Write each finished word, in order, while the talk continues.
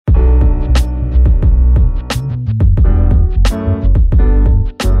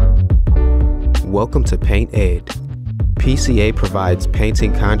Welcome to Paint Ed. PCA provides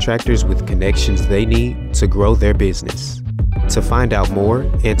painting contractors with connections they need to grow their business. To find out more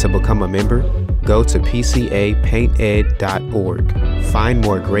and to become a member, go to pcapainted.org. Find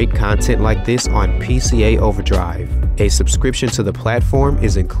more great content like this on PCA Overdrive. A subscription to the platform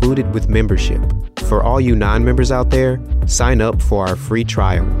is included with membership. For all you non-members out there, sign up for our free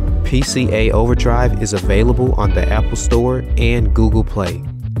trial. PCA Overdrive is available on the Apple Store and Google Play.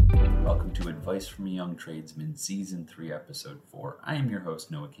 Welcome to Advice from a Young Tradesman, Season 3, Episode 4. I am your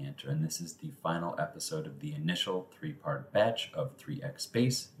host, Noah Cantor, and this is the final episode of the initial three-part batch of 3X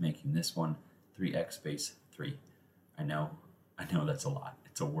Space, making this one 3X Space 3. I know that's a lot.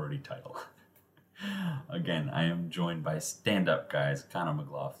 It's a wordy title. Again, I am joined by stand-up guys Connor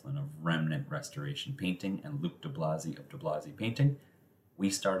McLaughlin of Remnant Restoration Painting and Luke DeBlasi of DeBlasi Painting. We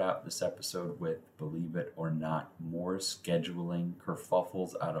start out this episode with, believe it or not, more scheduling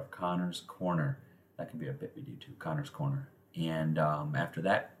kerfuffles out of Connor's Corner. That could be a bit we do too, Connor's Corner. And after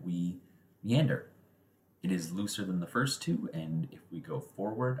that, we meander. It is looser than the first two, and if we go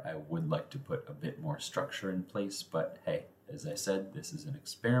forward, I would like to put a bit more structure in place. But hey, as I said, this is an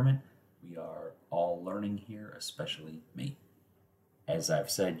experiment. We are all learning here, especially me. As I've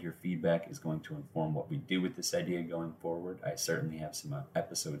said, your feedback is going to inform what we do with this idea going forward. I certainly have some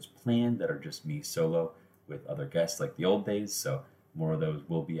episodes planned that are just me solo with other guests like the old days, so more of those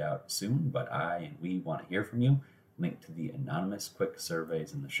will be out soon, but I and we want to hear from you. Link to the anonymous quick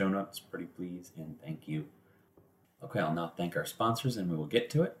surveys in the show notes. Pretty please and thank you. Okay, I'll now thank our sponsors and we will get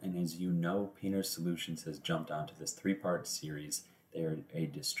to it. And as you know, Painter Solutions has jumped onto this three-part series. They are a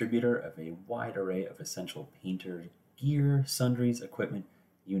distributor of a wide array of essential painter gear, sundries, equipment,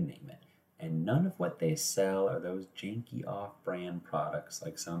 you name it. And none of what they sell are those janky off-brand products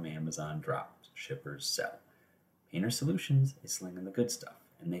like some Amazon drop shippers sell. Painter Solutions is slinging the good stuff.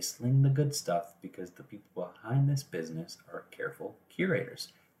 And they sling the good stuff because the people behind this business are careful curators,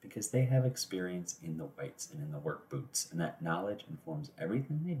 because they have experience in the whites and in the work boots, and that knowledge informs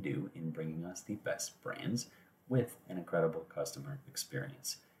everything they do in bringing us the best brands with an incredible customer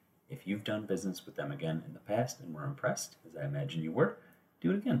experience. If you've done business with them again in the past and were impressed, as I imagine you were,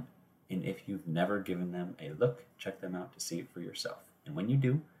 do it again. And if you've never given them a look, check them out to see it for yourself. And when you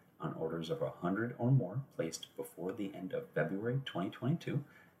do, on orders of 100 or more placed before the end of February 2022, you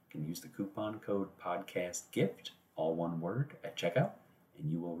can use the coupon code PODCASTGIFT, all one word, at checkout, and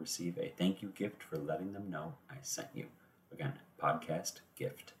you will receive a thank you gift for letting them know I sent you. Again,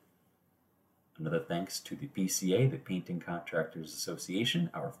 PODCASTGIFT. Another thanks to the PCA, the Painting Contractors Association,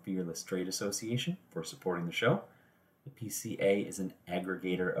 our fearless trade association, for supporting the show. The PCA is an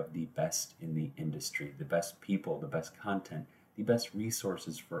aggregator of the best in the industry, the best people, the best content, the best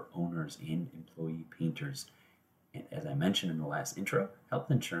resources for owners and employee painters. And as I mentioned in the last intro, health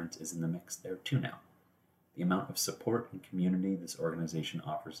insurance is in the mix there too now. The amount of support and community this organization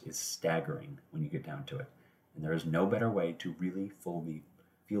offers is staggering when you get down to it. And there is no better way to really feel the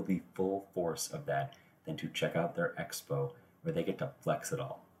full force of that than to check out their expo where they get to flex it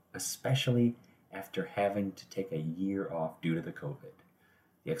all, especially after having to take a year off due to the COVID.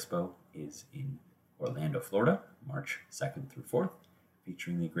 The expo is in Orlando, Florida, March 2nd through 4th,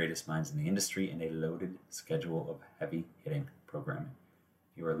 featuring the greatest minds in the industry and a loaded schedule of heavy-hitting programming.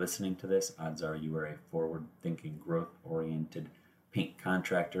 If you are listening to this, odds are you are a forward-thinking, growth-oriented paint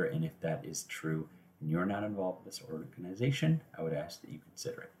contractor, and if that is true and you're not involved with this organization, I would ask that you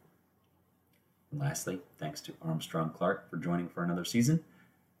consider it. And lastly, thanks to Armstrong Clark for joining for another season.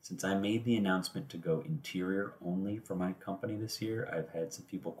 Since I made the announcement to go interior only for my company this year, I've had some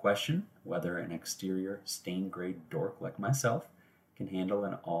people question whether an exterior stain-grade dork like myself can handle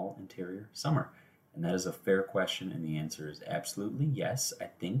an all-interior summer. And that is a fair question, and the answer is absolutely yes, I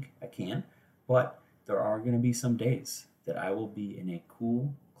think I can. But there are going to be some days that I will be in a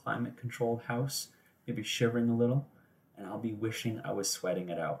cool, climate-controlled house, maybe shivering a little, and I'll be wishing I was sweating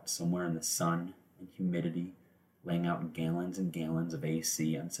it out somewhere in the sun and humidity, laying out gallons and gallons of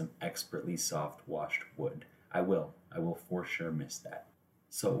AC on some expertly soft washed wood. I will for sure miss that.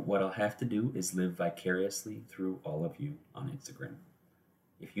 So what I'll have to do is live vicariously through all of you on Instagram.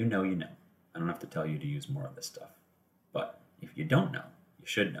 If you know, you know. I don't have to tell you to use more of this stuff. But if you don't know, you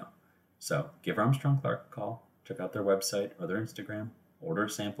should know. So give Armstrong Clark a call, check out their website or their Instagram, order a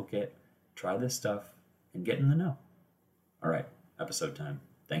sample kit, try this stuff, and get in the know. All right, episode time.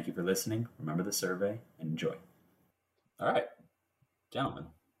 Thank you for listening. Remember the survey and enjoy. All right, gentlemen,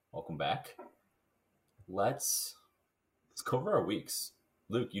 welcome back. Let's cover our weeks.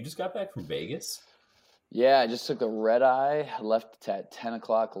 Luke, you just got back from Vegas? Yeah, I just took the red eye, left at 10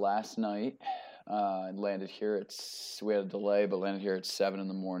 o'clock last night. and landed here. We had a delay, but landed here at 7 in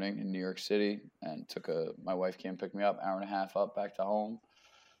the morning in New York City, and my wife came pick me up, hour and a half up back to home.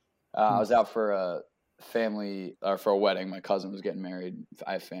 I was out for a wedding. My cousin was getting married.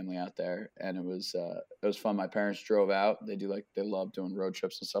 I have family out there, and it was fun. My parents drove out. They love doing road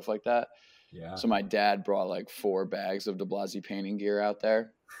trips and stuff like that. Yeah. So my dad brought like 4 bags of De Blasi painting gear out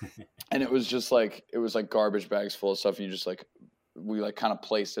there, and it was just like garbage bags full of stuff. And you just like we like kind of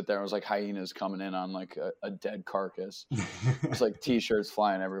placed it there. It was like hyenas coming in on like a dead carcass. It's like T-shirts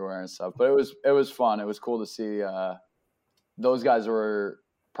flying everywhere and stuff. But it was fun. It was cool to see. Those guys were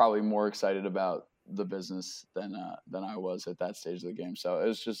probably more excited about the business than I was at that stage of the game. So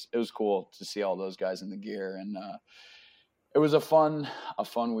it was cool to see all those guys in the gear, and it was a fun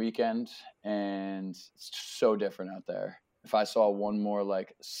weekend, and it's so different out there. If I saw one more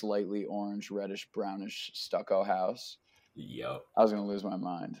like slightly orange, reddish, brownish stucco house, yep, I was gonna lose my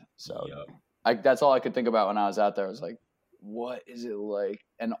mind. So yep. that's all I could think about when I was out there. I was like, what is it like?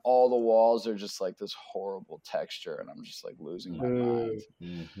 And all the walls are just like this horrible texture, and I'm just like losing my mind.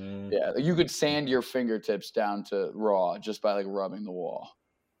 Mm-hmm. Yeah, you could sand your fingertips down to raw just by like rubbing the wall.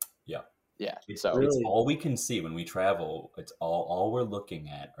 Yeah. It's all we can see when we travel. It's all we're looking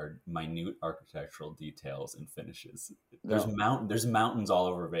at are minute architectural details and finishes. There's mountains all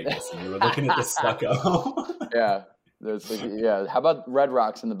over Vegas, and we were looking at the stucco. Yeah. There's like, how about red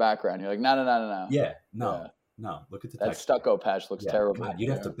rocks in the background? You're like, no. Yeah, no. Look at the that stucco patch looks terrible. God, you'd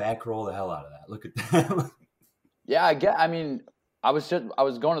have to back roll the hell out of that. Look at that. Yeah, I was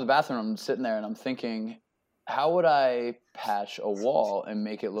going to the bathroom. I'm sitting there and I'm thinking, how would I patch a wall and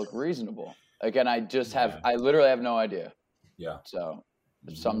make it look reasonable? Again, I literally have no idea. Yeah. So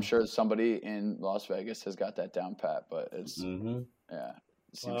I'm sure somebody in Las Vegas has got that down pat, but it's it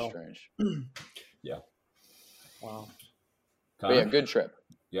seems strange. Yeah. Wow. But yeah, good trip.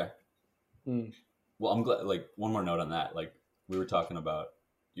 Yeah. Well, I'm glad. Like, one more note on that. Like, we were talking about.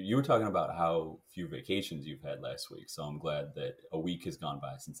 You were talking about how few vacations you've had last week, so I'm glad that a week has gone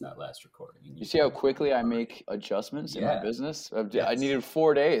by since that last recording. And you see how quickly I make adjustments in my business? I needed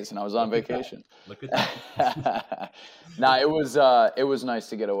 4 days, and I was on vacation. Look at that. Nah, it was nice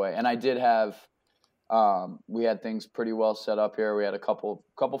to get away, and I did have. We had things pretty well set up here. We had a couple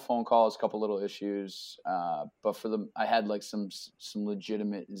phone calls, couple little issues, but I had like some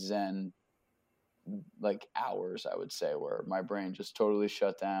legitimate Zen like hours, I would say, where my brain just totally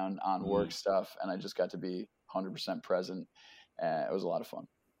shut down on work stuff, and I just got to be 100% present. It was a lot of fun.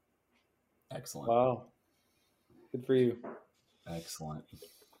 Excellent. Wow. Good for you. Excellent.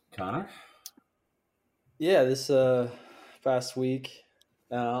 Connor? Yeah, this past week,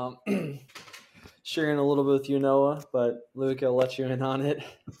 sharing a little bit with you, Noah, but Luke, I'll let you in on it.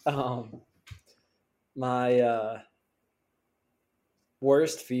 My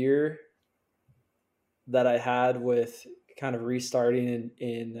worst fear that I had with kind of restarting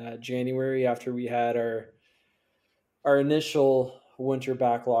in January after we had our initial winter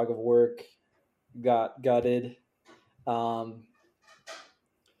backlog of work got gutted.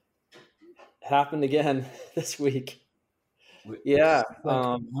 Happened again this week. Yeah.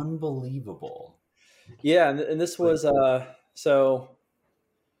 Unbelievable. Yeah. And this was, so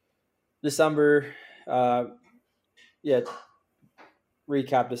December,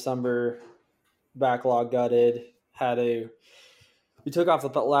 recap December, backlog gutted, we took off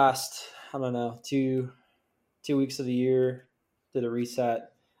the last, I don't know, two weeks of the year, did a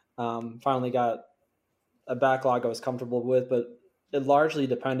reset, finally got a backlog I was comfortable with, but it largely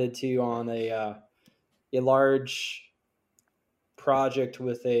depended too on a large project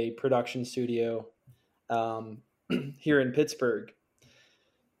with a production studio here in Pittsburgh.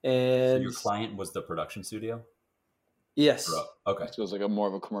 And so your client was the production studio? Yes. Okay. So it was like a more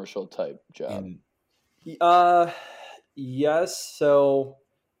of a commercial type job. Yes. So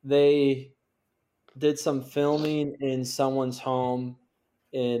they did some filming in someone's home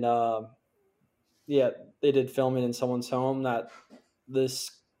they did filming in someone's home that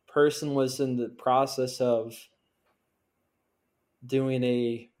this person was in the process of doing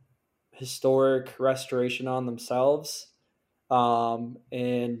a historic restoration on themselves.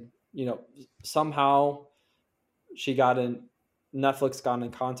 And, somehow Netflix got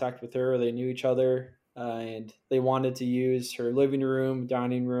in contact with her. They knew each other, and they wanted to use her living room,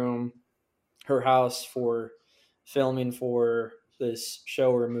 dining room, her house for filming for this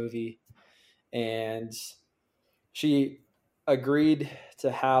show or movie. And she agreed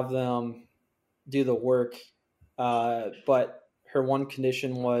to have them do the work. But her one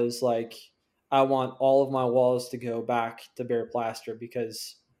condition was like, I want all of my walls to go back to bare plaster,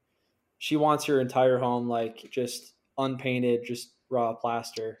 because she wants her entire home like just unpainted, just raw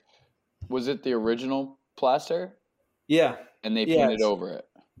plaster. Was it the original plaster? Yeah. And they painted over it.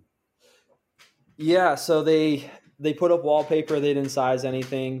 Yeah, so they put up wallpaper. They didn't size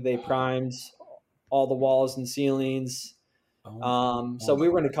anything. They primed all the walls and ceilings. So we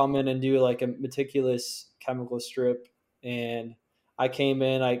were going to come in and do like a meticulous chemical strip, and I came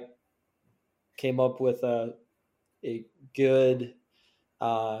up with a good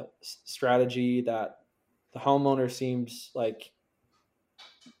strategy that the homeowner seemed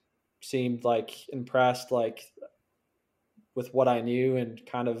like impressed, like with what I knew and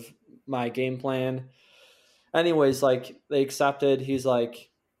kind of my game plan. Anyways, like they accepted. He's like,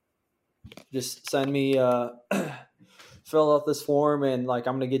 just send me fill out this form, and like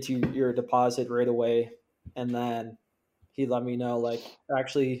I'm gonna get you your deposit right away. And then he let me know, like,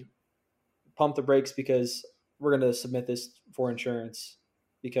 actually pump the brakes because we're gonna submit this for insurance,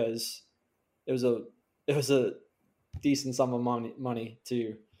 because it was a decent sum of money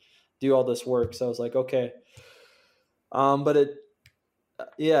to do all this work. So I was like, okay. But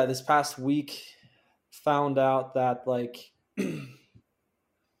this past week found out that like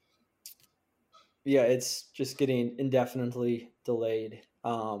it's just getting indefinitely delayed.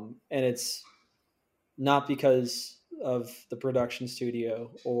 And it's not because of the production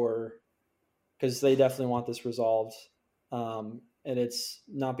studio, or because they definitely want this resolved. And it's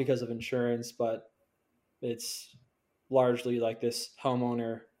not because of insurance, but it's largely like this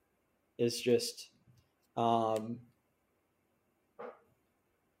homeowner is just, I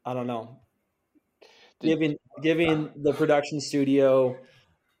don't know, giving the production studio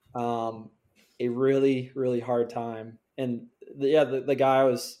a really, really hard time. And the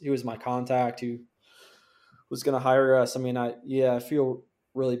guy he was my contact who was going to hire us. I mean, I feel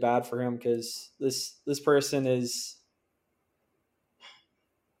really bad for him, because this person is,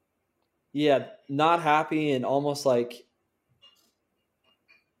 not happy, and almost like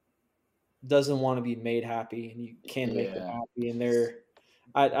doesn't want to be made happy, and you can't make them happy. And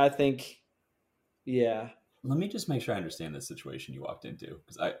I think, Let me just make sure I understand this situation you walked into,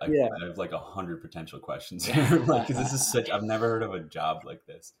 because I have like 100 potential questions here. Like, 'cause this is I've never heard of a job like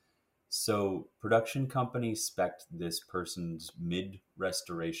this. So production company spec'd this person's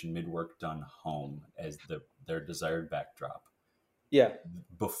mid-restoration, mid-work done home as their desired backdrop. Yeah.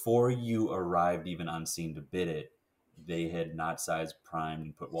 Before you arrived even on scene to bid it, they had not sized, primed,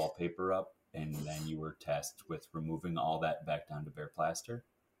 and put wallpaper up, and then you were tasked with removing all that back down to bare plaster.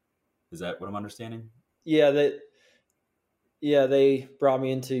 Is that what I'm understanding? Yeah, they brought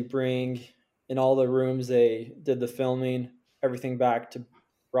me in to bring in all the rooms. They did the filming, everything back to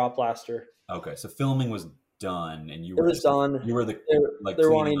raw plaster. Okay, so filming was done, and you were done. You were they're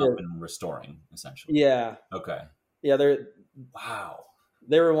cleaning up and restoring, essentially. Yeah. Okay. Yeah, wow.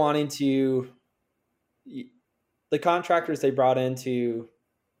 They were wanting to. The contractors they brought in to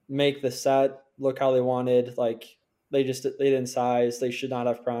make the set look how they wanted, like they didn't size. They should not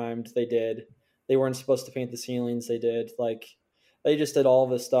have primed. They did. They weren't supposed to paint the ceilings. They did. Like, they just did all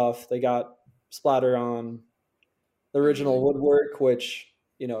this stuff. They got splatter on the original woodwork, which,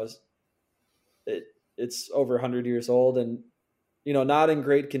 it's over 100 years old and, not in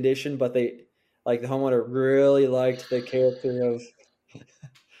great condition, but the homeowner really liked the character of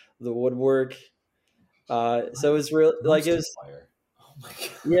the woodwork. So it was real, like, it was, fire. Oh my God.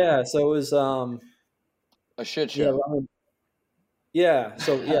 Yeah. So it was, a shit show.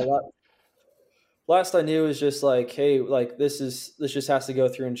 Last I knew was just like, hey, like this just has to go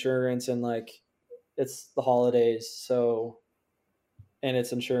through insurance, and like it's the holidays, so, and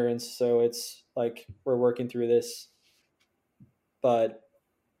it's insurance, so it's like we're working through this. But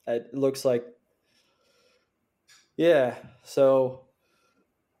it looks like, so,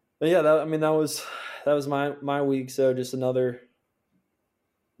 but that was my week. So just another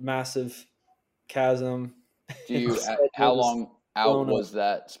massive chasm. How long out was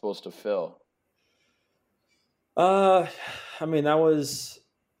that supposed to fill? That was,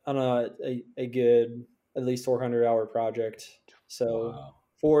 I don't know, a good at least 400-hour project. So wow.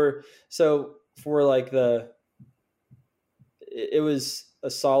 for like it was a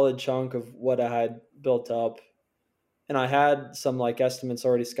solid chunk of what I had built up, and I had some like estimates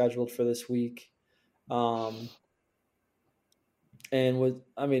already scheduled for this week. I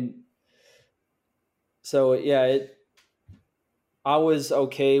was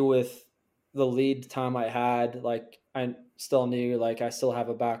okay with the lead time I had. Like, I still knew, like, I still have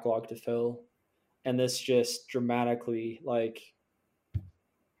a backlog to fill, and this just dramatically like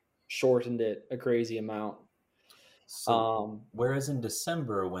shortened it a crazy amount. So whereas in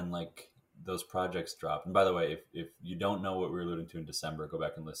December, when like those projects drop, and by the way, if you don't know what we were alluding to in December, go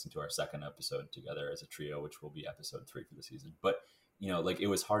back and listen to our second episode together as a trio, which will be episode 3 for the season. But you know, like it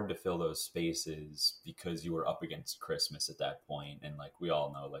was hard to fill those spaces because you were up against Christmas at that point, and like we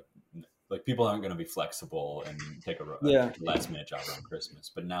all know, like people aren't going to be flexible and take a Yeah. last minute job around Christmas.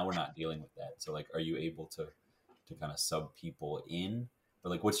 But now we're not dealing with that. So like, are you able to kind of sub people in,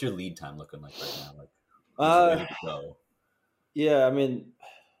 or like, what's your lead time looking like right now? Like, who's ready to go? Yeah, I mean,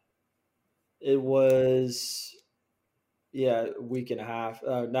 it was a week and a half.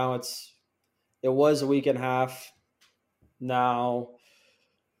 Now it was a week and a half. Now,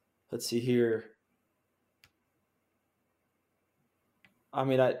 let's see here. I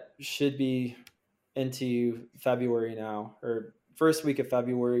mean, I should be into February now, or first week of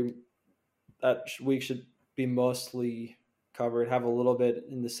February. That week should be mostly covered. Have a little bit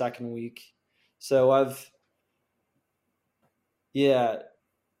in the second week. So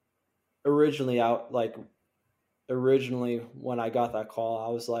originally when I got that call, I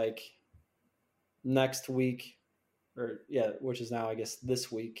was like, next week, which is now, I guess,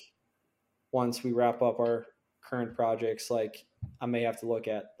 this week, once we wrap up our current projects, like I may have to look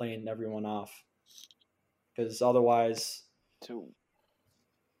at laying everyone off, because otherwise, so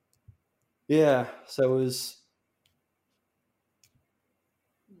it was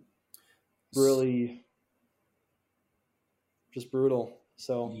really just brutal.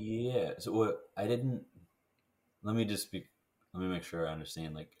 So yeah. So what I didn't, let me make sure I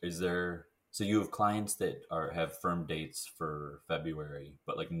understand. Like, so you have clients that have firm dates for February,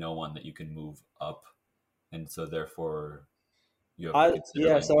 but like no one that you can move up, and so therefore you have to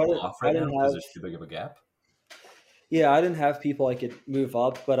consider off right now because there's too big of a gap. Yeah, I didn't have people I could move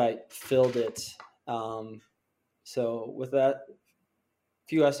up, but I filled it. So with that,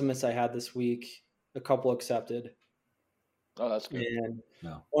 few estimates I had this week, a couple accepted. Oh, that's good. And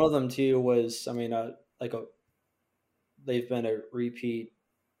one of them too was, I mean, they've been a repeat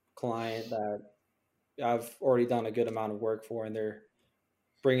client that I've already done a good amount of work for, and they're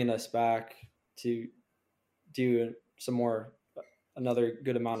bringing us back to do another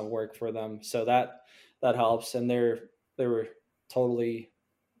good amount of work for them. So that helps. And they were totally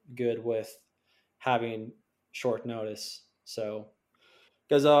good with having short notice. So,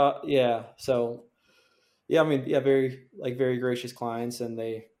 because I mean, very gracious clients, and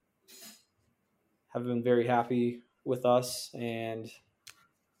they have been very happy with us, and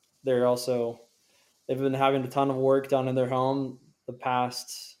they've been having a ton of work done in their home the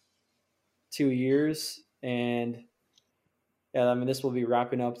past 2 years, and I mean, this will be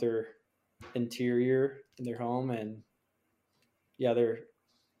wrapping up their interior in their home, and they're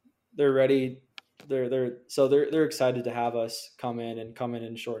ready. They're excited to have us come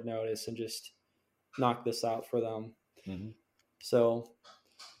in short notice and just knock this out for them. Mm-hmm. So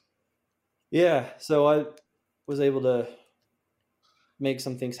I was able to make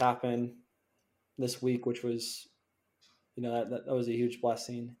some things happen this week, which was, that was a huge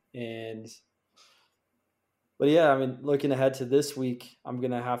blessing. But I mean, looking ahead to this week, I'm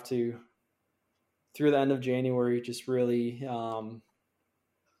going to have to, through the end of January, just really,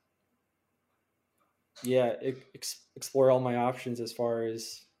 explore all my options as far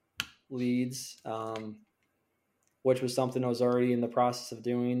as leads, which was something I was already in the process of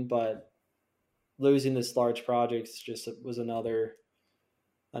doing, but losing this large project just was another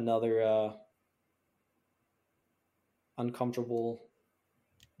very uncomfortable.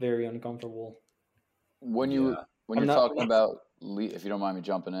 When you're talking about if you don't mind me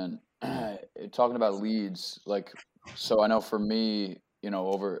jumping in, talking about leads, like, so I know for me,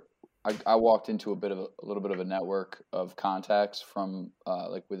 I walked into a little bit of a network of contacts from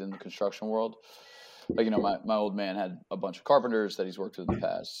like within the construction world. Like, my old man had a bunch of carpenters that he's worked with in the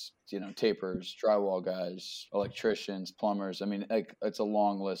past, tapers, drywall guys, electricians, plumbers. I mean, like, it's a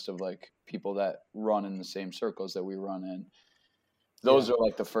long list of like people that run in the same circles that we run in. Those are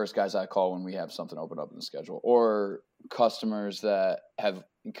like the first guys I call when we have something open up in the schedule, or customers that have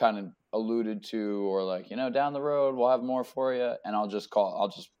kind of alluded to, or like, down the road, we'll have more for you. And I'll just call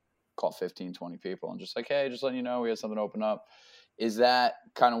 15, 20 people and just like, hey, just letting you know we have something open up. Is that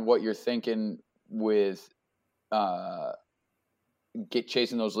kind of what you're thinking with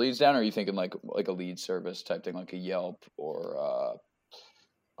chasing those leads down, or are you thinking like a lead service type thing, like a Yelp or a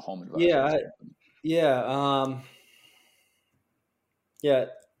Home Advisor?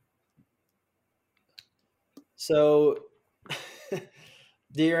 So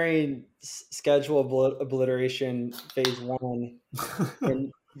during schedule obliteration phase 1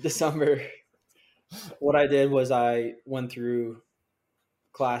 in December, what I did was I went through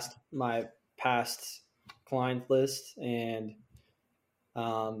my past client list and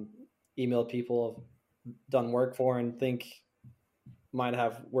emailed people I've done work for and think might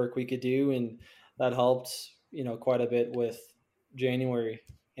have work we could do, and that helped quite a bit with January.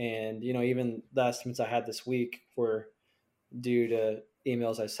 And, even the estimates I had this week were due to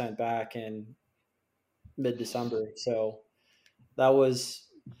emails I sent back in mid-December. So that was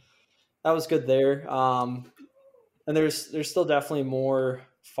good there. And there's still definitely more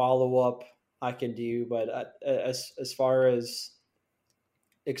follow-up I can do, but as far as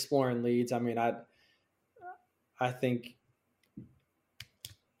exploring leads, I mean, I think,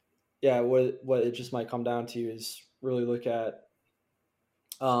 yeah, what it just might come down to is really look at,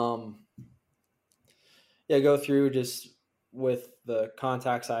 go through just with the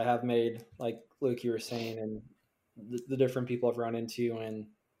contacts I have made, like Luke, you were saying, and the different people I've run into, and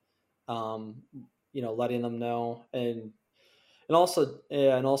letting them know, and also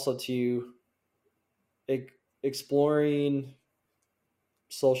to exploring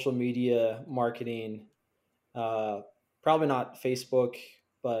social media marketing, probably not Facebook,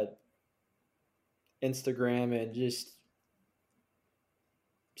 but Instagram, and just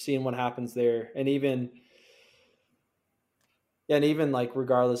seeing what happens there. And even like,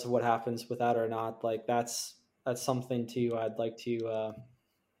 regardless of what happens with that or not, like that's something too I'd like to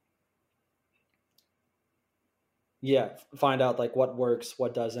find out, like what works,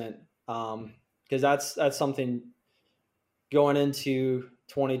 what doesn't, because that's something going into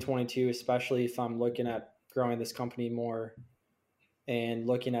 2022, especially if I'm looking at growing this company more and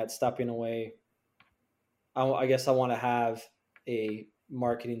looking at stepping away. I guess I want to have a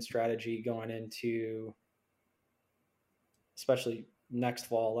marketing strategy going into, especially next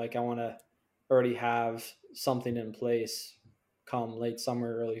fall. Like I want to already have something in place come late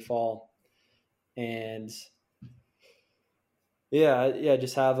summer, early fall, and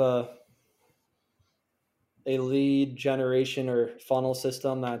just have a lead generation or funnel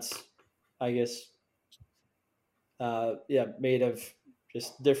system that's, I guess, made of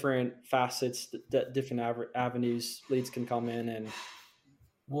just different facets, different avenues leads can come in. And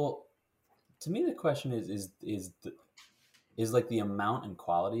well, to me, the question is like the amount and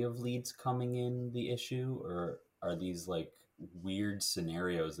quality of leads coming in the issue, or are these like weird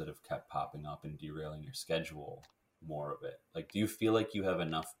scenarios that have kept popping up and derailing your schedule more of it? Like, do you feel like you have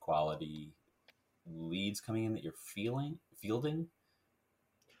enough quality leads coming in that you're fielding?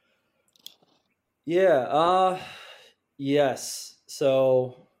 Yeah. Yes.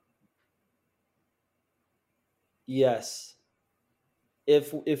 So yes.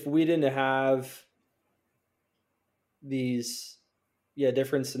 If we didn't have these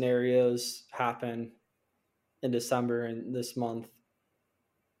different scenarios happen in December and this month,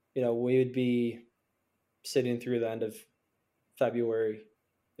 we would be sitting through the end of February,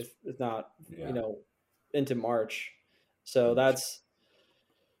 if not into March. So that's,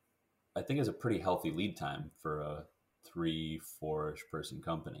 I think, is a pretty healthy lead time for a 3-4-ish person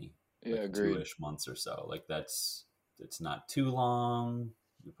company. Yeah, like agreed. 2-ish months or so. Like it's not too long.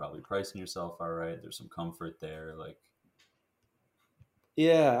 You're probably pricing yourself all right. There's some comfort there. Like,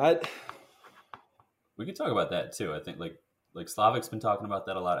 yeah, we could talk about that too. I think like Slavic's been talking about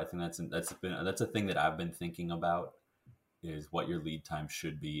that a lot. I think that's a thing that I've been thinking about, is what your lead time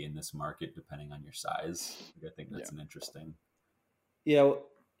should be in this market depending on your size. Like, I think that's an interesting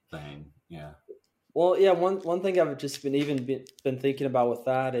thing. Yeah. Well, one thing I've just been thinking about with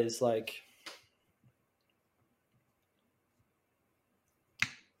that is, like,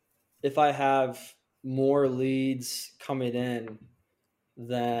 if I have more leads coming in,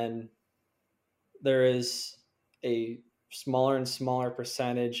 then there is a smaller and smaller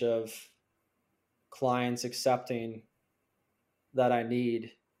percentage of clients accepting that I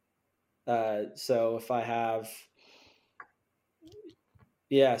need. So if I have,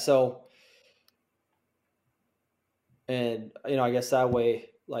 and I guess that way,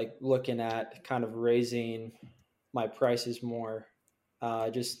 like looking at kind of raising my prices more,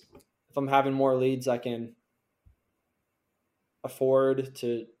 just if I'm having more leads, I can afford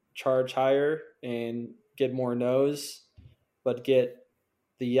to charge higher and get more no's, but get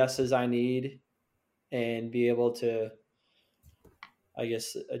the yeses I need and be able to, I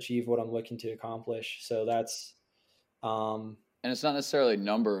guess, achieve what I'm looking to accomplish. So that's, and it's not necessarily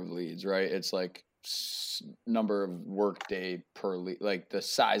number of leads, right? It's like number of work day per lead, like the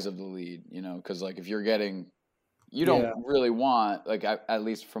size of the lead, because like if you're getting, you don't really want, like, at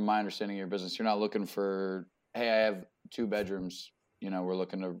least from my understanding of your business, you're not looking for, hey, I have 2 bedrooms, we're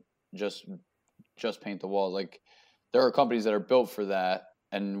looking to just paint the walls. Like, there are companies that are built for that,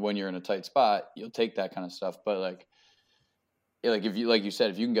 and when you're in a tight spot, you'll take that kind of stuff. But like if you, like you said,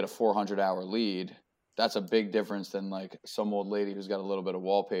 if you can get a 400-hour lead, that's a big difference than like some old lady who's got a little bit of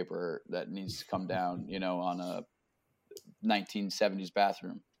wallpaper that needs to come down, on a 1970s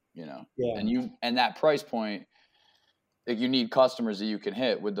bathroom, and that price point, like you need customers that you can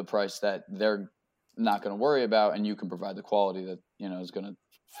hit with the price that they're not going to worry about, and you can provide the quality that, you know, is going to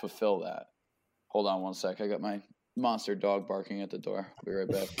fulfill that. Hold on one sec. I got my monster dog barking at the door. I'll be right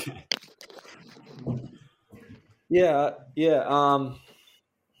back. Yeah.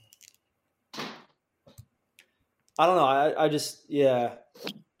 I don't know. I just,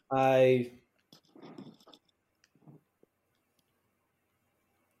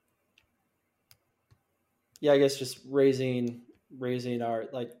 I guess just raising our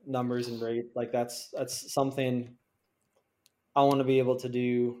like numbers and rate, like that's something I want to be able to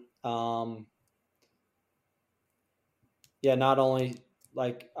do. Not only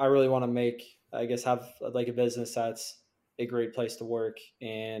like I really want to have like a business that's a great place to work,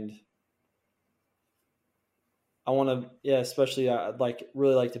 and I want to, especially I'd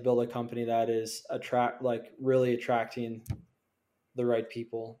really like to build a company that is really attracting the right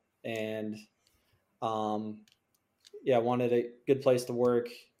people, and wanted a good place to work,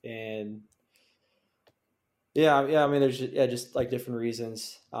 and I mean, there's just like different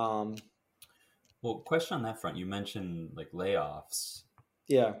reasons. Well, question on that front, you mentioned like layoffs.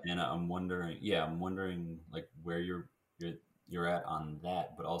 Yeah. And I'm wondering like where you're at on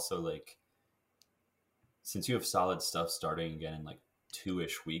that, but also like, since you have solid stuff starting again in like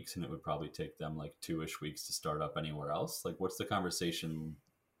 2-ish weeks, and it would probably take them like 2-ish weeks to start up anywhere else. Like, what's the conversation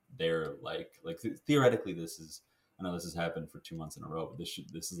there like? Like theoretically, I know this has happened for 2 months in a row, but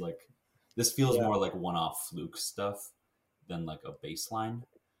this feels more like one-off fluke stuff than like a baseline.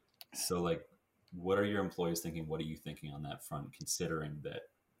 So like, what are your employees thinking? What are you thinking on that front, considering that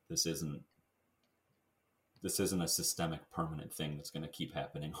this isn't a systemic, permanent thing that's going to keep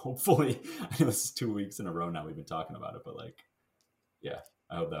happening, hopefully? I know this is 2 weeks in a row now we've been talking about it, but like,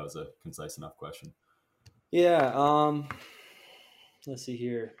 I hope that was a concise enough question. Let's see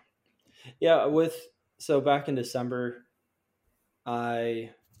here. So back in December,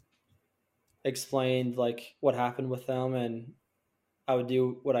 I explained like what happened with them, and I would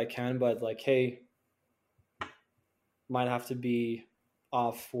do what I can, but like, hey, might have to be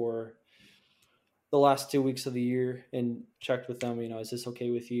off for the last 2 weeks of the year, and checked with them, is this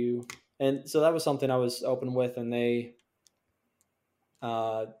okay with you? And so that was something I was open with, and they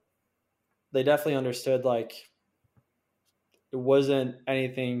definitely understood, like, it wasn't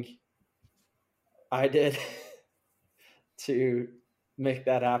anything I did to make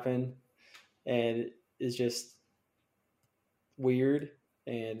that happen. And it's just weird,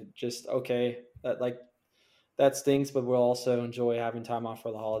 and just, okay, that stinks, but we'll also enjoy having time off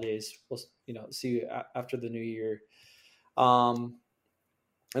for the holidays. We'll, see you after the new year. And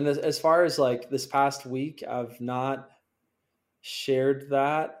as far as like this past week, I've not shared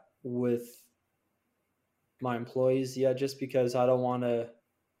that with my employees yet, just because I don't want to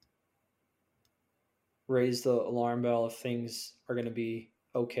raise the alarm bell if things are going to be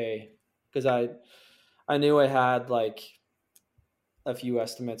okay. Because I knew I had like a few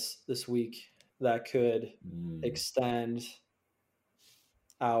estimates this week that could extend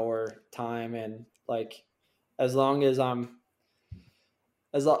our time, and like as long as I'm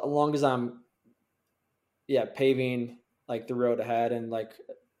paving like the road ahead, and like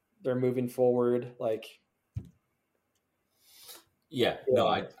they're moving forward, like I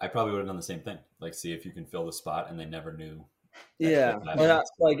probably would have done the same thing, like see if you can fill the spot, and they never knew.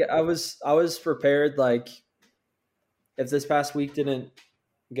 Like I was prepared, like if this past week didn't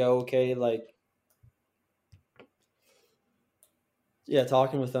go okay, like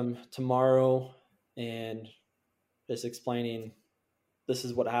talking with them tomorrow and just explaining this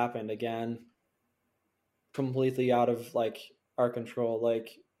is what happened, again, completely out of like our control, like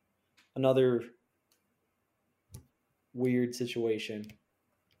another weird situation.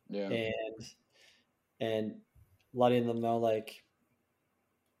 And letting them know, like,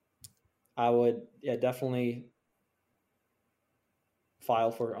 I would definitely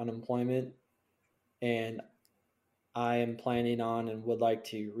file for unemployment, and I am planning on and would like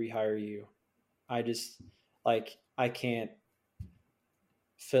to rehire you. I just, like, I can't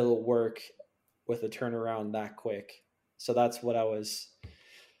fill work with a turnaround that quick. So that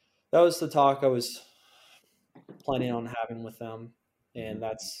was the talk I was planning on having with them. And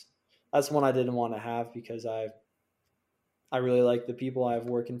that's one I didn't want to have, because I really like the people I have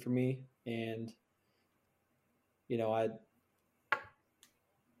working for me, and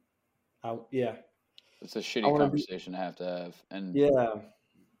it's a shitty conversation to have, and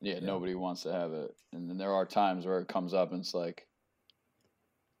nobody wants to have it. And then there are times where it comes up, and it's like,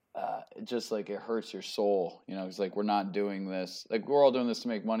 it just like, it hurts your soul, it's like, we're not doing this, like, we're all doing this to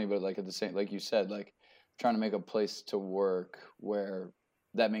make money, but like at the same, like you said, like trying to make a place to work where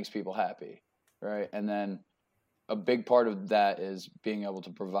that makes people happy, right? And then a big part of that is being able to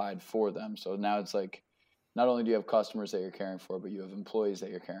provide for them. So now it's like, not only do you have customers that you're caring for, but you have employees that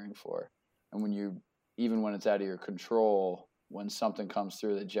you're caring for. And even when it's out of your control, when something comes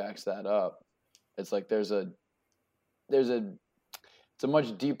through that jacks that up, it's like it's a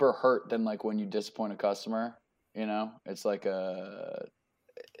much deeper hurt than like when you disappoint a customer. It's like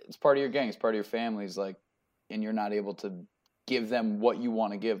it's part of your gang, it's part of your family's like, and you're not able to give them what you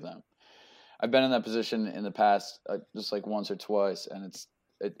want to give them. I've been in that position in the past, just like once or twice, and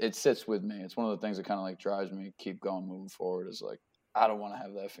it sits with me. It's one of the things that kind of like drives me to keep going, moving forward. Is like, I don't want to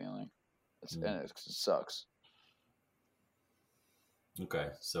have that feeling, and it sucks. Okay,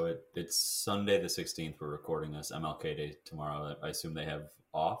 so it's Sunday the 16th. We're recording this, MLK Day tomorrow. I assume they have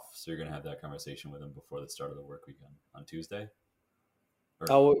off, so you're going to have that conversation with them before the start of the work weekend on Tuesday? We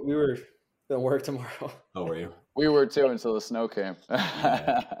were going to work tomorrow. Oh, were you? We were too until the snow came.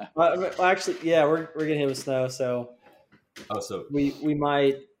 Well, actually, yeah, we're getting hit with snow, so we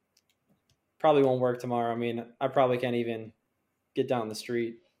probably won't work tomorrow. I mean, I probably can't even get down the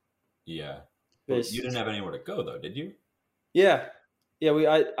street. Yeah. Well, you didn't have anywhere to go though, did you? Yeah. Yeah, we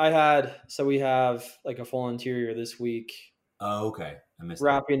have like a full interior this week. Oh, okay. I missed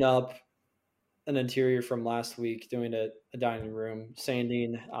wrapping up an interior from last week, doing a dining room,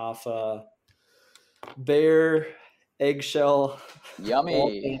 sanding off bare eggshell.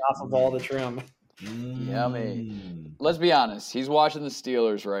 Yummy. Off of all the trim. Yummy. Let's be honest. He's watching the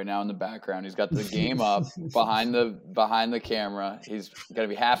Steelers right now in the background. He's got the game up behind the camera. He's going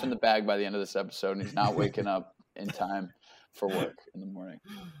to be half in the bag by the end of this episode, and he's not waking up in time for work in the morning.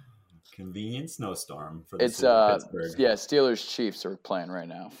 Convenient snowstorm for the Pittsburgh. Yeah, Steelers Chiefs are playing right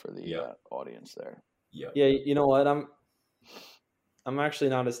now for the audience there. Yeah, you know what? I'm actually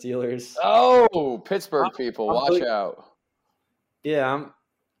not a Steelers. Oh, Pittsburgh people, watch out. Yeah,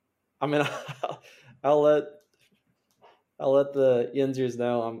 I'll let the Yinzers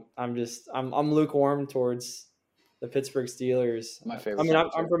know I'm lukewarm towards the Pittsburgh Steelers. My favorite. I mean,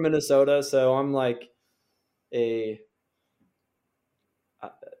 I'm from Minnesota, so I'm like a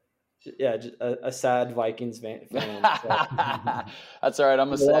sad Vikings fan. So. That's all right.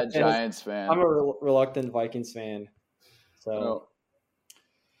 I'm a sad Giants fan. I'm a reluctant Vikings fan. So.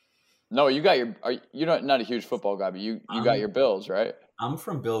 No, you're not a huge football guy, but you got your Bills, right? I'm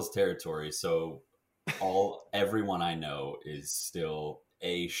from Bills territory, so everyone I know is still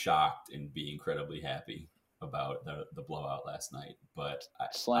shocked and be incredibly happy about the blowout last night. But I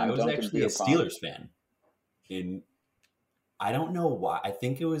was actually a Steelers fan. I don't know why. I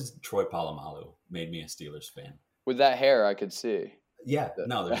think it was Troy Polamalu made me a Steelers fan. With that hair, I could see. Yeah,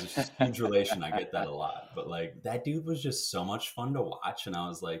 no, there's a huge relation. I get that a lot. But like that dude was just so much fun to watch, and I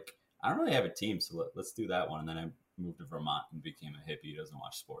was like, I don't really have a team, so let's do that one. And then I moved to Vermont and became a hippie who doesn't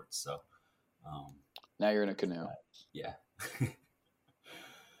watch sports. So now you're in a canoe. Yeah.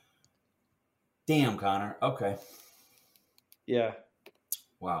 Damn, Connor. Okay. Yeah.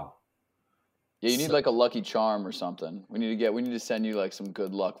 Wow. Yeah, you need like a lucky charm or something. We need to send you like some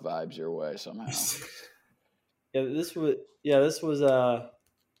good luck vibes your way somehow. This was I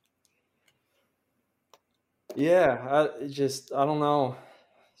don't know.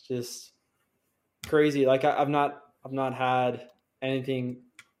 It's just crazy. Like I've not had anything,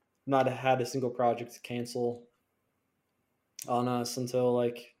 not had a single project cancel on us until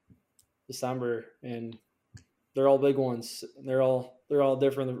like December, and they're all big ones. They're all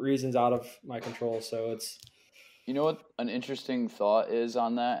different reasons out of my control. So it's, you know what an interesting thought is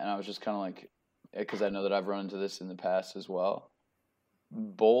on that, and I was just kind of like, because I know that I've run into this in the past as well.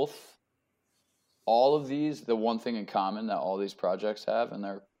 All of these, the one thing in common that all these projects have, and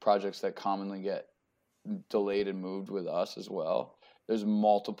they're projects that commonly get delayed and moved with us as well. There's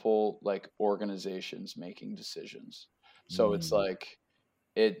multiple like organizations making decisions. So it's like,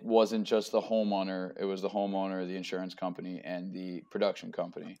 it wasn't just the homeowner. It was the homeowner, the insurance company, and the production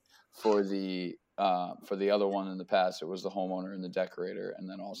company. For the other one in the past, it was the homeowner and the decorator, and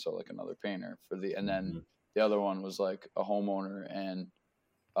then also like another painter. And then the other one was like a homeowner, and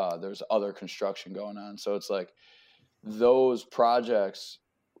there's other construction going on. So it's like those projects,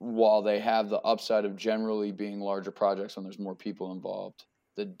 while they have the upside of generally being larger projects when there's more people involved,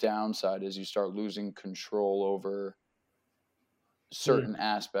 the downside is you start losing control over certain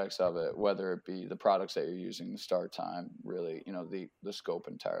aspects of it, whether it be the products that you're using, the start time, really, the scope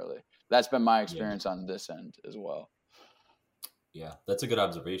entirely. That's been my experience on this end as well. Yeah, that's a good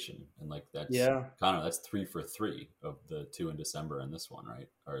observation. And like Connor, that's 3 for 3 of the 2 in December and this one, right?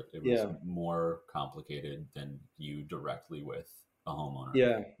 Or it was more complicated than you directly with a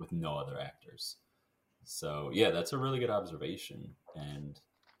homeowner with no other actors. So yeah, that's a really good observation. And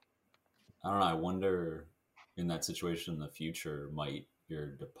I don't know, I wonder in that situation in the future, might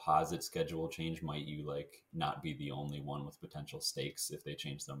your deposit schedule change? Might you like not be the only one with potential stakes if they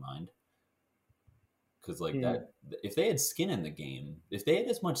change their mind? Because like that, if they had skin in the game, if they had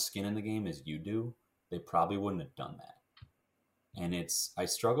as much skin in the game as you do, they probably wouldn't have done that. And I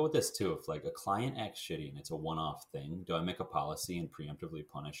struggle with this too. If like a client acts shitty and it's a one-off thing, do I make a policy and preemptively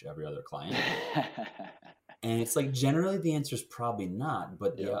punish every other client? And it's like, generally the answer is probably not.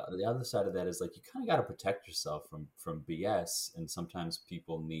 But the other side of that is like, you kind of got to protect yourself from BS. And sometimes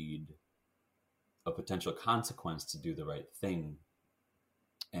people need a potential consequence to do the right thing.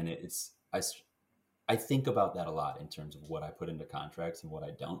 And I think about that a lot in terms of what I put into contracts and what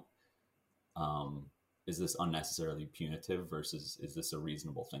I don't. Is this unnecessarily punitive versus is this a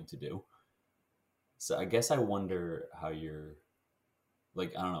reasonable thing to do? So I guess I wonder how you're,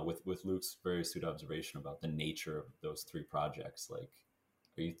 like, I don't know, with Luke's very astute observation about the nature of those 3 projects, like,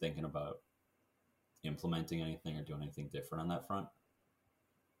 are you thinking about implementing anything or doing anything different on that front?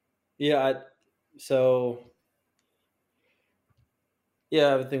 Yeah.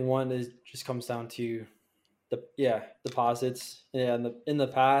 I think one is just comes down to deposits. Yeah. In the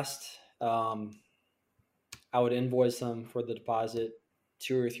past, I would invoice them for the deposit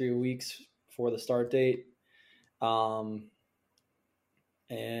 2 or 3 weeks for the start date. And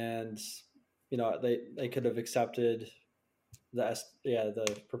they could have accepted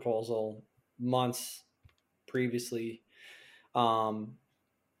the proposal months previously. So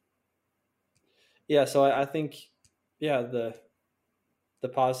I think the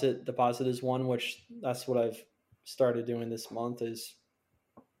deposit is one, which that's what I've started doing this month. Is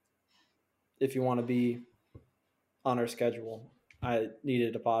if you want to be on our schedule, I need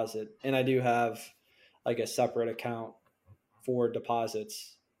a deposit, and I do have like a separate account for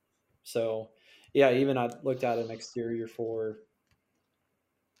deposits. So even I looked at an exterior for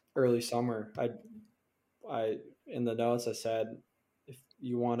early summer. I in the notes I said, if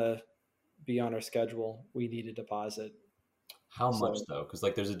you want to be on our schedule, we need a deposit. How much though? Because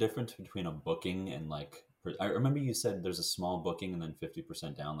like there's a difference between a booking and like, I remember you said there's a small booking and then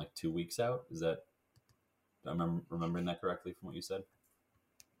 50% down like 2 weeks out. Is that, I'm remembering that correctly from what you said?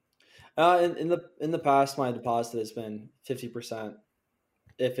 In the past, my deposit has been 50%.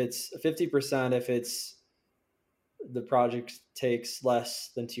 If it's 50%, if it's the project takes less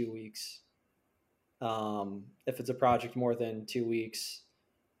than 2 weeks. If it's a project more than 2 weeks,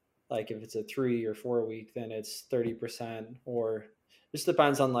 like if it's a 3 or 4 week, then it's 30%, or just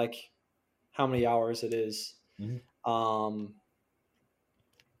depends on like how many hours it is. Mm-hmm.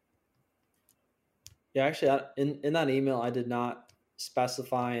 Actually, in that email, I did not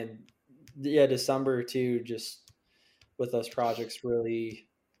specify, and December too, just with those projects really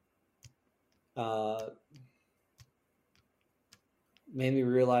made me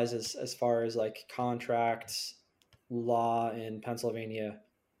realize as far as like contracts law in Pennsylvania,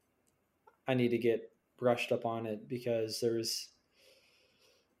 I need to get brushed up on it, because there's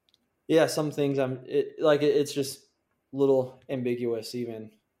some things it's just a little ambiguous,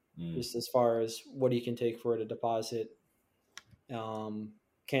 even just as far as what you can take for it, a deposit,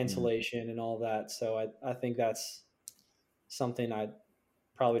 cancellation and all that. So I think that's something I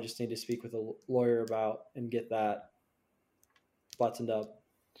probably just need to speak with a lawyer about and get that buttoned up.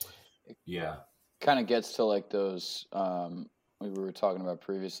 Yeah. Kind of gets to like those, we were talking about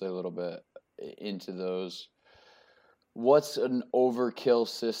previously a little bit, into those. What's an overkill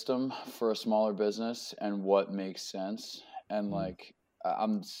system for a smaller business and what makes sense? And like,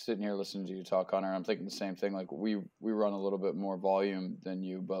 I'm sitting here listening to you talk, Connor, and I'm thinking the same thing. Like we run a little bit more volume than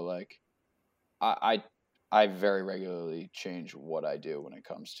you, but like I very regularly change what I do when it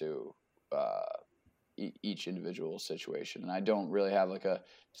comes to each individual situation. And I don't really have like a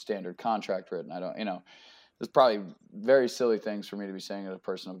standard contract written. I don't, there's probably very silly things for me to be saying as a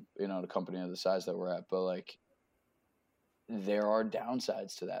person of, a company of the size that we're at, but like there are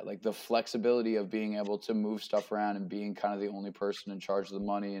downsides to that. Like the flexibility of being able to move stuff around and being kind of the only person in charge of the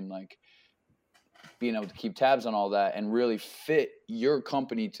money, and like being able to keep tabs on all that and really fit your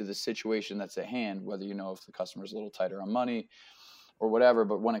company to the situation that's at hand, whether if the customer's a little tighter on money or whatever.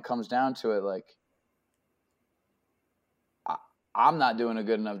 But when it comes down to it, like I'm not doing a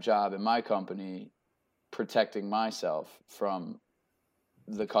good enough job in my company protecting myself from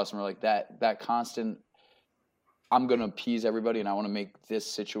the customer. Like that constant, I'm going to appease everybody and I want to make this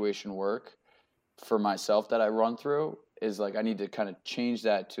situation work for myself that I run through, is like, I need to kind of change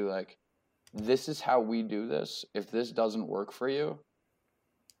that to like, this is how we do this. If this doesn't work for you,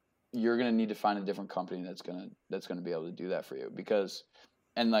 you're going to need to find a different company that's going to be able to do that for you. Because,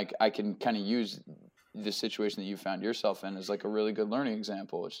 and like, I can kind of use the situation that you found yourself in as like a really good learning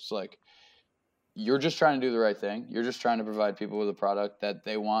example. It's just like, you're just trying to do the right thing. You're just trying to provide people with a product that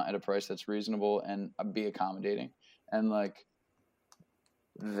they want at a price that's reasonable and be accommodating. And like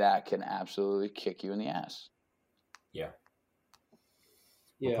that can absolutely kick you in the ass. Yeah.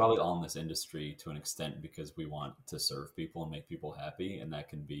 Yeah. We're probably all in this industry to an extent because we want to serve people and make people happy, and that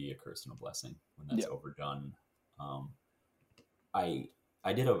can be a curse and a blessing when that's overdone.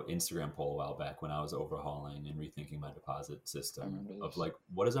 I did an Instagram poll a while back when I was overhauling and rethinking my deposit system of like,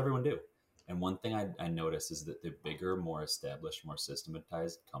 what does everyone do? And one thing I noticed is that the bigger, more established, more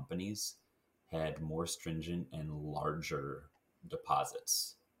systematized companies had more stringent and larger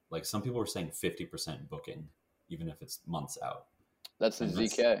deposits. Like some people were saying 50% booking, even if it's months out. That's the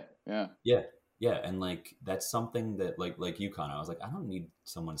ZK. Yeah. Yeah. And like, that's something that like you, Connor, I was like, I don't need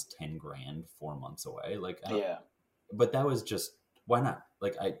someone's 10 grand 4 months away. Like, but that was just, why not?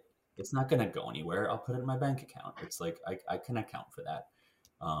 Like it's not going to go anywhere. I'll put it in my bank account. It's like, I can account for that.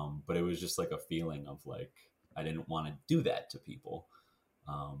 But it was just like a feeling of like, I didn't want to do that to people.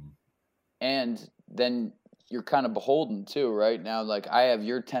 And then you're kind of beholden too, right? Now, like I have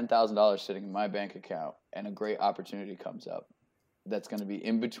your $10,000 sitting in my bank account and a great opportunity comes up. That's going to be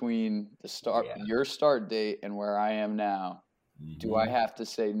in between your start date and where I am now. Mm-hmm. Do I have to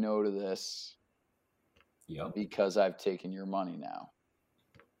say no to this? Yep. Because I've taken your money now.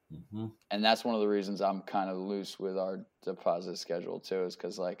 Mm-hmm. And that's one of the reasons I'm kind of loose with our deposit schedule too, is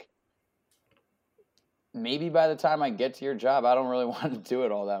because like maybe by the time I get to your job, I don't really want to do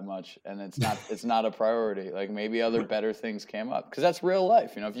it all that much, and it's not a priority. Like maybe other better things came up, because that's real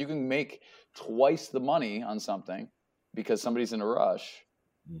life. You know, if you can make twice the money on something because somebody's in a rush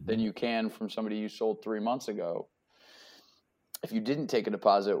than you can from somebody you sold 3 months ago. If you didn't take a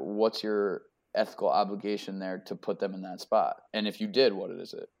deposit, what's your ethical obligation there to put them in that spot? And if you did, what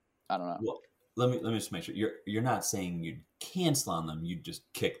is it? I don't know. Well, let me just make sure you're not saying you'd cancel on them. You'd just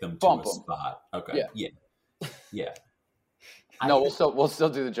kick them to Bump a spot. Okay. Yeah. No, we'll still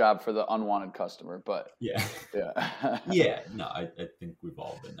do the job for the unwanted customer, but yeah. Yeah. No, I think we've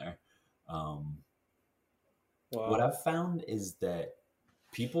all been there. What I've found is that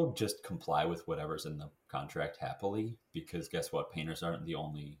people just comply with whatever's in the contract happily, because guess what? Painters aren't the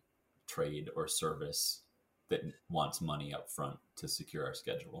only trade or service that wants money up front to secure our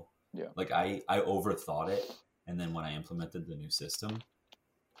schedule. Yeah. Like I overthought it. And then when I implemented the new system,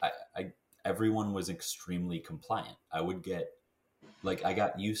 everyone was extremely compliant. I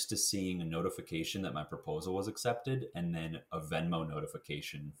got used to seeing a notification that my proposal was accepted and then a Venmo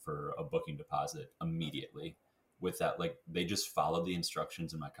notification for a booking deposit immediately. With that, like they just followed the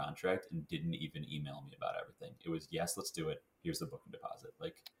instructions in my contract and didn't even email me about everything. It was, yes, let's do it. Here's the booking deposit.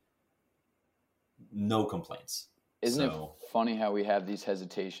 Like no complaints. Isn't it funny how we have these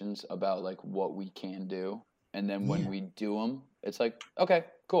hesitations about like what we can do? And then when we do them, it's like, okay,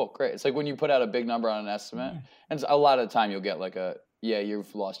 cool, great. It's like when you put out a big number on an estimate, and a lot of the time you'll get like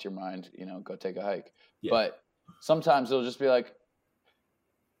you've lost your mind, go take a hike. Yeah. But sometimes it'll just be like,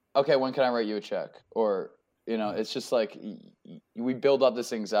 okay, when can I write you a check? Or, it's just like we build up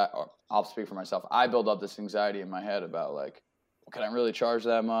this anxiety. I'll speak for myself. I build up this anxiety in my head about like, can I really charge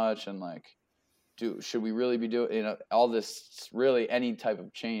that much? And like, should we really be doing, all this, really any type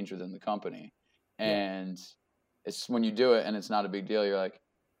of change within the company? And it's when you do it and it's not a big deal, you're like,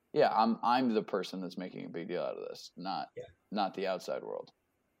 I'm the person that's making a big deal out of this, not the outside world.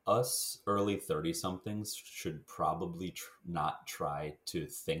 Us early 30-somethings should probably not try to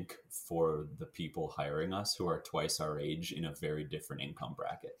think for the people hiring us who are twice our age in a very different income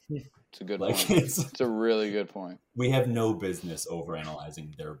bracket. It's a good point. It's a really good point. We have no business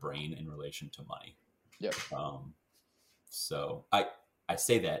overanalyzing their brain in relation to money. Yep. So I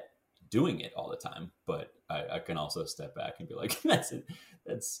say that doing it all the time, but I can also step back and be like, that's it.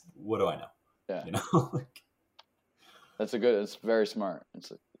 That's, what do I know? Yeah. It's very smart.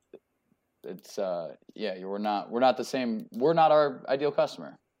 We're not the same. We're not our ideal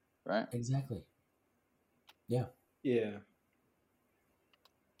customer, right? Exactly. Yeah. Yeah.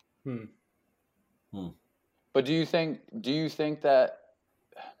 But do you think that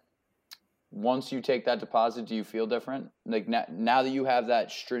once you take that deposit, do you feel different? Like now that you have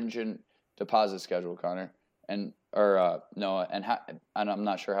that stringent deposit schedule, Connor, Noah, and I'm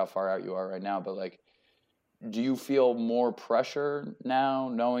not sure how far out you are right now, but like, do you feel more pressure now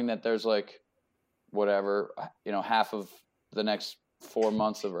knowing that there's like, whatever, half of the next 4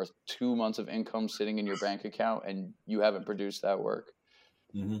 months or 2 months of income sitting in your bank account and you haven't produced that work?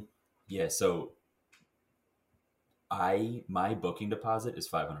 Mm-hmm. Yeah. So my booking deposit is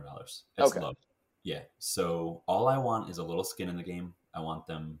 $500. That's low. Yeah. So all I want is a little skin in the game. I want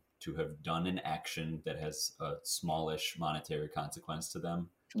them to have done an action that has a smallish monetary consequence to them.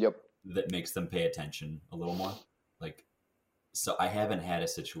 Yep. that makes them pay attention a little more. Like, so I haven't had a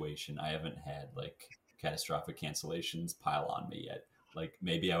situation, I haven't had like catastrophic cancellations pile on me yet. Like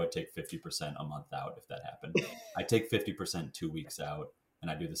maybe I would take 50% a month out if that happened. I take 50% 2 weeks out, and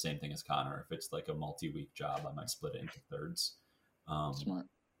I do the same thing as Connor. If it's like a multi-week job, I might split it into thirds. Smart.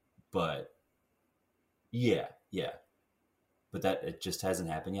 But yeah. But that it just hasn't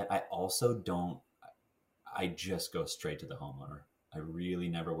happened yet. I also don't. I just go straight to the homeowner. I really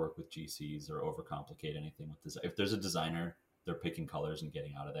never work with GCs or overcomplicate anything with this. If there's a designer, they're picking colors and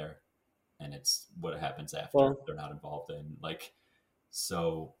getting out of there, and it's what happens after. Well, they're not involved in like.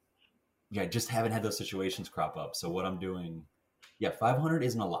 So, yeah, I just haven't had those situations crop up. So what I'm doing, 500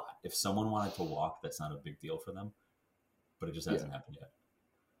 isn't a lot. If someone wanted to walk, that's not a big deal for them, but it just hasn't happened yet.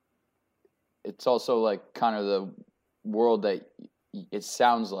 It's also like kind of the world that it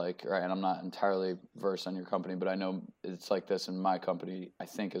sounds like, right? And I'm not entirely versed on your company, but I know it's like this in my company, I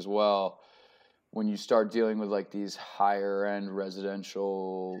think as well. When you start dealing with like these higher end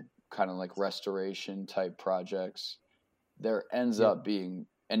residential kind of like restoration type projects, there ends up being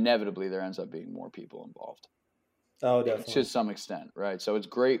more people involved. Oh, definitely. To some extent, right? So it's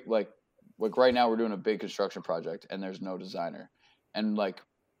great. Like right now we're doing a big construction project and there's no designer. And like,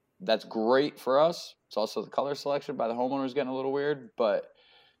 that's great for us. It's also the color selection by the homeowner is getting a little weird, but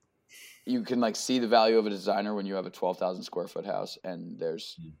you can like see the value of a designer when you have a 12,000 square foot house and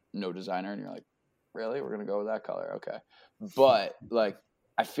there's no designer and you're like, really? We're going to go with that color. Okay. But like,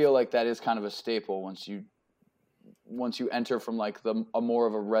 I feel like that is kind of a staple once you enter from like a more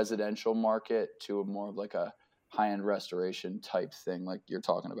of a residential market to a more of like a high-end restoration type thing like you're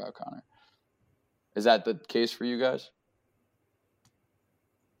talking about, Connor. Is that the case for you guys?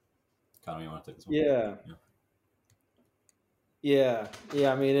 Connor, you want to take this one? Yeah.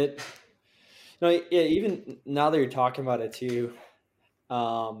 I mean, even now that you're talking about it too,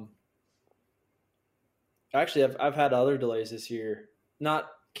 actually I've had other delays this year,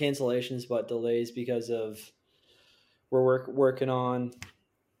 not cancellations, but delays because of we're working on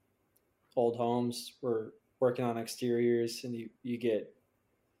old homes. We're working on exteriors, and you get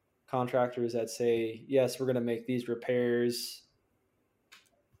contractors that say, yes, we're going to make these repairs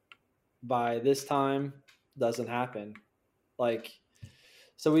by this time. Doesn't happen. Like,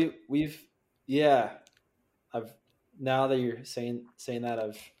 so we've I've, now that you're saying that,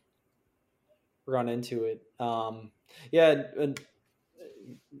 I've run into it. And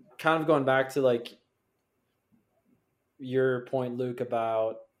kind of going back to like your point, Luke,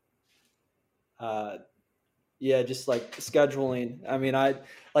 about just like scheduling. I mean, I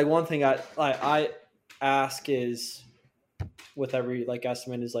like one thing I ask is with every like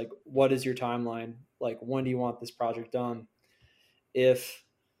estimate is like, what is your timeline? Like, when do you want this project done? If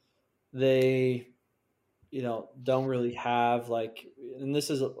they, don't really have like, and this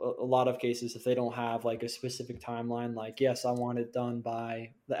is a lot of cases, if they don't have like a specific timeline, like, yes, I want it done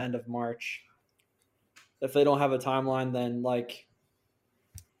by the end of March. If they don't have a timeline, then like,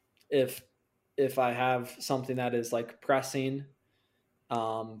 if I have something that is like pressing,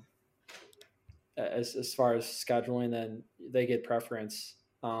 as far as scheduling, then they get preference.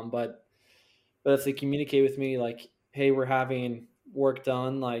 But if they communicate with me like, hey, we're having work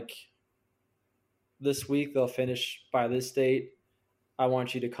done like this week, they'll finish by this date, I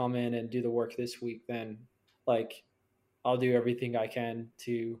want you to come in and do the work this week, then like I'll do everything I can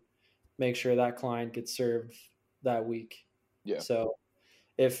to make sure that client gets served that week. Yeah. So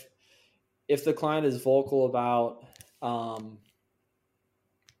if the client is vocal about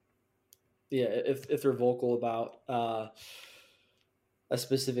if they're vocal about a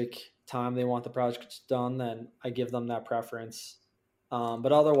specific time they want the project done, then I give them that preference.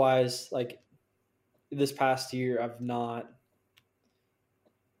 But otherwise, like this past year, I've not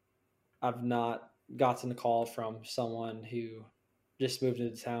gotten a call from someone who just moved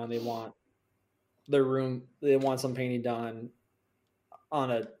into town. They want their room, they want some painting done on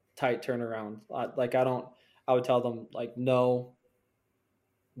a tight turnaround. I would tell them like, no,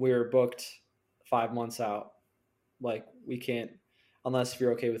 we're booked 5 months out. Like, we can't, unless if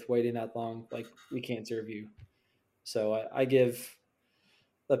you're okay with waiting that long, like we can't serve you. So I give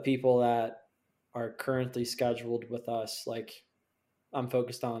the people that are currently scheduled with us, like I'm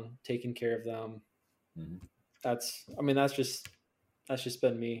focused on taking care of them. Mm-hmm. That's just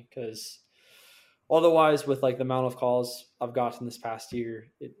been me, because otherwise with like the amount of calls I've gotten this past year,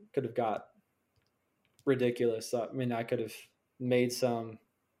 it could have got ridiculous. I mean, I could have made some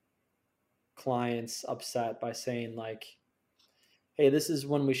clients upset by saying like, hey, this is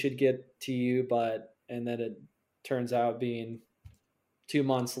when we should get to you, and then it turns out being 2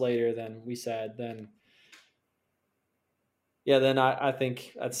 months later than we said, then yeah, then I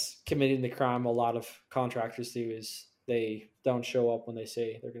think that's committing the crime a lot of contractors do is they don't show up when they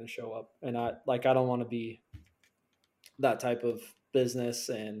say they're going to show up. And I don't want to be that type of business.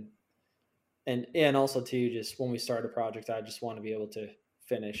 And also too, just when we start a project, I just want to be able to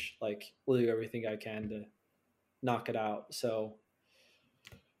finish. Like, we'll do everything I can to knock it out. So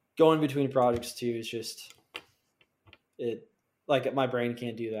going between projects too is just it. Like, my brain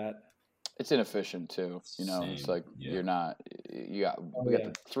can't do that. It's inefficient too. You know, Same. it's like Yeah. you're not. We got yeah.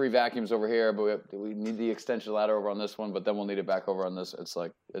 the 3 vacuums over here, but we need the extension ladder over on this one, but then we'll need it back over on this. It's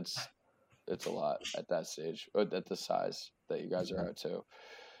like it's a lot at that stage, or at the size that you guys are at too.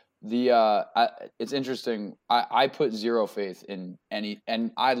 It's interesting. I put zero faith in any,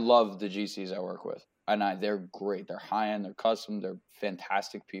 and I love the GCs I work with, and they're great. They're high end. They're custom. They're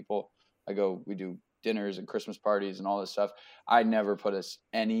fantastic people. We do dinners and Christmas parties and all this stuff. I never put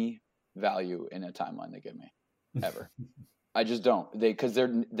any value in a timeline they give me, ever. I just don't. Because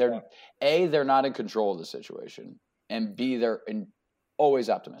they're A, they're not in control of the situation, and B, they're always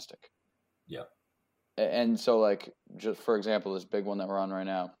optimistic. Yeah. And so, like, just for example, this big one that we're on right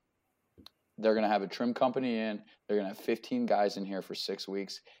now, they're going to have a trim company in. They're going to have 15 guys in here for 6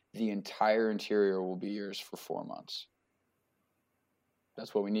 weeks. The entire interior will be yours for 4 months.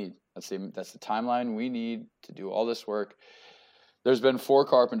 That's what we need. That's the timeline we need to do all this work. There's been 4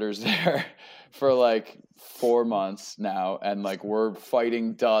 carpenters there for like 4 months now, and like we're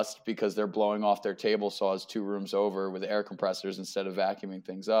fighting dust because they're blowing off their table saws 2 rooms over with air compressors instead of vacuuming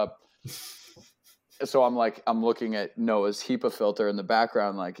things up. So I'm looking at Noah's HEPA filter in the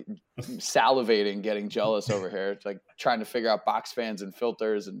background, like salivating, getting jealous over here. It's like trying to figure out box fans and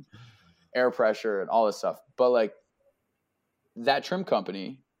filters and air pressure and all this stuff. But like, that trim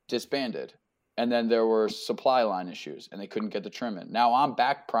company disbanded, and then there were supply line issues and they couldn't get the trim in. Now I'm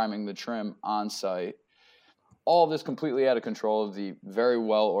back priming the trim on site. All of this completely out of control of the very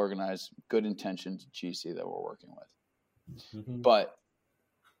well organized, good intentioned GC that we're working with. Mm-hmm. But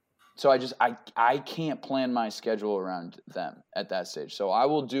so I can't plan my schedule around them at that stage. So I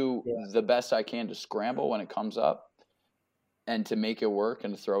will do the best I can to scramble when it comes up and to make it work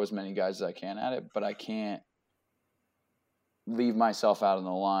and to throw as many guys as I can at it. But I can't leave myself out on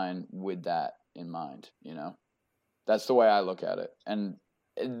the line with that in mind. You know, that's the way I look at it. And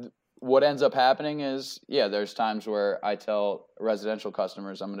what ends up happening is, there's times where I tell residential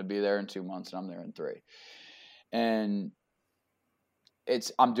customers I'm going to be there in 2 months and I'm there in 3. And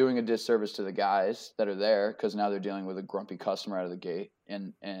I'm doing a disservice to the guys that are there because now they're dealing with a grumpy customer out of the gate.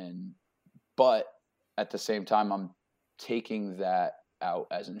 But at the same time, I'm taking that out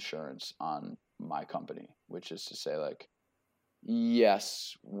as insurance on my company, which is to say, like,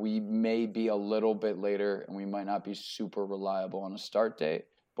 yes, we may be a little bit later and we might not be super reliable on a start date,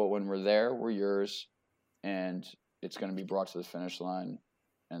 but when we're there, we're yours, and it's going to be brought to the finish line,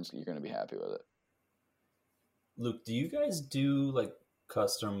 and you're going to be happy with it. Luke, do you guys do like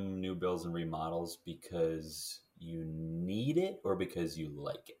custom new builds and remodels because you need it or because you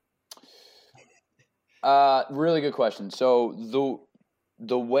like it? Really good question. So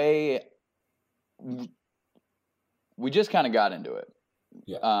the way we just kind of got into it.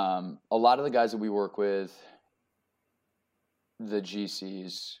 Yeah. A lot of the guys that we work with, the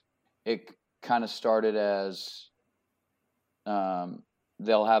GCs, it kind of started as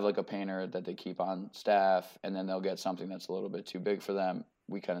they'll have like a painter that they keep on staff, and then they'll get something that's a little bit too big for them.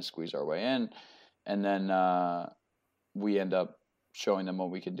 We kind of squeeze our way in, and then we end up showing them what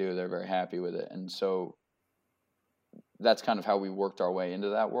we can do. They're very happy with it. And so that's kind of how we worked our way into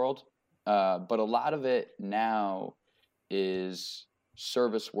that world. But a lot of it now is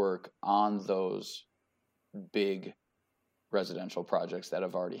service work on those big residential projects that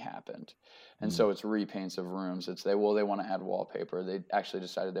have already happened. And so it's repaints of rooms. They want to add wallpaper. They actually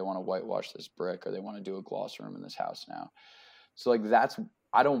decided they want to whitewash this brick, or they want to do a gloss room in this house now. So like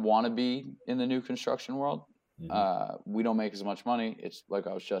I don't want to be in the new construction world. We don't make as much money. It's like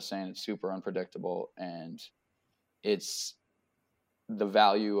I was just saying, it's super unpredictable, and it's the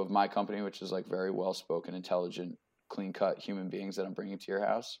value of my company, which is like very well-spoken, intelligent, clean-cut human beings that I'm bringing to your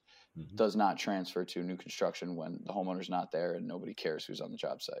house, does not transfer to new construction when the homeowner's not there and nobody cares who's on the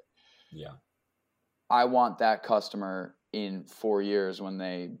job site. Yeah. I want that customer in 4 years when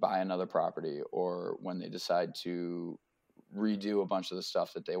they buy another property, or when they decide to redo a bunch of the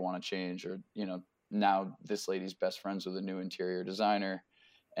stuff that they want to change, or, you know, now this lady's best friends with a new interior designer,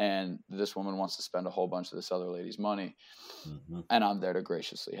 and this woman wants to spend a whole bunch of this other lady's money, and I'm there to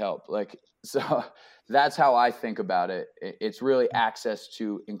graciously help. Like, so that's how I think about it. It's really access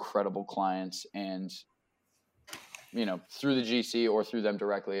to incredible clients, and, you know, through the GC or through them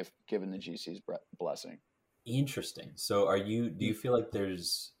directly, if given the GC's blessing. Interesting. So do you feel like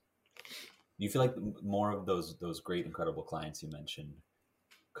more of those great, incredible clients you mentioned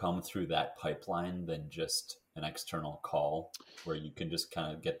come through that pipeline than just an external call where you can just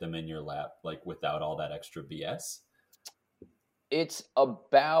kind of get them in your lap, like without all that extra BS? It's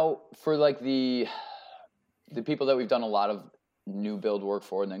about, for like the people that we've done a lot of new build work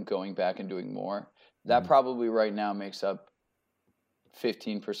for and then going back and doing more, that probably right now makes up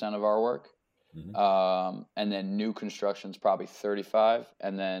 15% of our work. And then new construction's probably 35,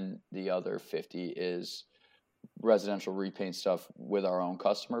 and then the other 50 is residential repaint stuff with our own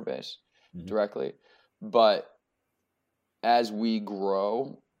customer base directly. But as we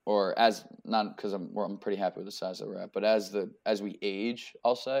grow, or as, not because I'm pretty happy with the size that we're at, but as we age,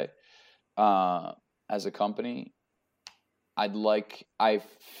 I'll say, as a company, I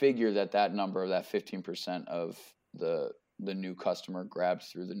figure that number of that 15% of the new customer grabbed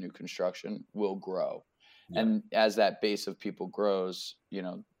through the new construction will grow. Yeah. And as that base of people grows,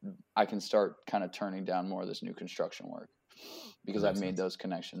 I can start kind of turning down more of this new construction work because I've made those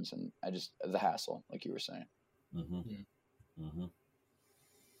connections, and the hassle, like you were saying.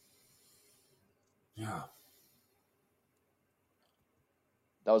 Yeah.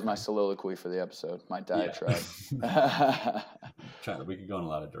 That was my soliloquy for the episode, my diatribe. Yeah. We could go in a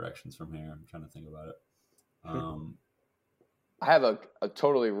lot of directions from here. I'm trying to think about it. I have a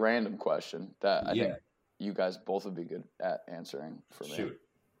totally random question that I think you guys both would be good at answering for me. Shoot.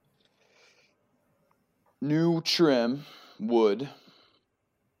 New trim, wood,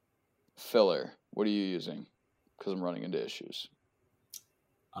 filler. What are you using? Because I'm running into issues.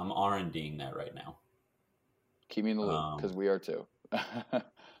 I'm R&Ding that right now. Keep me in the loop, because we are too.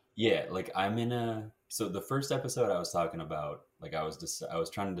 Yeah, like so the first episode I was talking about, like I was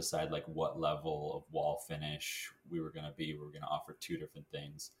trying to decide like what level of wall finish we were going to be. We were going to offer 2 different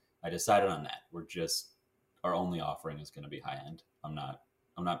things. I decided on that. Our only offering is going to be high end. I'm not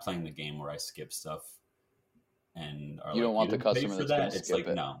playing the game where I skip stuff and you don't want the customer that's going to skip it. It's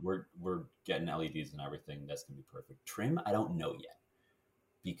like, no, we're getting LEDs and everything. That's going to be perfect. Trim, I don't know yet,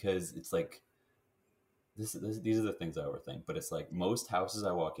 because it's like, these are the things I overthink, but it's like most houses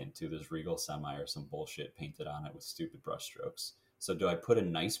I walk into, there's Regal Semi or some bullshit painted on it with stupid brush strokes. So do I put a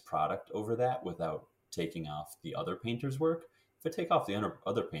nice product over that without taking off the other painter's work? If I take off the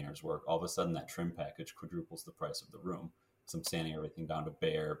other painter's work, all of a sudden that trim package quadruples the price of the room. So I'm sanding everything down to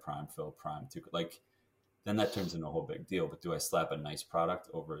bare, prime fill, prime to, like, then that turns into a whole big deal. But do I slap a nice product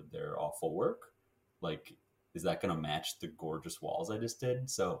over their awful work? Like, is that going to match the gorgeous walls I just did?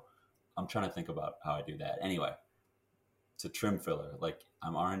 So I'm trying to think about how I do that. Anyway, to trim filler, like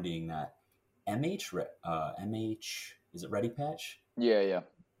I'm R&Ding that. MH, is it Ready Patch? Yeah.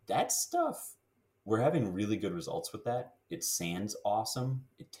 That stuff, we're having really good results with that. It sands awesome.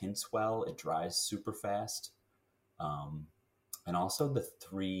 It tints well. It dries super fast. And also the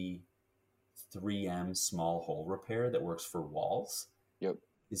 3M small hole repair that works for walls. Yep.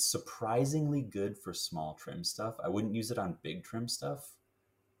 Is surprisingly good for small trim stuff. I wouldn't use it on big trim stuff,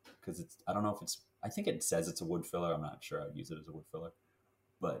 because I don't know if I think it says it's a wood filler. I'm not sure I'd use it as a wood filler,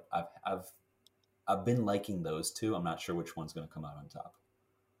 but I've been liking those two. I'm not sure which one's going to come out on top.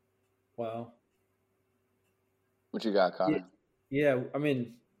 Wow. What you got, Connor? Yeah, I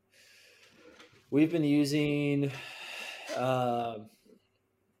mean, we've been using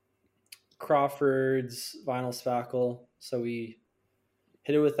Crawford's vinyl spackle. So we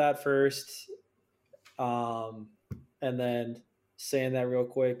hit it with that first, and then sand that real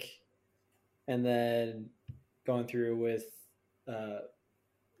quick, and then going through with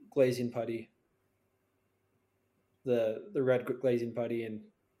glazing putty, the red glazing putty, and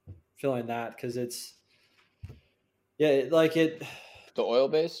filling that, because it's the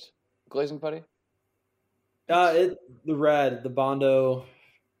oil-based glazing putty. The Bondo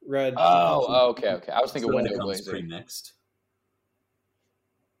red. Oh, okay. I was thinking window glazing. Pre-mixed.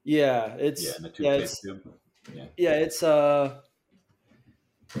 Yeah, it's in the toothpaste tube. Yeah, it's I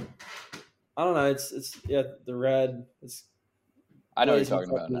don't know. It's the red. It's. I know what you're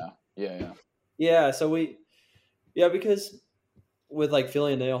talking about now. Yeah. Yeah. So because with like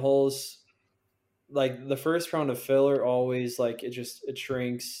filling nail holes, like the first round of filler always like it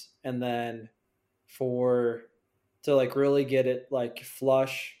shrinks, and then to like really get it like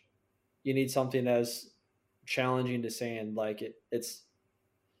flush, you need something that's challenging to sand. Like it's.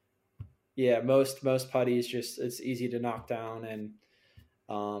 Yeah, most putties it's easy to knock down, and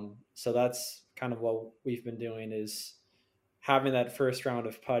so that's kind of what we've been doing, is having that first round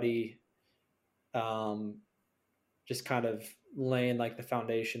of putty, just kind of laying like the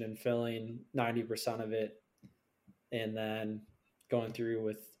foundation and filling 90% of it, and then going through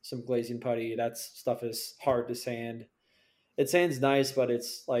with some glazing putty. That stuff is hard to sand. It sands nice, but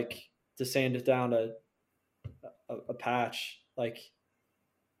it's like to sand it down a patch, like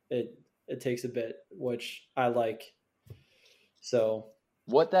it takes a bit, which I like. So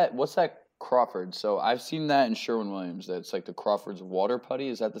what's that Crawford? So I've seen that in Sherwin-Williams. That's like the Crawford's water putty.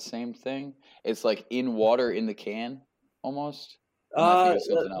 Is that the same thing? It's like in water in the can almost. Or am I thinking of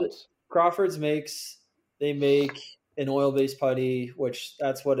something else? Crawford's they make an oil-based putty, which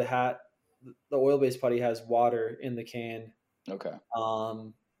that's what it had. The oil-based putty has water in the can. Okay.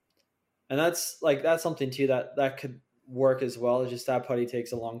 And that's something too that could work as well. It's just that putty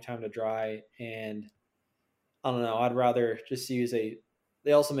takes a long time to dry, and I don't know. I'd rather just use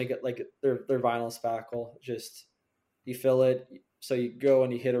they also make it like their vinyl spackle. Just you fill it, so you go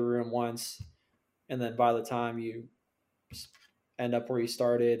and you hit a room once, and then by the time you end up where you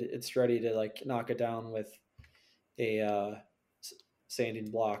started, it's ready to like knock it down with a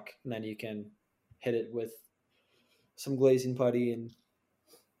sanding block, and then you can hit it with some glazing putty. And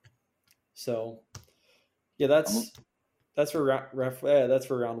so yeah, that's for that's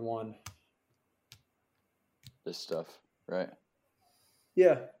for round one. This stuff, right?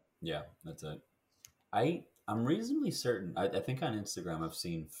 Yeah, that's it. I'm reasonably certain. I think on Instagram I've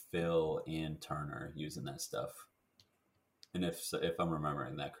seen Phil and Turner using that stuff. And if I'm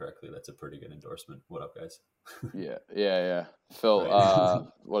remembering that correctly, that's a pretty good endorsement. What up, guys? Yeah. Phil, right.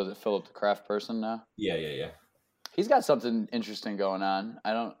 What is it? Philip, the craft person now? Yeah. He's got something interesting going on.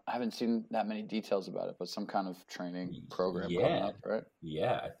 I haven't seen that many details about it, but some kind of training program coming up, right?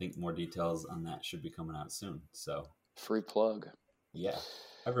 Yeah, I think more details on that should be coming out soon. So free plug. Yeah,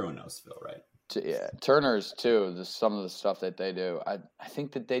 everyone knows Phil, right? Yeah, Turner's too. Some of the stuff that they do. I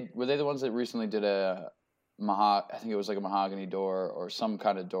think that they the ones that recently did I think it was like a mahogany door or some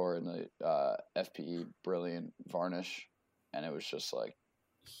kind of door in the FPE Brilliant varnish, and it was just like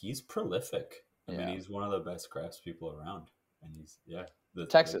he's prolific. I mean, he's one of the best craftspeople around, and he's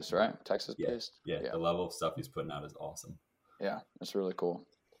Texas, right? Texas based. Yeah, the level of stuff he's putting out is awesome. Yeah, it's really cool.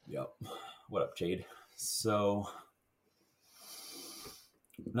 Yep. What up, Jade? So,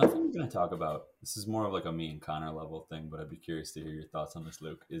 nothing we're going to talk about. This is more of like a me and Connor level thing, but I'd be curious to hear your thoughts on this,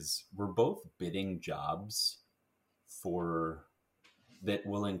 Luke. We're both bidding jobs that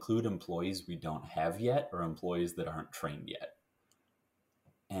will include employees we don't have yet or employees that aren't trained yet.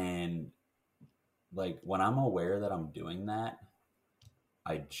 And like when I'm aware that I'm doing that,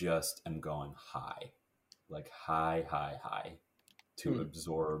 I just am going high, like high to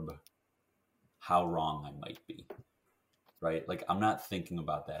absorb how wrong I might be, right? Like I'm not thinking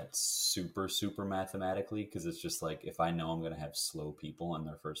about that super mathematically, because it's just like if I know I'm going to have slow people in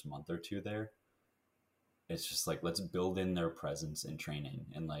their first month or two there, it's just like let's build in their presence and training.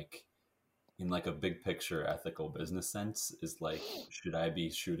 And like in like a big picture ethical business sense is like, should I be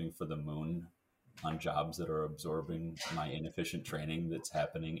shooting for the moon on jobs that are absorbing my inefficient training that's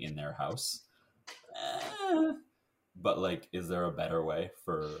happening in their house? But like, is there a better way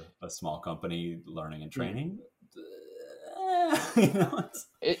for a small company learning and training?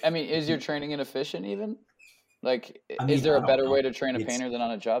 Is your training inefficient even? Like, is there a better way to train a painter than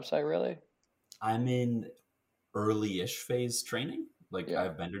on a job site, really? I'm in early-ish phase training. Like, I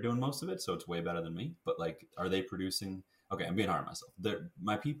have Bender doing most of it, so it's way better than me. But like, are they producing? Okay, I'm being hard on myself.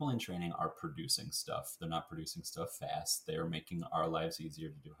 My people in training are producing stuff. They're not producing stuff fast. They're making our lives easier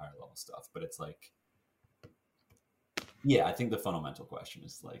to do higher level stuff. But it's like, I think the fundamental question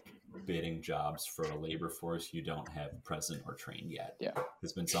is like bidding jobs for a labor force you don't have present or trained yet. Yeah.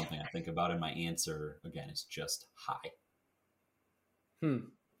 It's been something I think about, and my answer, again, is just high.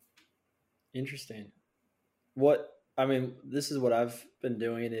 Interesting. This is what I've been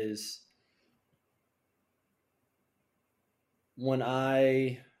doing is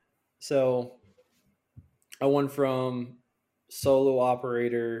I went from solo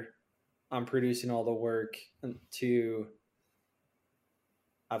operator, I'm producing all the work, to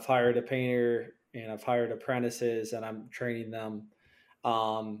I've hired a painter and I've hired apprentices and I'm training them.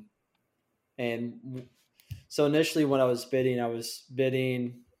 And so initially when I was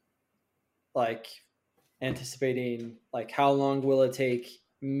bidding like anticipating like how long will it take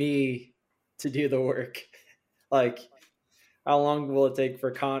me to do the work? Like how long will it take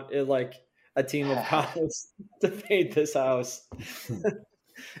for like a team of convicts to paint this house?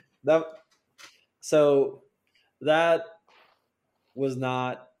 So that was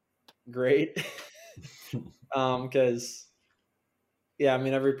not great. Because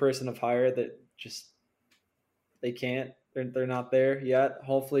every person I've hired that just they're not there yet.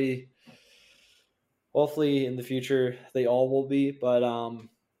 Hopefully in the future they all will be, but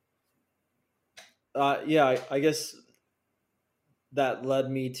I guess that led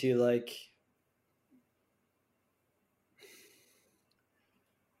me to like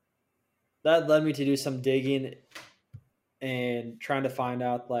do some digging and trying to find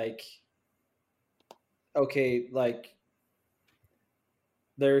out like, okay, like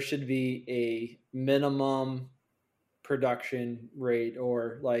there should be a minimum production rate,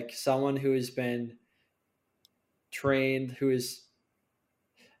 or like someone who has been trained, who is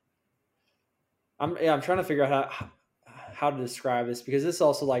I'm trying to figure out how to describe this, because this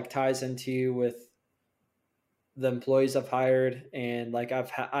also like ties into with the employees I've hired, and like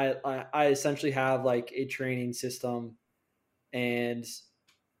I essentially have like a training system, and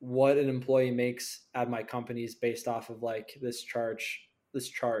what an employee makes at my company is based off of like this chart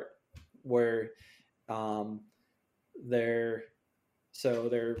where they're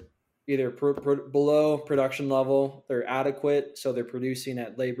either below production level, they're adequate, so they're producing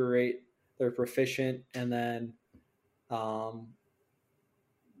at labor rate, they're proficient, and then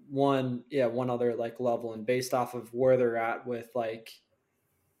one other like level, and based off of where they're at with like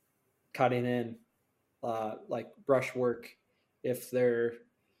cutting in like brush work, if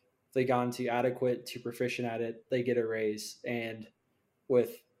they gone to adequate to proficient at it, they get a raise. And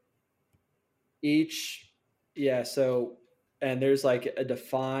with each and there's like a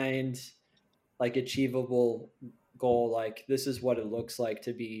defined like achievable goal, like this is what it looks like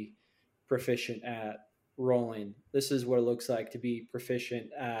to be proficient at rolling, this is what it looks like to be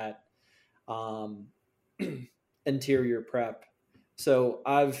proficient at interior prep. So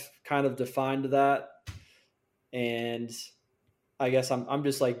I've kind of defined that, and I guess I'm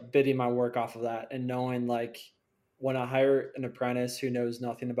just like bidding my work off of that, and knowing like when I hire an apprentice who knows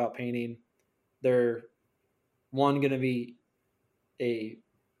nothing about painting, they're going to be a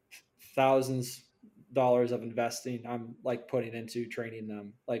 $1,000s of investing I'm like putting into training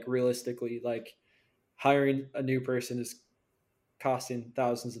them. Like realistically, like hiring a new person is costing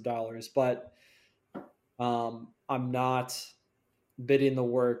thousands of dollars, but I'm not bidding the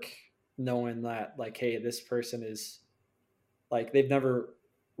work knowing that like, hey, this person is like, they've never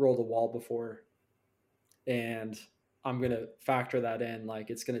rolled a wall before, and I'm going to factor that in. Like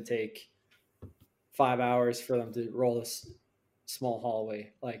it's going to take 5 hours for them to roll this small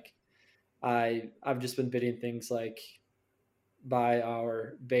hallway. Like I've just been bidding things like by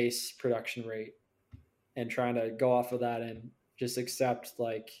our base production rate and trying to go off of that, and just accept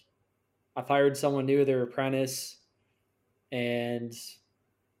like I've hired someone new, their apprentice, and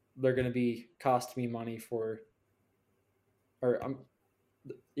they're going to be costing me money they're going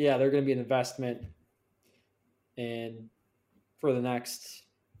to be an investment, and for the next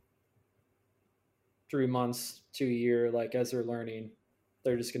 3 months to a year, like as they're learning,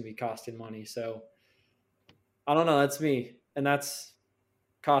 they're just going to be costing money. So I don't know. That's me. And that's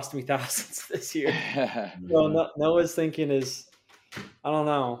cost me thousands this year. So Noah's thinking is, I don't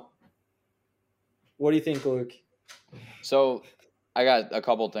know. What do you think, Luke? So I got a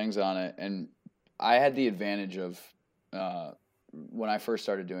couple things on it, and I had the advantage of when I first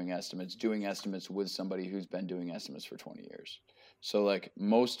started doing estimates with somebody who's been doing estimates for 20 years. So like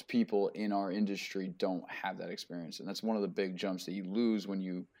most people in our industry don't have that experience. And that's one of the big jumps that you lose when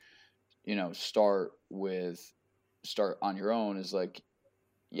you start on your own, is like,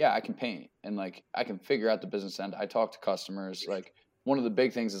 yeah, I can paint, and like I can figure out the business end. I talk to customers. Like one of the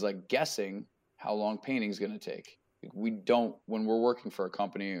big things is like guessing how long painting is going to take. We don't, when we're working for a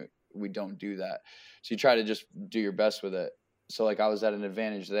company, we don't do that. So you try to just do your best with it. So like I was at an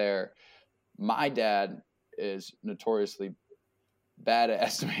advantage there. My dad is notoriously bad at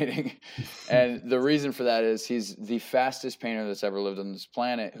estimating. And the reason for that is he's the fastest painter that's ever lived on this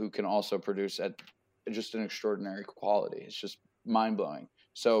planet, who can also produce at just an extraordinary quality. It's just mind blowing.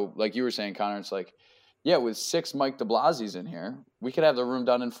 So like you were saying, Connor, it's like, yeah, with 6 Mike de Blasi's in here, we could have the room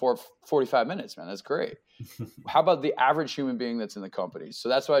done in 45 minutes, man. That's great. How about the average human being that's in the company? So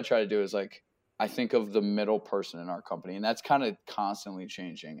that's what I try to do, is like, I think of the middle person in our company, and that's kind of constantly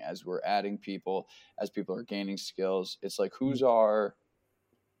changing as we're adding people, as people are gaining skills. It's like, who's our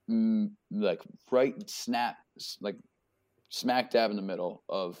like smack dab in the middle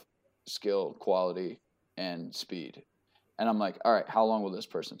of skill, quality, and speed. And I'm like, all right, how long will this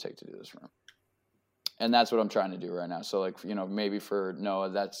person take to do this room? And that's what I'm trying to do right now. So like, maybe for Noah,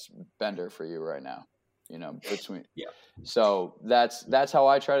 that's Bender for you right now, between. Yeah. So that's how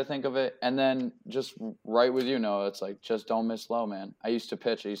I try to think of it. And then just right with you, Noah, it's like, just don't miss low, man. I used to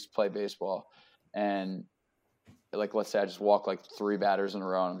play baseball, and like, let's say I just walk like 3 batters in a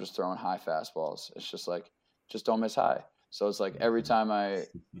row and I'm just throwing high fastballs. It's just like, just don't miss high. So it's like every time I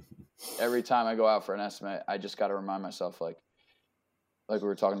go out for an estimate, I just got to remind myself, like we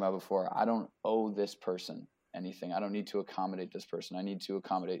were talking about before, I don't owe this person anything. I don't need to accommodate this person. I need to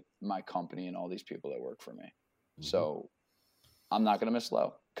accommodate my company and all these people that work for me. Mm-hmm. So I'm not going to miss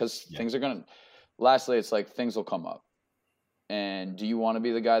low because things are going to, lastly, it's like things will come up. And do you want to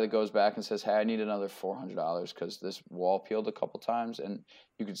be the guy that goes back and says, hey, I need another $400 because this wall peeled a couple times and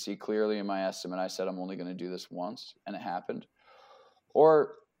you could see clearly in my estimate, I said I'm only going to do this once and it happened.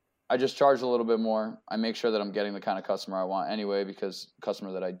 Or I just charge a little bit more. I make sure that I'm getting the kind of customer I want anyway, because the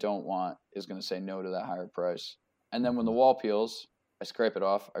customer that I don't want is going to say no to that higher price. And then when the wall peels, I scrape it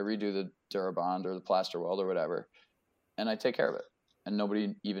off. I redo the Durabond or the plaster weld or whatever, and I take care of it. And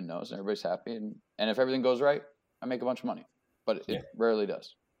nobody even knows, and everybody's happy. And if everything goes right, I make a bunch of money. But it rarely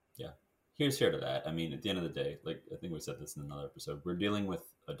does. Yeah. Here's here to that. I mean, at the end of the day, like I think we said this in another episode, we're dealing with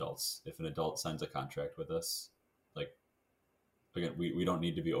adults. If an adult signs a contract with us, like, again, we don't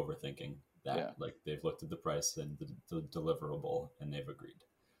need to be overthinking that. Yeah. Like, they've looked at the price and the deliverable, and they've agreed.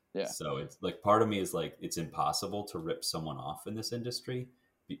 Yeah. So it's like, part of me is like, it's impossible to rip someone off in this industry,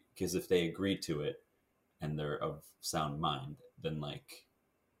 because if they agree to it and they're of sound mind, then like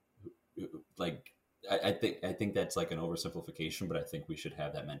I think that's like an oversimplification, but I think we should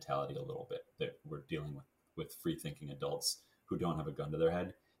have that mentality a little bit, that we're dealing with free thinking adults who don't have a gun to their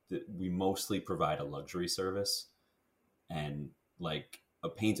head. That we mostly provide a luxury service, and like a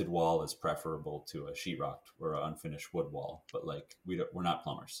painted wall is preferable to a sheetrocked or an unfinished wood wall, but like we're not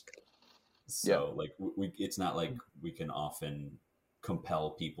plumbers. So like it's not like we can often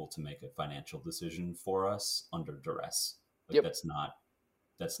compel people to make a financial decision for us under duress. Like that's not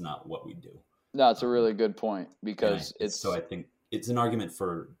what we do. No, it's a really good point, because so I think it's an argument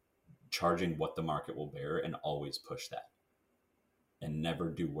for charging what the market will bear and always push that and never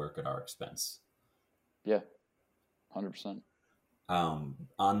do work at our expense. Yeah. 100%.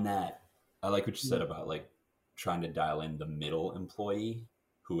 On that, I like what you said about like trying to dial in the middle employee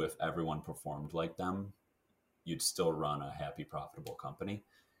who, if everyone performed like them, you'd still run a happy, profitable company.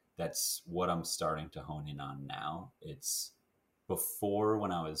 That's what I'm starting to hone in on now. It's before,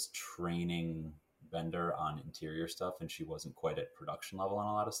 when I was training Bender on interior stuff and she wasn't quite at production level on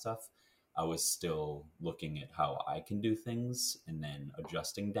a lot of stuff, I was still looking at how I can do things and then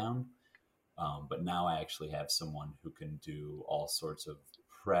adjusting down. But now I actually have someone who can do all sorts of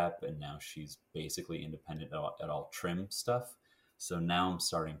prep, and now she's basically independent at all trim stuff. So now I'm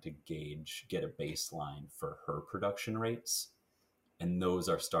starting to get a baseline for her production rates. And those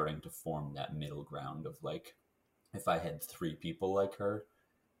are starting to form that middle ground of like, if I had 3 people like her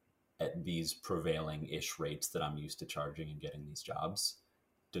at these prevailing-ish rates that I'm used to charging and getting these jobs,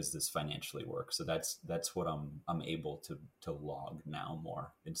 does this financially work? So that's what I'm able to log now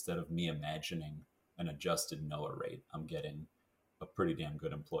more. Instead of me imagining an adjusted NOAA rate, I'm getting a pretty damn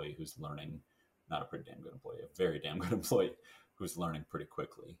good employee who's learning, not a pretty damn good employee, a very damn good employee who's learning pretty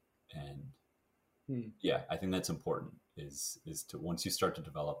quickly. And yeah, I think that's important is to, once you start to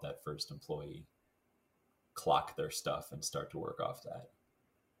develop that first employee, clock their stuff and start to work off that.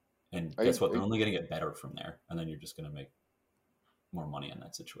 And guess what? They're only going to get better from there. And then you're just going to make more money in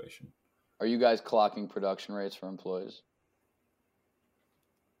that situation. Are you guys clocking production rates for employees?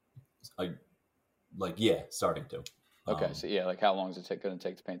 Starting to. Okay. So yeah, like how long is it going to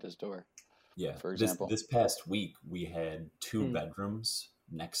take to paint this door? Yeah. For example, this past week, we had 2 bedrooms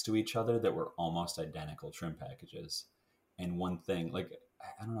next to each other that were almost identical trim packages. And one thing, like,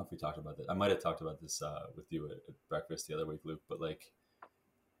 I don't know if we talked about this. I might have talked about this with you at breakfast the other week, Luke, but like,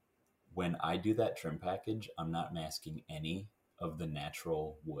 when I do that trim package, I'm not masking any of the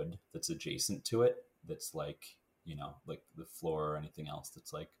natural wood that's adjacent to it. That's like, like the floor or anything else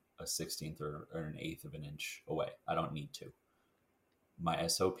that's like a 16th or an 1/8 of an inch away. I don't need to. My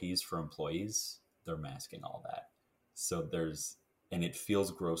SOPs for employees, they're masking all that. So and it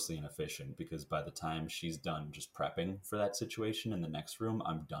feels grossly inefficient, because by the time she's done just prepping for that situation in the next room,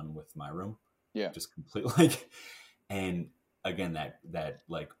 I'm done with my room. Yeah. Just completely and again, that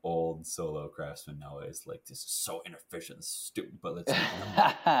like old solo craftsman Noah is like, this is so inefficient, stupid, but let's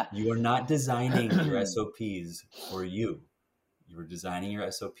you are not designing your SOPs for you. You are designing your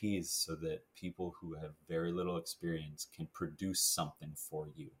SOPs so that people who have very little experience can produce something for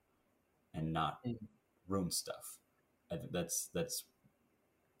you and not room stuff. I think that's just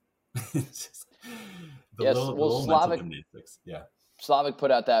the little Slavic, gymnastics. Yeah. Slavic put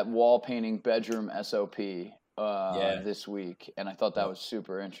out that wall painting bedroom SOP this week, and I thought that was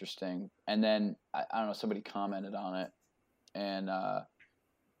super interesting. And then I don't know, somebody commented on it, and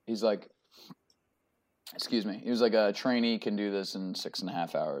he's like, excuse me, he was like, a trainee can do this in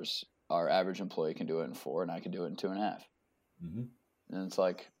 6.5 hours. Our average employee can do it in 4, and I can do it in 2.5. Mm-hmm. And it's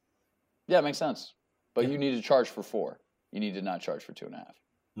like, yeah, it makes sense. But you need to charge for 4. You need to not charge for 2.5.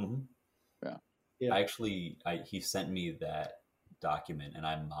 Mm-hmm. Yeah. He sent me that document, and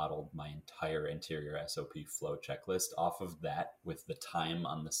I modeled my entire interior SOP flow checklist off of that, with the time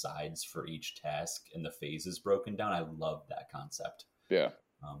on the sides for each task and the phases broken down. I love that concept. Yeah.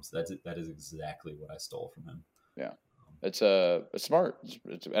 So that is exactly what I stole from him. Yeah. It's smart,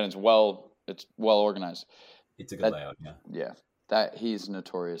 and it's well organized. It's a good layout. Yeah. Yeah. That he's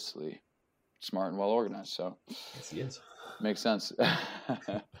notoriously smart and well organized. So yes, he is. Makes sense.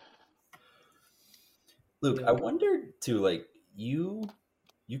 Luke, I wondered too, like you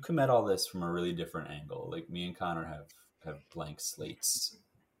come at all this from a really different angle. Like me and Connor have blank slates.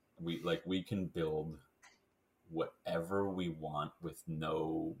 We can build whatever we want with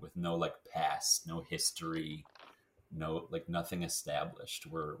no like past, no history, no like nothing established.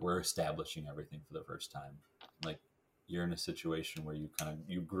 We're establishing everything for the first time. Like you're in a situation where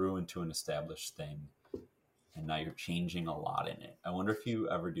you grew into an established thing, and now you're changing a lot in it. I wonder if you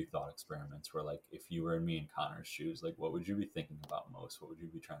ever do thought experiments where, like, if you were in me and Connor's shoes, like, what would you be thinking about most? What would you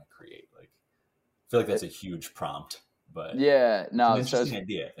be trying to create? Like, I feel like that's a huge prompt, but yeah, no, it's an interesting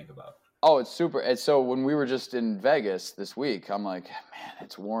idea to think about. Oh, it's super. And so when we were just in Vegas this week, I'm like, man,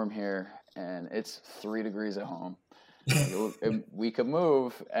 it's warm here, and it's 3 degrees at home. We could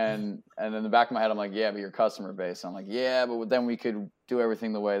move, and in the back of my head, I'm like, yeah, but your customer base. I'm like, yeah, but then we could do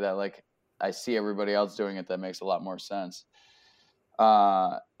everything the way that, like, I see everybody else doing it. That makes a lot more sense.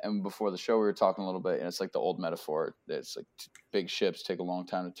 And before the show, we were talking a little bit, and it's like the old metaphor. It's like big ships take a long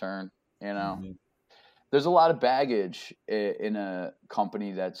time to turn, you know? Mm-hmm. There's a lot of baggage in a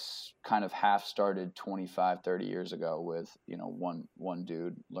company that's kind of half started 25, 30 years ago with, you know, one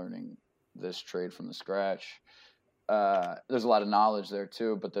dude learning this trade from the scratch. There's a lot of knowledge there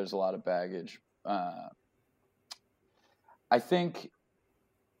too, but there's a lot of baggage. I think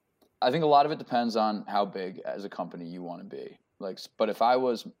a lot of it depends on how big as a company you want to be. Like, but if I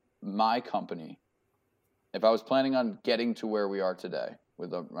was my company, if I was planning on getting to where we are today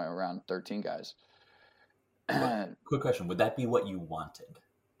with around 13 guys. Quick question. Would that be what you wanted?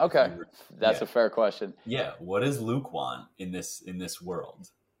 Okay. That's a fair question. Yeah. What does Luke want in this world?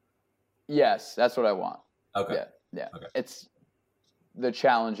 Yes, that's what I want. Okay. Yeah. Okay. It's the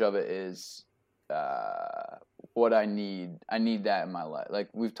challenge of it is what I need. I need that in my life. Like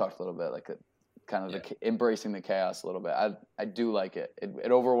we've talked a little bit, like embracing the chaos a little bit. I do like it.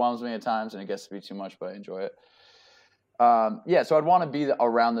 It overwhelms me at times, and it gets to be too much, but I enjoy it. So I'd want to be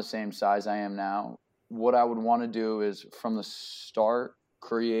around the same size I am now. What I would want to do is from the start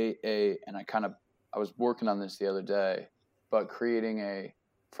create and I was working on this the other day, but creating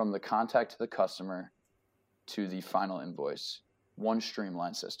from the contact to the customer to the final invoice, one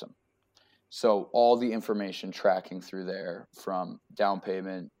streamlined system. So all the information tracking through there from down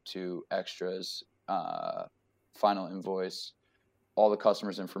payment to extras, final invoice, all the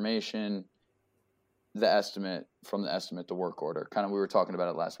customer's information, the estimate, from the estimate to work order. Kind of, we were talking about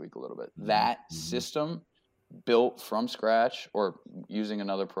it last week a little bit. That system built from scratch or using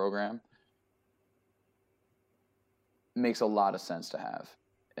another program makes a lot of sense to have.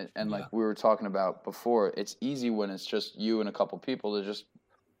 And like we were talking about before, it's easy when it's just you and a couple people to just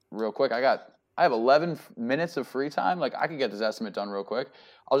real quick. I have 11 minutes of free time. Like I could get this estimate done real quick.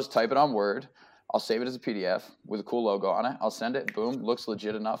 I'll just type it on Word. I'll save it as a PDF with a cool logo on it. I'll send it. Boom. Looks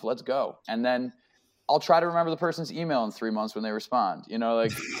legit enough. Let's go. And then I'll try to remember the person's email in 3 months when they respond, you know,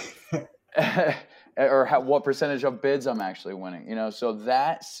 like, or what percentage of bids I'm actually winning, you know? So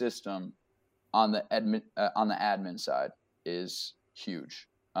that system on the admin side is huge.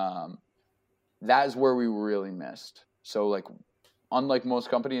 That is where we really missed. So like, unlike most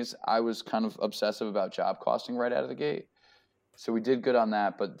companies, I was kind of obsessive about job costing right out of the gate. So we did good on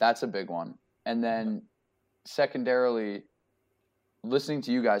that, but that's a big one. And then secondarily, listening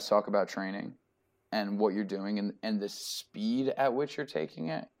to you guys talk about training and what you're doing and the speed at which you're taking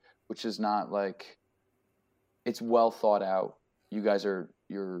it, which is not like, it's well thought out. You guys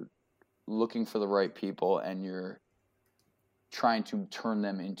you're looking for the right people and you're trying to turn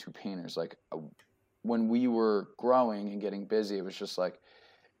them into painters. Like when we were growing and getting busy, it was just like,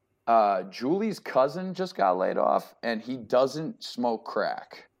 Julie's cousin just got laid off and he doesn't smoke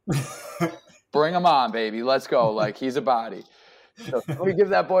crack. Bring him on, baby. Let's go. Like he's a body. So let me give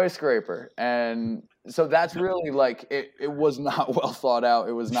that boy a scraper. And so that's really like, it was not well thought out.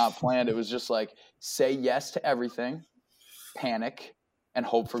 It was not planned. It was just like, say yes to everything, panic, and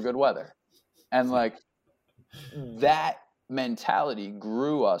hope for good weather. And like that mentality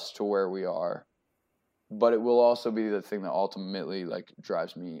grew us to where we are, but it will also be the thing that ultimately like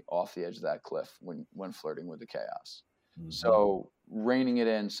drives me off the edge of that cliff when flirting with the chaos. Mm-hmm. So reining it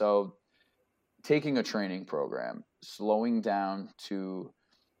in. So taking a training program, slowing down to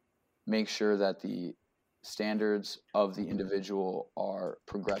make sure that the standards of the individual are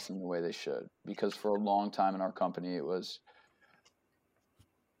progressing the way they should. Because for a long time in our company, it was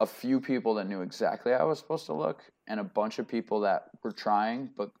a few people that knew exactly how it was supposed to look and a bunch of people that were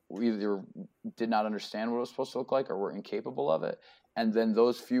trying but either did not understand what it was supposed to look like or were incapable of it. And then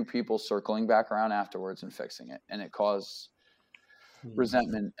those few people circling back around afterwards and fixing it. And it caused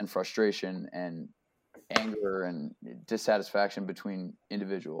resentment and frustration and anger and dissatisfaction between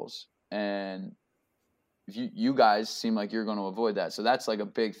individuals. And you guys seem like you're going to avoid that. So that's like a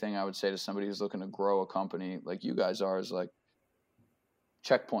big thing I would say to somebody who's looking to grow a company like you guys are, is like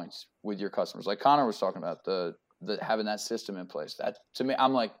checkpoints with your customers. Like Connor was talking about, the having that system in place. That to me,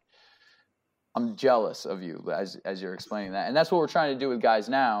 I'm jealous of you as you're explaining that. And that's what we're trying to do with guys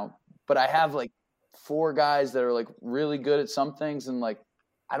now. But I have like 4 guys that are like really good at some things, and like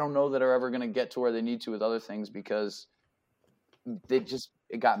I don't know that are ever going to get to where they need to with other things because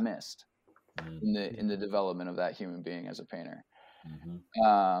it got missed in the development of that human being as a painter.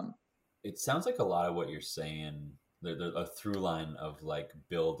 It sounds like a lot of what you're saying, there's a through line of like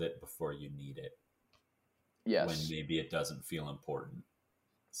build it before you need it. Yes. When maybe it doesn't feel important.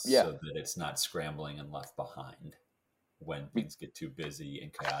 Yeah. So that it's not scrambling and left behind when things get too busy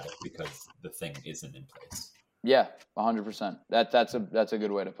and chaotic because the thing isn't in place. Yeah, 100%. That's a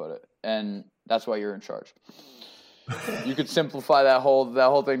good way to put it. And that's why you're in charge. You could simplify that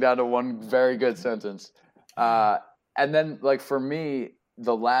whole thing down to one very good sentence. And then like for me,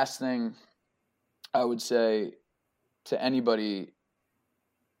 the last thing I would say to anybody,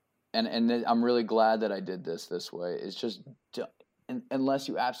 and I'm really glad that I did this way, is just unless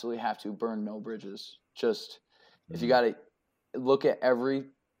you absolutely have to, burn no bridges. Just if you got to look at every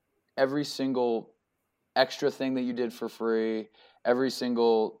single extra thing that you did for free, every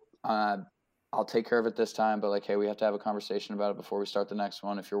single I'll take care of it this time, but like, hey, we have to have a conversation about it before we start the next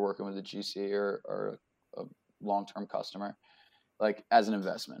one. If you're working with a GC or a long-term customer, like as an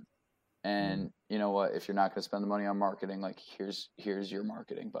investment. And you know what, if you're not going to spend the money on marketing, like here's your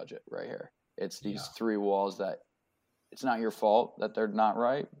marketing budget right here. It's these 3 walls that it's not your fault that they're not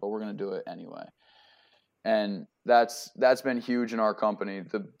right, but we're going to do it anyway. And that's been huge in our company.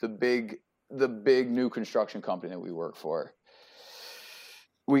 The big new construction company that we work for,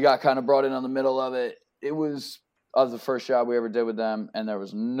 we got kind of brought in on the middle of it. It was the first job we ever did with them, and there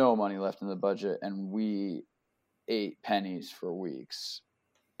was no money left in the budget, and we ate pennies for weeks.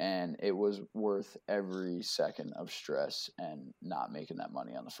 And it was worth every second of stress and not making that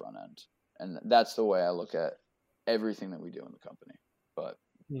money on the front end. And that's the way I look at everything that we do in the company. But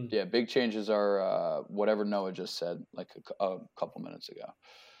yeah, big changes are whatever Noah just said like a couple minutes ago.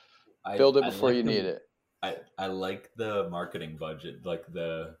 Build it before you need it. I like the marketing budget, like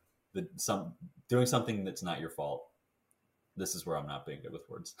doing something that's not your fault. This is where I'm not being good with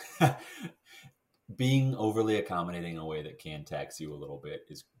words. Being overly accommodating in a way that can tax you a little bit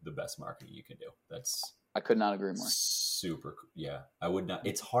is the best marketing you can do. I could not agree more. Super. Yeah. I would not.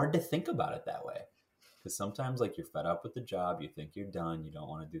 It's hard to think about it that way because sometimes like you're fed up with the job. You think you're done. You don't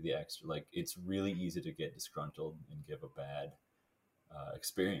want to do the extra. Like it's really easy to get disgruntled and give a bad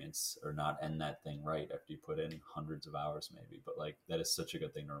experience or not end that thing right after you put in hundreds of hours maybe. But like that is such a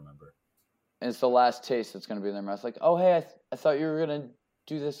good thing to remember. And it's the last taste that's going to be in their mouth. Like, oh, hey, I thought you were going to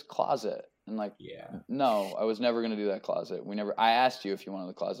do this closet. And like, no, I was never going to do that closet. I asked you if you wanted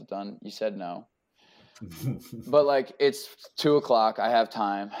the closet done. You said no. But like, it's 2:00. I have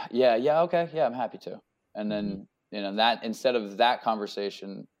time. Yeah. Okay. Yeah. I'm happy to. And then, that instead of that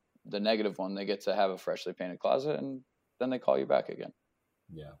conversation, the negative one, they get to have a freshly painted closet and then they call you back again.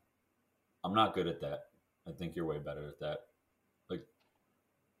 Yeah. I'm not good at that. I think you're way better at that. Like,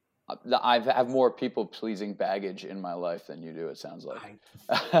 I have more people-pleasing baggage in my life than you do, it sounds like.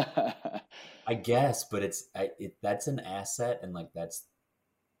 I guess, but that's an asset, and like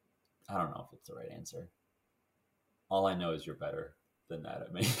I don't know if it's the right answer. All I know is you're better than that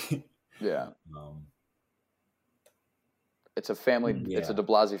at me. Yeah. It's a family. Yeah. It's a de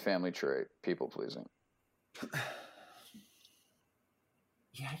Blasi family trait, people-pleasing.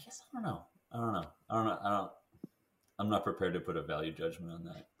 Yeah, I guess I don't know. I'm not prepared to put a value judgment on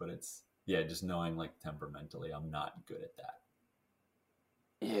that, but it's just knowing like temperamentally, I'm not good at that.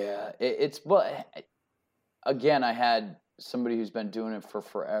 Yeah, but again, I had somebody who's been doing it for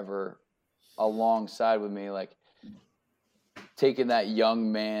forever alongside with me, like taking that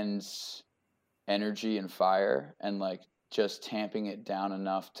young man's energy and fire and like just tamping it down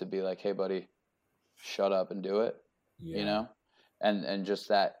enough to be like, hey buddy, shut up and do it. Yeah. And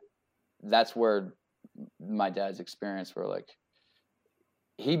just that's where my dad's experience where like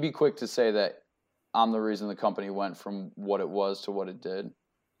he'd be quick to say that I'm the reason the company went from what it was to what it did.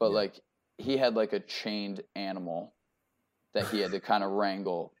 but like he had like a chained animal that he had to kind of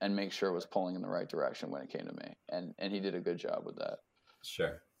wrangle and make sure it was pulling in the right direction when it came to me. And he did a good job with that.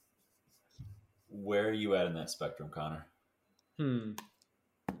 Sure. Where are you at in that spectrum, Connor?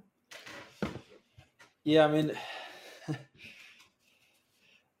 Yeah, I mean,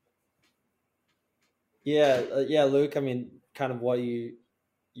 yeah, Luke. I mean, kind of what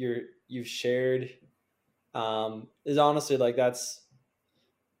you've shared is honestly like that's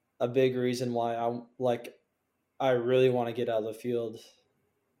a big reason why I really want to get out of the field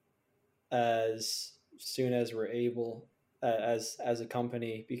as soon as we're able as a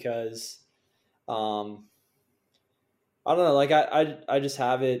company, because I don't know, like I just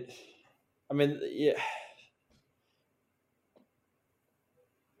have it. I mean, yeah,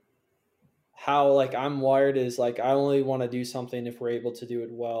 how like I'm wired is like I only want to do something if we're able to do it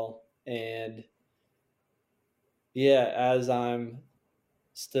well. And yeah, as I'm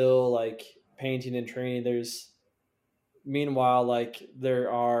still like painting and training, meanwhile like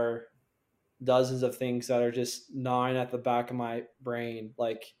there are dozens of things that are just gnawing at the back of my brain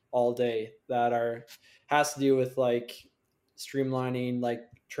like all day that has to do with like streamlining, like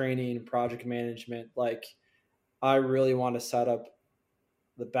training, project management. Like I really want to set up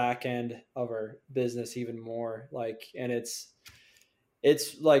the back end of our business even more, like, and it's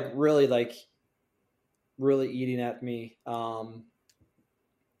like really eating at me.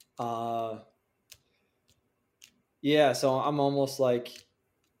 Yeah, so I'm almost like,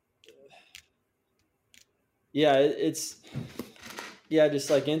 yeah, it's yeah, just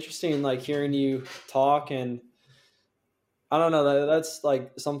like interesting, like hearing you talk. And I don't know, that's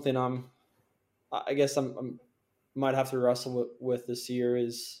like something I guess I'm might have to wrestle with this year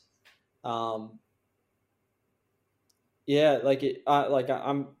is, yeah, like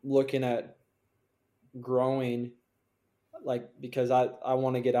I'm looking at growing, like because I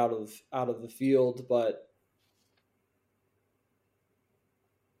want to get out of the field, but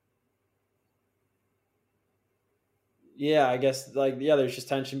yeah, I guess like yeah, there's just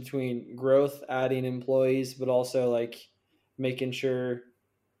tension between growth, adding employees, but also like making sure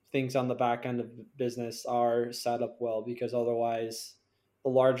things on the back end of the business are set up well, because otherwise the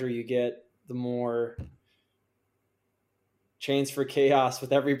larger you get, the more chance for chaos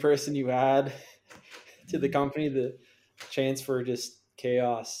with every person you add to the company, the chance for just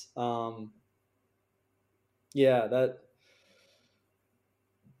chaos. Yeah,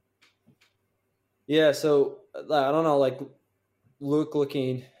 so I don't know, like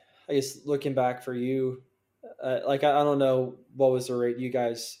I guess looking back for you, like I don't know what was the rate you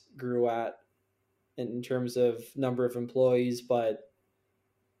guys grew at in terms of number of employees, but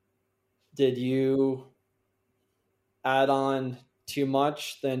did you add on too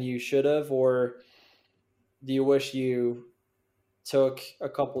much than you should have, or do you wish you took a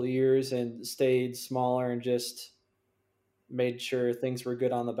couple of years and stayed smaller and just made sure things were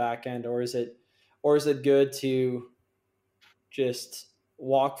good on the back end? Or is it good to just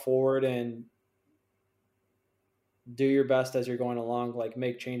walk forward and do your best as you're going along, like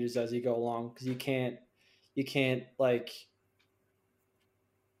make changes as you go along? Because you can't you can't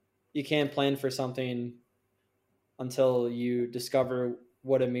plan for something until you discover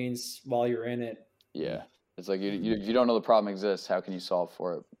what it means while you're in it. Yeah. It's like you don't know the problem exists. How can you solve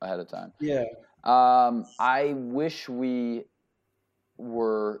for it ahead of time? Yeah. I wish we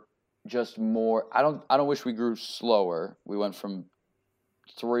were just more. I don't wish we grew slower. We went from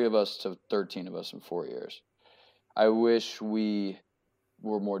 3 of us to 13 of us in 4 years. I wish we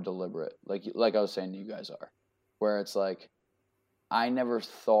were more deliberate, like I was saying you guys are, where it's like I never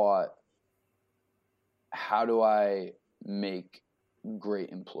thought, how do I make great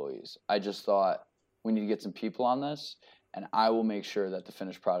employees? I just thought we need to get some people on this, and I will make sure that the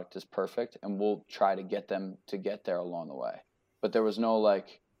finished product is perfect, and we'll try to get them to get there along the way. But there was no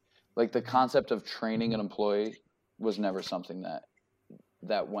like the concept of training an employee was never something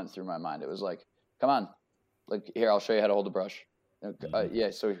that went through my mind. It was like, come on, like here, I'll show you how to hold the brush. Yeah,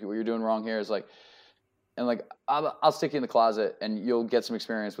 so what you're doing wrong here is like, and like I'll stick you in the closet, and you'll get some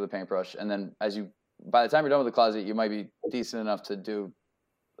experience with a paintbrush, and then by the time you're done with the closet, you might be decent enough to do,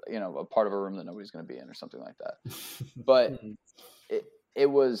 a part of a room that nobody's going to be in or something like that. But it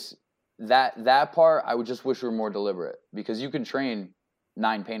was that part. I would just wish we were more deliberate, because you can train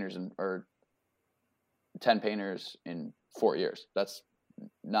 9 painters or 10 painters in 4 years. That's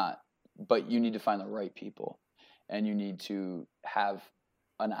not, but you need to find the right people, and you need to have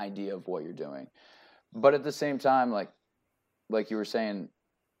an idea of what you're doing. But at the same time, like you were saying,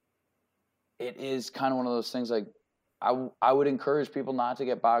 it is kind of one of those things, like I would encourage people not to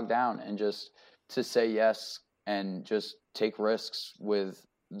get bogged down and just to say yes and just take risks with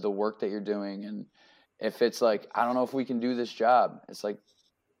the work that you're doing. And if it's like, I don't know if we can do this job, it's like,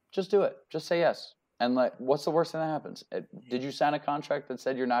 just do it. Just say yes. And like, what's the worst thing that happens? Did you sign a contract that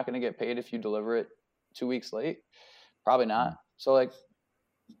said you're not going to get paid if you deliver it 2 weeks late? Probably not. So like,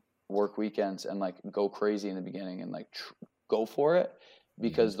 work weekends and like go crazy in the beginning and like go for it,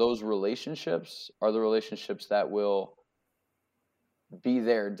 because those relationships are the relationships that will be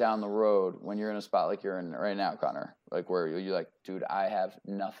there down the road when you're in a spot like you're in right now, Connor, like where you're like, dude, I have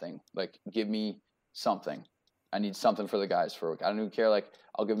nothing. Like, give me something. I need something for the guys for work. I don't even care. Like,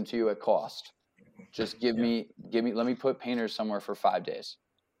 I'll give them to you at cost. Just give me, let me put painters somewhere for 5 days.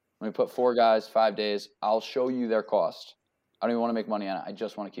 Let me put 4 guys, 5 days. I'll show you their cost. I don't even want to make money on it. I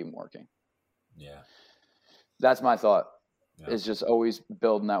just want to keep them working. Yeah. That's my thought. Yeah. Is just always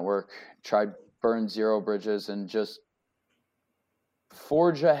build network, try burn 0 bridges, and just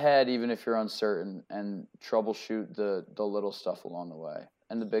forge ahead even if you're uncertain, and troubleshoot the little stuff along the way.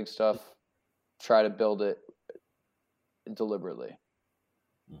 And the big stuff, try to build it deliberately.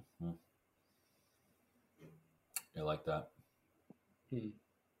 Mm-hmm. I like that.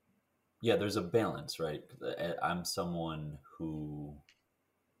 Yeah, there's a balance, right? I'm someone who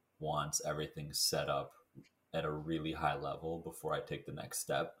wants everything set up at a really high level before I take the next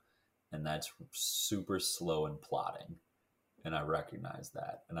step. And that's super slow and plodding. And I recognize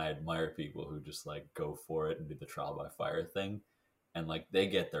that. And I admire people who just like go for it and do the trial by fire thing. And like they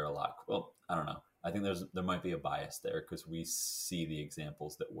get there a lot. Well, I don't know. I think there might be a bias there because we see the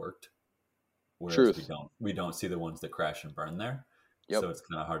examples that worked. Whereas Truth. we don't see the ones that crash and burn there. Yep. So it's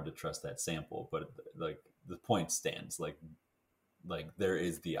kind of hard to trust that sample. But like the point stands. Like there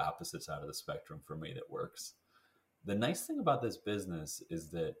is the opposite side of the spectrum for me that works. The nice thing about this business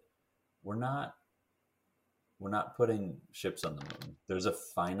is that we're not putting ships on the moon. There's a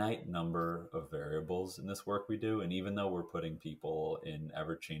finite number of variables in this work we do. And even though we're putting people in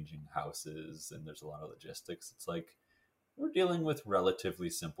ever-changing houses and there's a lot of logistics, it's like we're dealing with relatively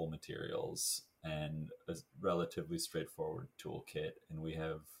simple materials and a relatively straightforward toolkit. And we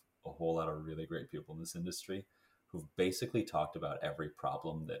have a whole lot of really great people in this industry who've basically talked about every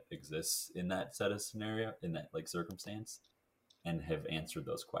problem that exists in that set of scenario, in that like circumstance, and have answered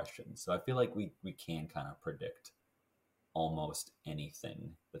those questions. So I feel like we can kind of predict almost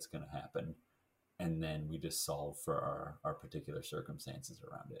anything that's going to happen. And then we just solve for our particular circumstances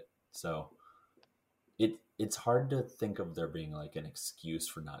around it. So it's hard to think of there being like an excuse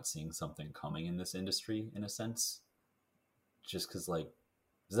for not seeing something coming in this industry in a sense. Just because like,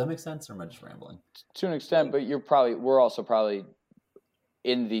 does that make sense or am I just rambling? To an extent, but we're also probably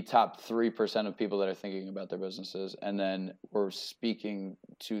in the top 3% of people that are thinking about their businesses. And then we're speaking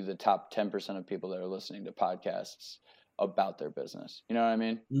to the top 10% of people that are listening to podcasts about their business. You know what I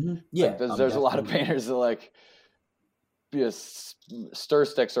mean? Mm-hmm. Yeah. Like there's a lot of painters that like, stir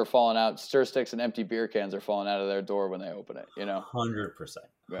sticks are falling out. Stir sticks and empty beer cans are falling out of their door when they open it, you know? 100%.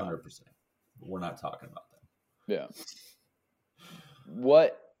 100%. We're not talking about that. Yeah.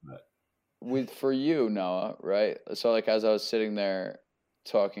 What for you, Noah, right? So like as I was sitting there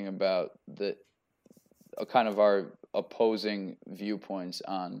talking about the kind of our opposing viewpoints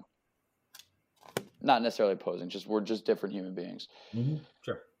on, not necessarily opposing, we're just different human beings. Mm-hmm.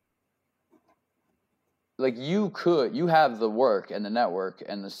 Sure. Like you have the work and the network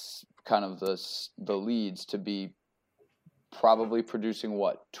and this kind of the leads to be probably producing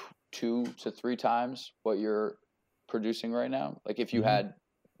what 2 to 3 times what you're producing right now. Like if you had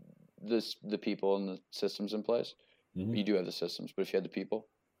the people and the systems in place, you do have the systems, but if you had the people,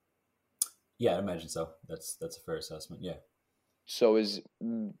 yeah, I imagine so. That's a fair assessment. Yeah. So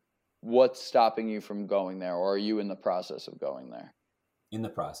what's stopping you from going there, or are you in the process of going there? In the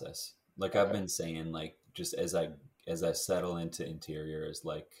process, like okay. I've been saying, like just as I settle into interior as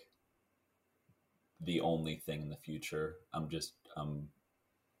like the only thing in the future,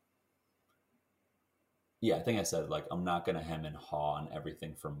 yeah, I think I said like I'm not gonna hem and haw on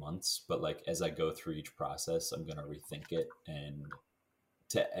everything for months, but like as I go through each process, I'm gonna rethink it and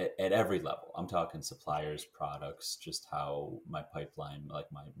at every level. I'm talking suppliers, products, just how my pipeline, like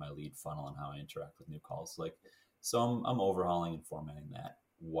my lead funnel, and how I interact with new calls. Like, so I'm overhauling and formatting that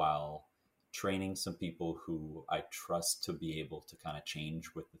while training some people who I trust to be able to kind of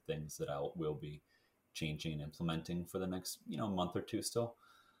change with the things that I will be changing and implementing for the next month or two still.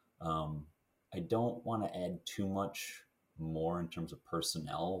 I don't want to add too much more in terms of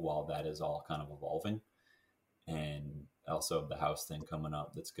personnel while that is all kind of evolving. And also the house thing coming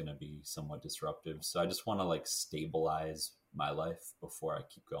up that's going to be somewhat disruptive. So I just want to like stabilize my life before I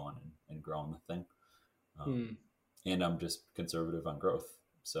keep going and growing the thing. And I'm just conservative on growth.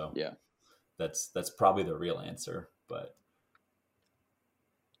 So yeah, that's probably the real answer. But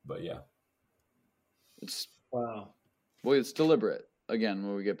But yeah. It's Wow. well, it's deliberate. Again,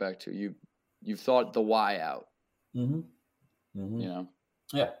 when we get back to you've thought the why out. Mm-hmm. Mm-hmm. You know.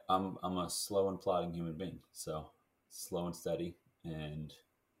 Yeah, I'm a slow and plodding human being. So slow and steady, and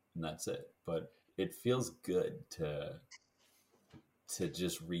that's it. But it feels good to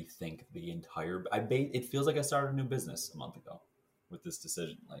just rethink the entire. It feels like I started a new business a month ago with this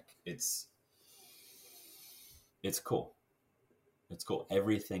decision. Like it's cool. It's cool.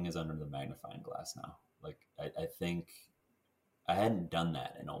 Everything is under the magnifying glass now. Like I think I hadn't done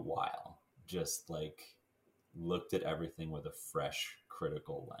that in a while. Just like looked at everything with a fresh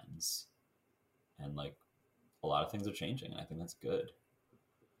critical lens, and like a lot of things are changing, and I think that's good.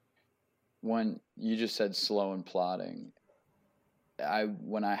 When you just said slow and plodding,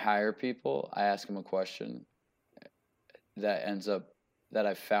 when I hire people, I ask them a question that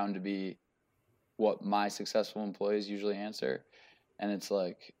I've found to be what my successful employees usually answer. And it's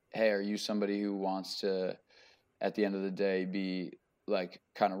like, hey, are you somebody who wants to, at the end of the day, be like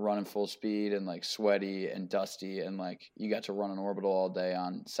kind of running full speed and like sweaty and dusty and like you got to run an orbital all day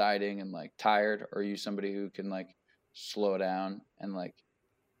on siding and like tired? Or are you somebody who can like slow down and like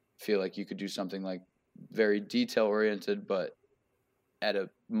feel like you could do something like very detail oriented, but at a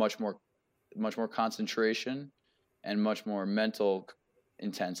much more concentration and much more mental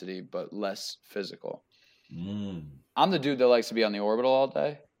intensity, but less physical? I'm the dude that likes to be on the orbital all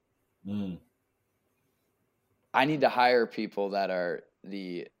day. I need to hire people that are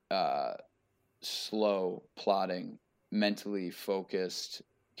the slow, plodding, mentally focused,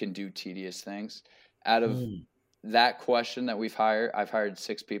 can do tedious things. Out of that question that I've hired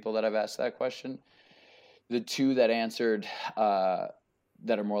 6 people that I've asked that question. The 2 that answered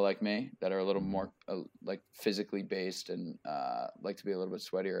that are more like me, that are a little more like physically based and like to be a little bit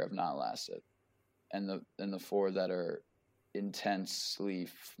sweatier, have not lasted. And the 4 that are intensely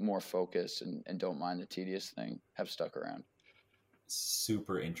more focused and don't mind the tedious thing have stuck around.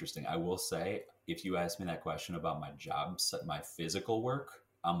 Super interesting. I will say, if you ask me that question about my jobs, my physical work,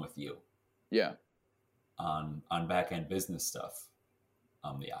 I'm with you. Yeah. On back end business stuff,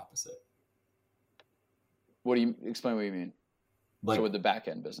 I'm the opposite. What do you explain? What you mean? Like, so with the back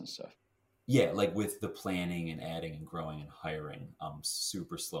end business stuff. Yeah, like with the planning and adding and growing and hiring, I'm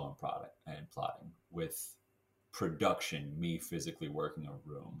super slow and plotting. With production, me physically working a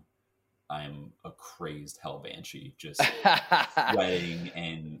room, I'm a crazed hell banshee, just sweating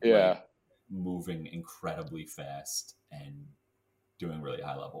and like moving incredibly fast and doing really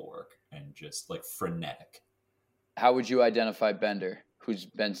high level work and just like frenetic. How would you identify Bender, who's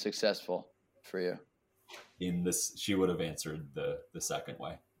been successful for you? In this, she would have answered the second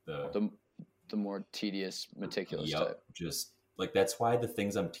way. The more tedious, meticulous type. Just like that's why the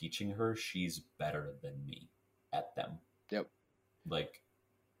things I'm teaching her, she's better than me at them. Yep. Like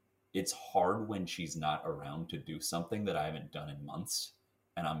it's hard when she's not around to do something that I haven't done in months,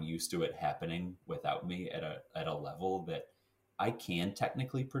 and I'm used to it happening without me at a level that I can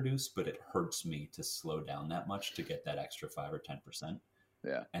technically produce, but it hurts me to slow down that much to get that extra 5 or 10%.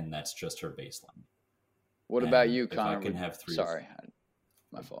 Yeah. And that's just her baseline. What about you, Connor? I can have 3. Sorry,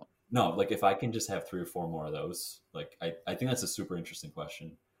 my fault. No, like if I can just have 3 or 4 more of those, like I think that's a super interesting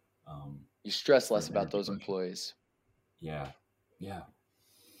question. You stress less about those employees. Yeah.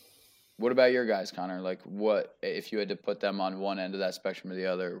 What about your guys, Connor? Like, what if you had to put them on one end of that spectrum or the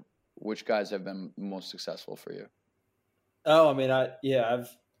other? Which guys have been most successful for you? Oh, I mean, I've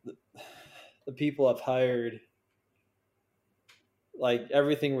the people I've hired, like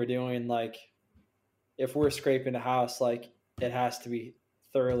everything we're doing, like if we're scraping a house, like it has to be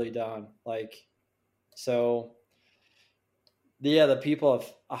thoroughly done. Like, so the people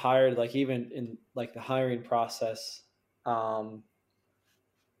I've hired, like even in like the hiring process, telling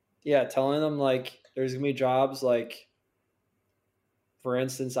them like there's gonna be jobs. Like, for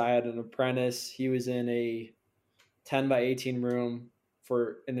instance, I had an apprentice. He was in a 10 by 18 room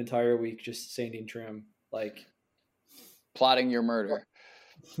for an entire week, just sanding trim, like plotting your murder.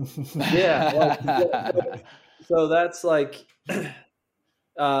 Yeah. So that's like,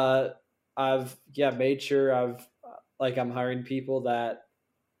 I've made sure I'm hiring people that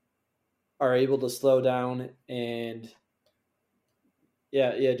are able to slow down and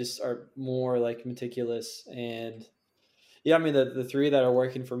just are more like meticulous. And I mean the 3 that are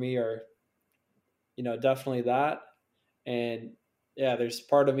working for me are, definitely that. And there's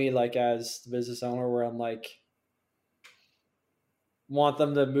part of me like as the business owner where I'm like want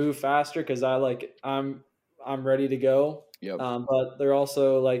them to move faster because I'm ready to go. Yep. But they're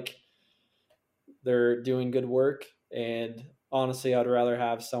also like they're doing good work, and honestly, I'd rather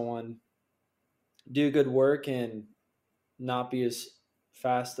have someone do good work and not be as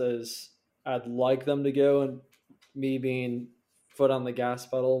fast as I'd like them to go, and me being foot on the gas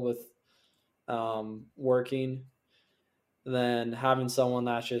pedal with working, than having someone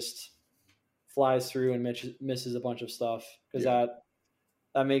that just flies through and misses a bunch of stuff, because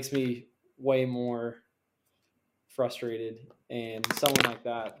that makes me way more frustrated. And someone like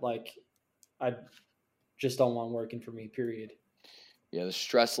that, like, I just don't want working for me, period. Yeah, the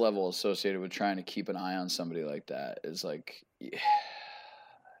stress level associated with trying to keep an eye on somebody like that is like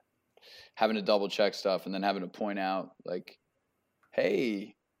having to double check stuff and then having to point out like,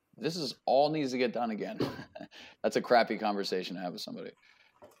 hey, this is all needs to get done again. That's a crappy conversation to have with somebody.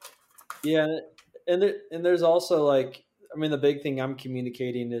 Yeah, and there's also like, I mean, the big thing I'm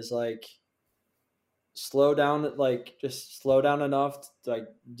communicating is like, slow down, like just slow down enough to like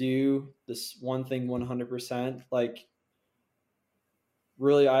do this one thing 100%. Like,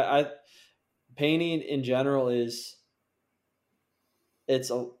 really, I painting in general it's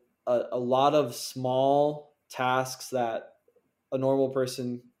a lot of small tasks that a normal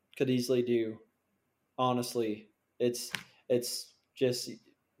person could easily do. Honestly, it's just,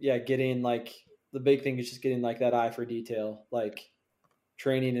 yeah, getting like, the big thing is just getting like that eye for detail, like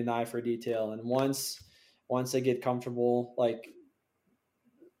training an eye for detail. And once they get comfortable, like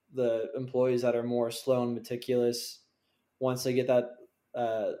the employees that are more slow and meticulous, once they get that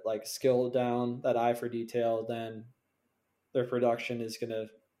like skill down, that eye for detail, then their production is going to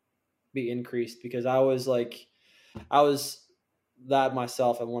be increased. Because I was that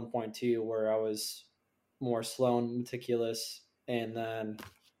myself at one point too, where I was more slow and meticulous, and then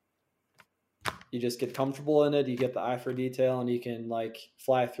you just get comfortable in it, you get the eye for detail, and you can like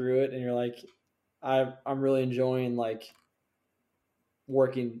fly through it, and you're like, I'm really enjoying like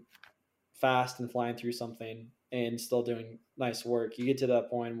working fast and flying through something and still doing nice work. You get to that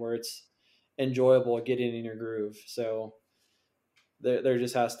point where it's enjoyable getting in your groove. So there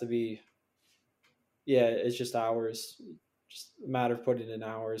just has to be, yeah, it's just hours, just a matter of putting in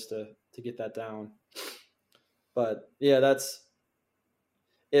hours to get that down. But yeah, that's,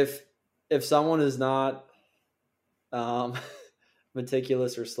 if someone is not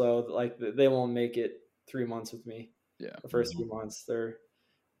meticulous or slow, like they won't make it 3 months with me. Yeah, the first 3 months, they're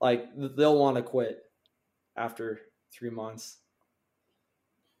like, they'll want to quit after 3 months.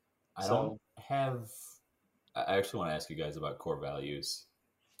 I actually want to ask you guys about core values,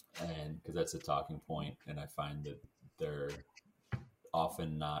 and because that's a talking point, and I find that they're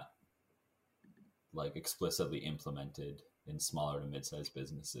often not like explicitly implemented in smaller to mid-sized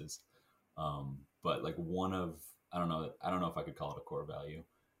businesses. But like I don't know if I could call it a core value,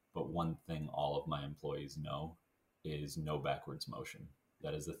 but one thing all of my employees know is no backwards motion.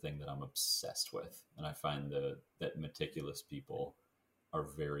 That is the thing that I'm obsessed with. And I find that meticulous people are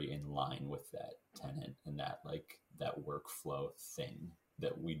very in line with that tenet and that workflow thing,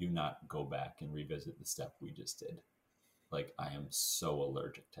 that we do not go back and revisit the step we just did. Like, I am so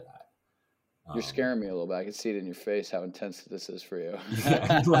allergic to that. You're scaring me a little bit. I can see it in your face how intense this is for you.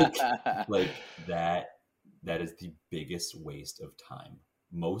 Yeah, like that is the biggest waste of time.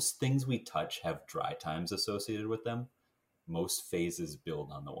 Most things we touch have dry times associated with them. Most phases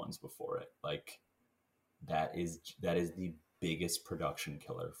build on the ones before it. Like, that is the biggest production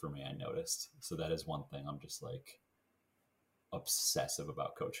killer for me, I noticed. So that is one thing I'm just like obsessive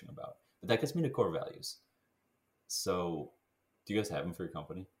about coaching about. But that gets me to core values. So do you guys have them for your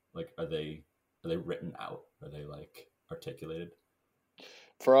company? Like, are they written out? Are they like articulated?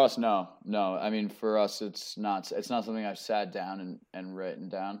 For us, no. I mean, for us, it's not something I've sat down and written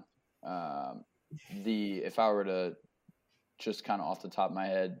down. If I were to just kind of off the top of my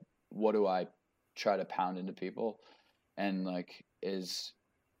head, what do I try to pound into people? And like,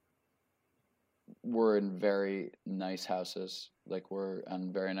 we're in very nice houses, like we're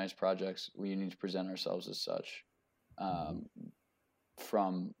on very nice projects. We need to present ourselves as such,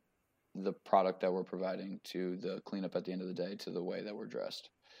 from the product that we're providing to the cleanup at the end of the day, to the way that we're dressed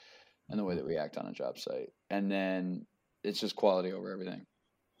and the way that we act on a job site. And then it's just quality over everything.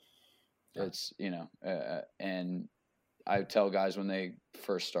 Yeah. It's, and I tell guys when they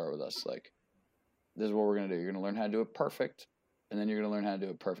first start with us, like, this is what we're going to do. You're going to learn how to do it perfect, and then you're going to learn how to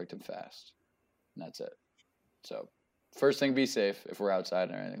do it perfect and fast. And that's it. So first thing, be safe if we're outside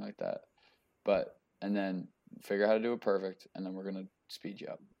or anything like that. And then figure out how to do it perfect, and then we're going to speed you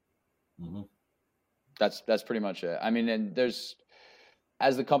up. Mm-hmm. That's pretty much it. I mean, and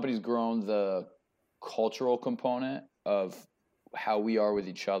as the company's grown, the cultural component of how we are with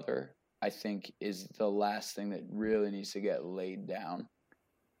each other, I think, is the last thing that really needs to get laid down,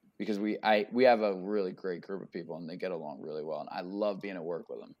 because we have a really great group of people and they get along really well, and I love being at work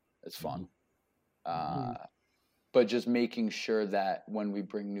with them. It's fun. but just making sure that when we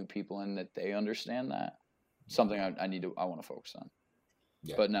bring new people in, that they understand that. Something I want to focus on.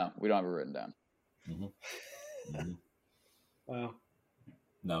 Yeah. But no, we don't have it written down. Mm-hmm. Mm-hmm. Wow.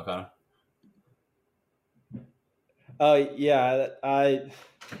 No, Connor? Yeah, I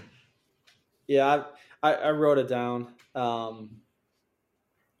wrote it down.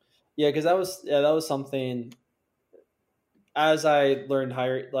 Yeah, because that was something as I learned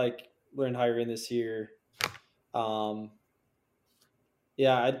hiring this year.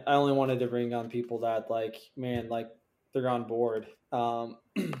 Yeah, I only wanted to bring on people that they're on board.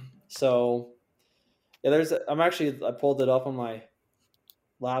 So yeah, I pulled it up on my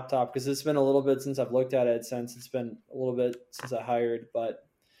laptop because it's been a little bit since I've looked at it since I hired, but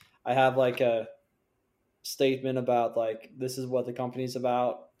I have like a statement about like this is what the company's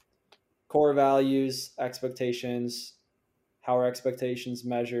about, core values, expectations, how are expectations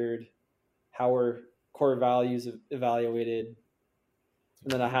measured, how are core values evaluated,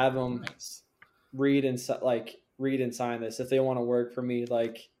 and then I have them read and sign this if they want to work for me.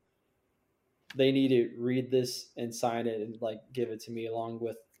 Like they need to read this and sign it and like give it to me along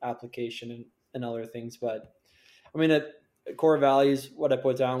with application and other things. But I mean, core values, what I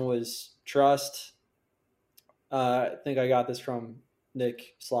put down was trust. I think I got this from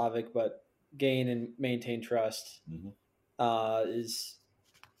Nick Slavic, but gain and maintain trust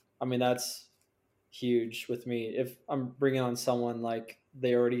that's huge with me. If I'm bringing on someone, like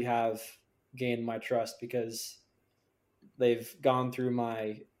they already have gained my trust because they've jumped through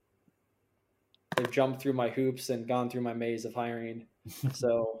my hoops and gone through my maze of hiring.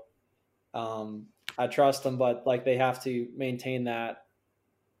 So I trust them, but like they have to maintain that.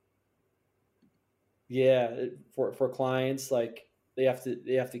 Yeah, for clients, like they have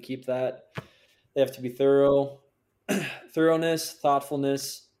to keep that. They have to be thoroughness,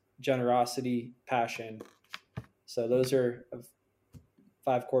 thoughtfulness, generosity, passion. So those are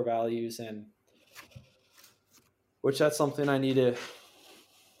 5 core values, and which that's something I need to.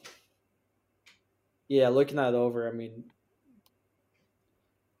 Yeah, looking that over, I mean,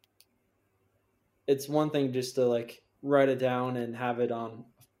 it's one thing just to like write it down and have it on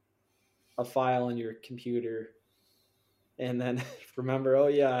a file in your computer and then remember, oh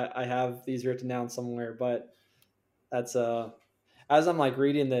yeah, I have these written down somewhere. But that's as I'm like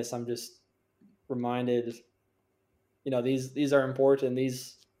reading this, I'm just reminded, these are important.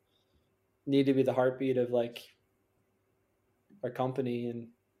 These need to be the heartbeat of like our company, and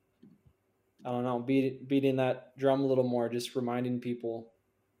I don't know, beating that drum a little more, just reminding people.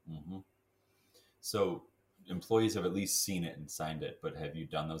 Mm-hmm. So employees have at least seen it and signed it, but have you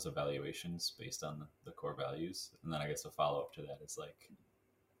done those evaluations based on the core values? And then I guess a follow-up to that is like,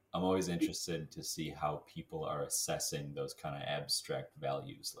 I'm always interested to see how people are assessing those kind of abstract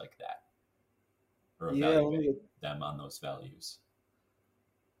values like that, or evaluating them on those values.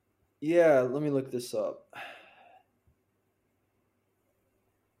 Yeah, let me look this up.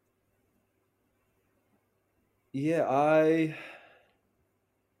 Yeah, I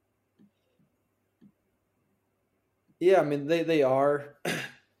mean, they are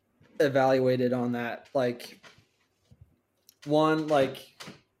evaluated on that. Like one,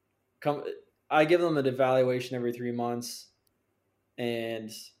 I give them an evaluation every 3 months,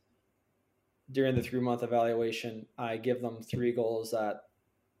 and during the 3-month evaluation, I give them 3 goals that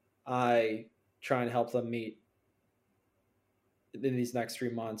I try and help them meet in these next 3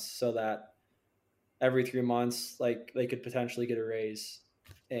 months, so that every 3 months, like they could potentially get a raise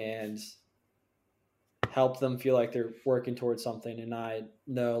and help them feel like they're working towards something. And I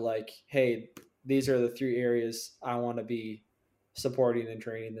know like, hey, these are the 3 areas I want to be supporting and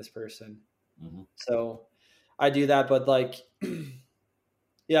training this person. Mm-hmm. So I do that, but like,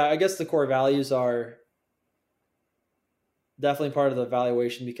 yeah, I guess the core values are definitely part of the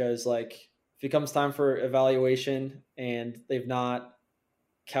evaluation, because like if it comes time for evaluation and they've not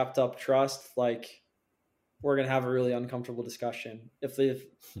kept up trust, like we're going to have a really uncomfortable discussion. If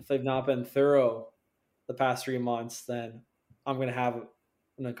they've not been thorough the past 3 months, then I'm going to have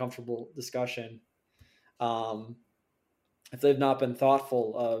an uncomfortable discussion. If they've not been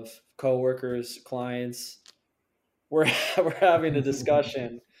thoughtful of coworkers, clients, we're having a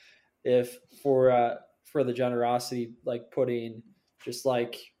discussion. If for the generosity, like putting just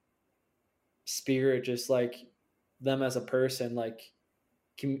like spirit, just like them as a person, like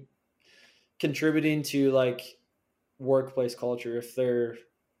contributing to like workplace culture. If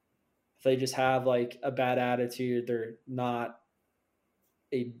they just have like a bad attitude, they're not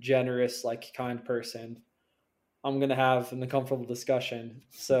a generous, like kind person, I'm going to have an uncomfortable discussion.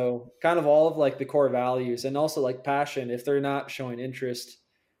 So kind of all of like the core values, and also like passion. If they're not showing interest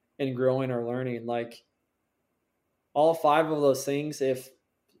in growing or learning, like all 5 of those things, if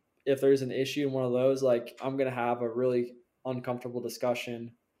there's an issue in one of those, like I'm going to have a really uncomfortable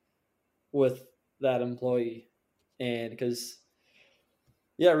discussion with that employee. And because,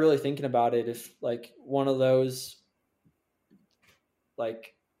 yeah, really thinking about it, if like one of those,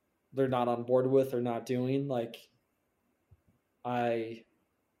 like they're not on board with or not doing, like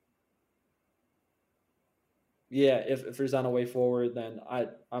if there's not a way forward, then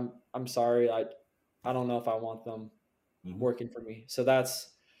I'm sorry. I don't know if I want them working for me. So that's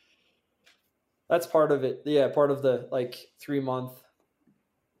part of it. Yeah. Part of the like 3-month.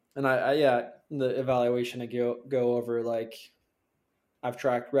 And the evaluation, I go over, like I've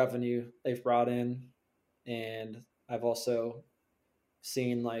tracked revenue they've brought in, and I've also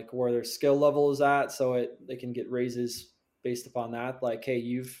seen like where their skill level is at, so they can get raises based upon that. Like, hey,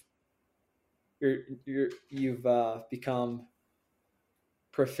 you've become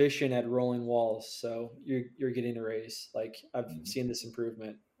proficient at rolling walls, so you're getting a raise. Like I've seen this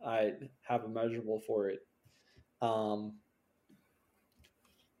improvement. I have a measurable for it. So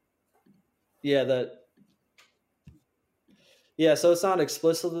it's not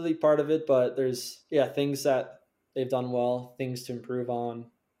explicitly part of it, but there's things that they've done well, things to improve on.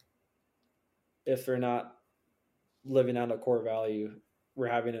 If they're not living out a core value, we're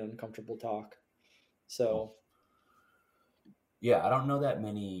having an uncomfortable talk. So yeah, I don't know that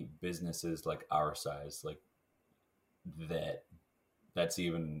many businesses like our size, like that's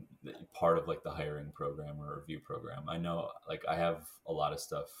even part of like the hiring program or review program. I know, like I have a lot of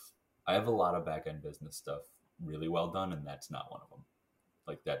stuff. I have a lot of back end business stuff really well done, and that's not one of them.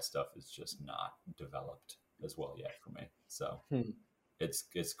 Like that stuff is just not developed as well yet for me. So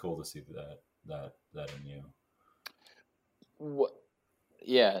it's cool to see that in you. What?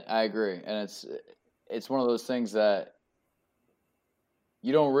 Yeah, I agree, and it's one of those things that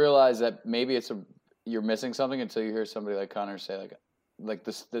you don't realize that maybe you're missing something until you hear somebody like Connor say like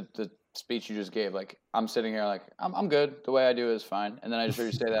the speech you just gave. Like I'm sitting here like I'm good. The way I do it is fine, and then I just heard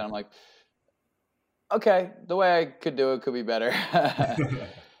you say that. I'm like, okay, the way I could do it could be better.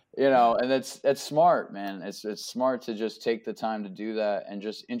 And that's smart, man. It's smart to just take the time to do that and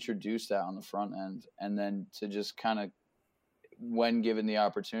just introduce that on the front end, and then to just kind of, when given the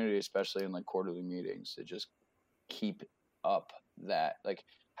opportunity, especially in like quarterly meetings, to just keep up that. Like,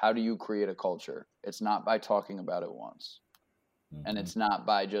 how do you create a culture? It's not by talking about it once, and it's not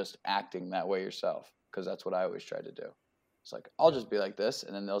by just acting that way yourself, because that's what I always try to do. It's like, I'll just be like this,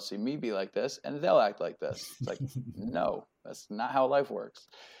 and then they'll see me be like this, and they'll act like this. It's like, no, that's not how life works.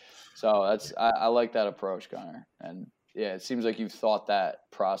 So I like that approach, Connor. And yeah, it seems like you've thought that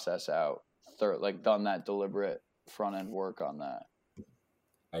process out, like done that deliberate front end work on that.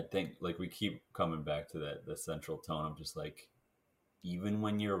 I think like we keep coming back to the central tone of just like, even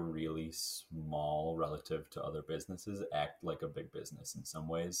when you're really small relative to other businesses, act like a big business in some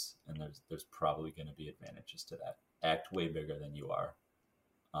ways. And there's probably going to be advantages to that. Act way bigger than you are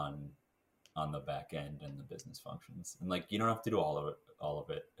on the back end and the business functions. And like, you don't have to do all of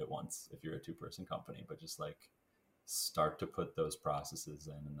it at once if you're a 2-person company, but just like start to put those processes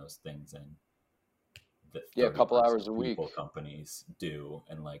in and those things in that a couple hours a week companies do.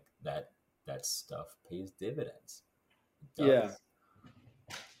 And like that stuff pays dividends. Yeah.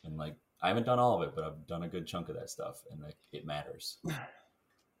 And like, I haven't done all of it, but I've done a good chunk of that stuff, and like it matters.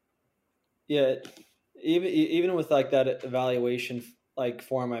 Yeah. Even with like that evaluation like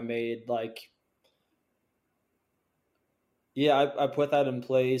form I made, like, I put that in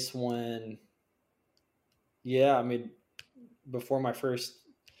place when, before my first,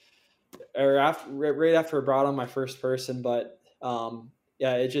 or after, right after I brought on my first person, but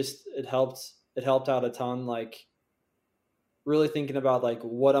it helped out a ton. Like really thinking about like,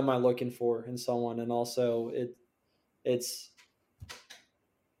 what am I looking for in someone? And also it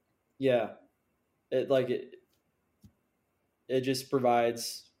just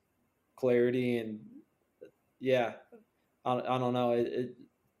provides clarity, and I don't know. It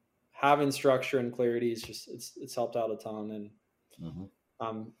having structure and clarity is just it's helped out a ton,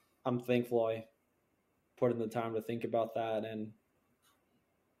 and I'm thankful I put in the time to think about that. And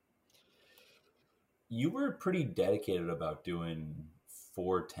you were pretty dedicated about doing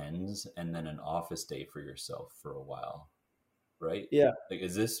 4 10s and then an office day for yourself for a while, right? Yeah. Like,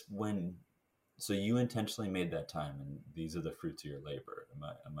 is this when? So you intentionally made that time, and these are the fruits of your labor. Am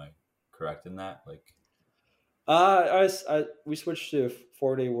I correct in that? Like, we switched to a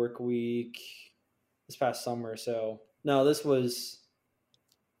 4-day work week this past summer. So no, this was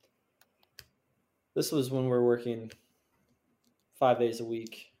when we're working 5 days a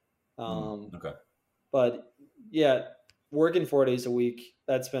week. Okay. But yeah, working 4 days a week,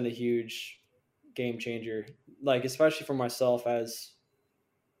 that's been a huge game changer. Like, especially for myself as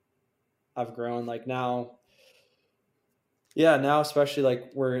I've grown. Like now, yeah, now especially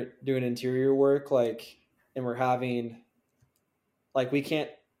like we're doing interior work, like, and we're having like we can't.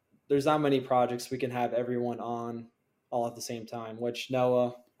 There's not many projects we can have everyone on all at the same time. Which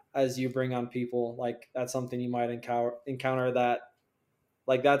Noah, as you bring on people, like that's something you might encounter that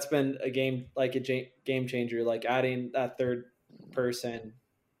like that's been a game changer. Like adding that third person,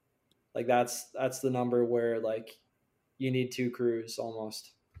 like that's the number where like you need two crews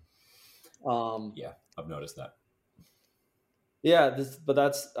almost. Yeah, I've noticed that. Yeah, but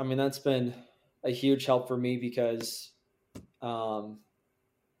that's been a huge help for me because,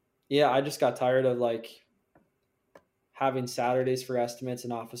 yeah, I just got tired of like having Saturdays for estimates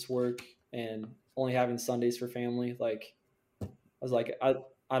and office work and only having Sundays for family. Like, I was like, I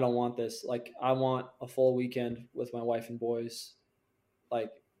don't want this. Like, I want a full weekend with my wife and boys.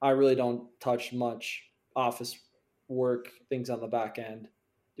 Like, I really don't touch much office work, things on the back end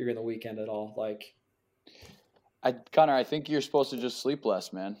during the weekend at all. Like, Connor, I think you're supposed to just sleep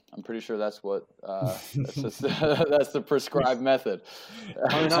less, man. I'm pretty sure that's what that's the prescribed method.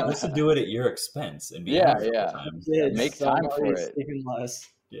 You're supposed to do it at your expense and be Yeah. Make time for it. Even less.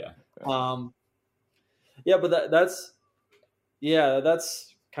 Yeah. Yeah, but that's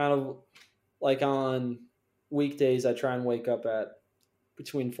kind of like on weekdays. I try and wake up at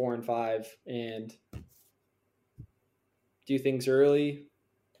between 4 and 5 and do things early.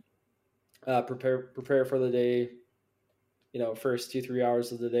 Prepare for the day, first 2-3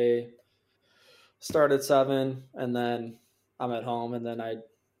 hours of the day, start at 7 and then I'm at home and then I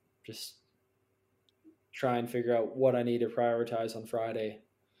just try and figure out what I need to prioritize on Friday.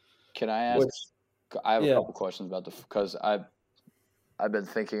 Can I ask, I have a couple questions about because I've been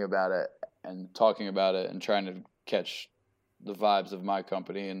thinking about it and talking about it and trying to catch the vibes of my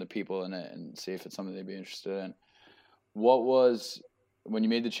company and the people in it and see if it's something they'd be interested in. What was, when you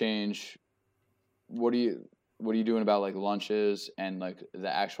made the change, what are you doing about like lunches and like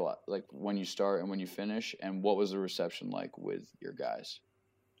the actual, like when you start and when you finish, and what was the reception like with your guys?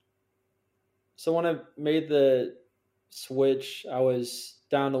 So when I made the switch, I was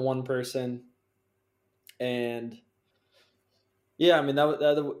down to one person, and yeah, I mean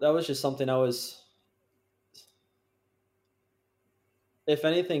that was just something I was, if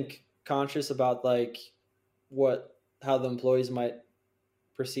anything, conscious about like how the employees might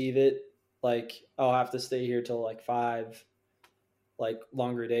perceive it. Like, I'll have to stay here till like 5, like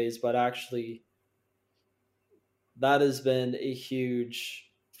longer days. But actually, that has been a huge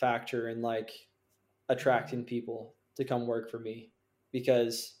factor in like attracting people to come work for me.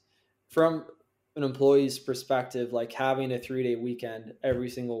 Because from an employee's perspective, like having a 3-day weekend every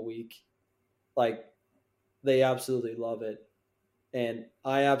single week, like they absolutely love it. And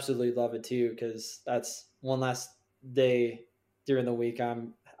I absolutely love it too, because that's one last day during the week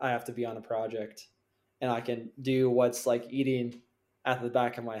I have to be on a project and I can do what's like eating at the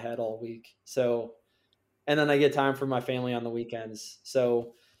back of my head all week. So, and then I get time for my family on the weekends.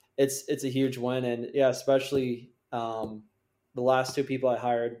 So it's a huge win. And yeah, especially the last 2 people I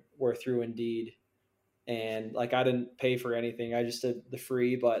hired were through Indeed, and like I didn't pay for anything. I just did the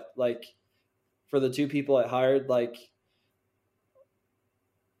free, but like for the 2 people I hired, like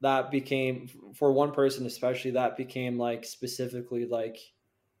that became, for one person especially, that became like specifically like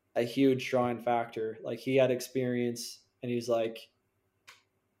a huge drawing factor. Like he had experience and he's like,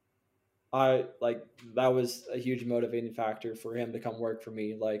 that was a huge motivating factor for him to come work for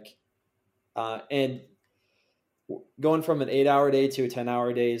me. Like, and going from an 8-hour day to a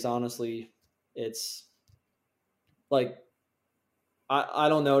 10-hour day is honestly, it's like, I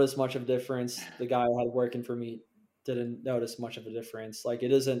don't notice much of a difference. The guy I had working for me didn't notice much of a difference. Like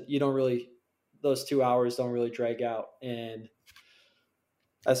those 2 hours don't really drag out. And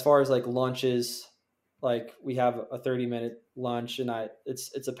as far as like lunches, like we have a 30-minute lunch and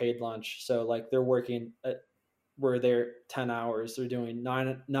it's a paid lunch. So like they're working, we're there 10 hours. They're doing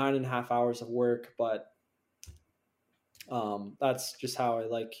 9.5 hours of work, but that's just how I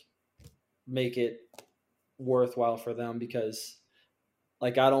like make it worthwhile for them, because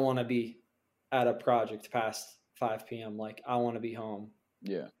like I don't want to be at a project past 5 p.m. Like I want to be home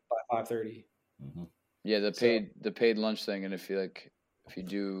by 5:30. Mm-hmm. Yeah, the paid lunch thing, and if you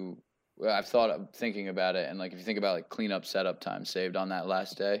do, well, I've thinking about it, and like if you think about like cleanup setup time saved on that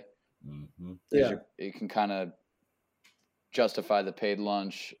last day, it can kind of justify the paid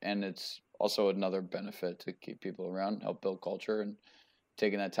lunch, and it's also another benefit to keep people around, help build culture, and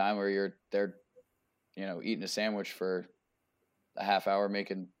taking that time where you're there, eating a sandwich for a half hour,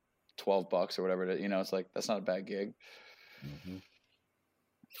 making $12 or whatever it is, it's like that's not a bad gig. Mm-hmm.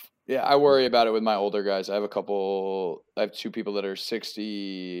 Yeah, I worry about it with my older guys. I have 2 people that are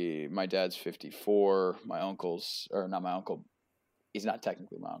 60. My dad's 54. My uncle's, or not my uncle. He's not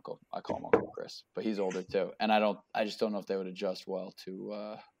technically my uncle. I call him Uncle Chris, but he's older too. And I just don't know if they would adjust well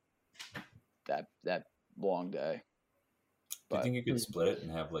to that long day. Do you think you could split it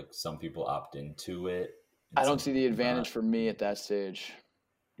and have like some people opt into it? I don't see the advantage for me at that stage.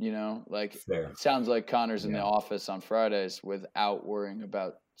 You know, like Fair. It sounds like Connor's in the office on Fridays without worrying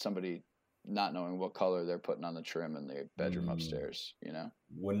about somebody not knowing what color they're putting on the trim in the bedroom upstairs, you know?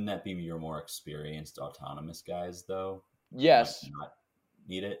 Wouldn't that be your more experienced autonomous guys though? Yes. Not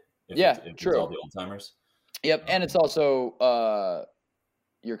need it? If true. It's all the old timers? Yep. And it's also,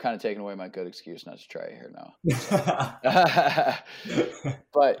 you're kind of taking away my good excuse not to try it here now.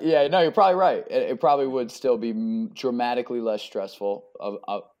 But yeah, no, you're probably right. It probably would still be dramatically less stressful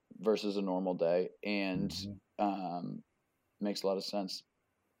versus a normal day, and makes a lot of sense.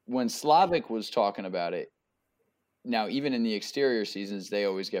 When Slavic was talking about it, now even in the exterior seasons, they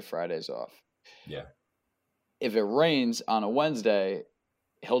always get Fridays off. Yeah. If it rains on a Wednesday,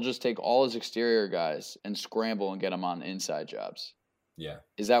 he'll just take all his exterior guys and scramble and get them on inside jobs. Yeah.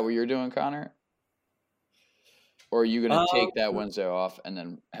 Is that what you're doing, Connor? Or are you going to take that Wednesday off and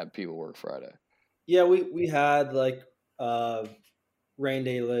then have people work Friday? Yeah, we had like rain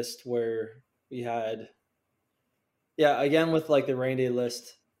day list where we had, again with like the rain day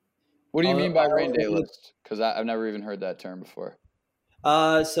list. What do you mean by rain day list? Because I've never even heard that term before.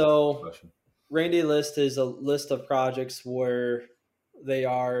 So rain day list is a list of projects where they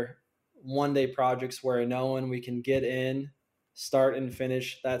are 1-day projects where I know when we can get in, start and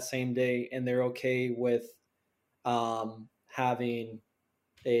finish that same day, and they're okay with having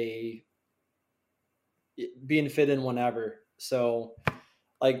being fit in whenever. So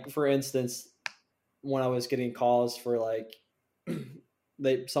like for instance, when I was getting calls for like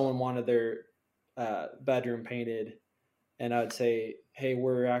someone wanted their bedroom painted, and I'd say, hey,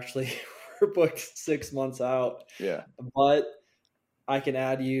 we're booked 6 months out. Yeah. But I can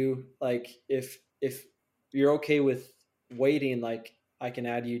add you, like if you're okay with waiting, like I can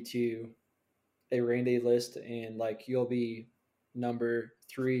add you to a rain day list, and like you'll be number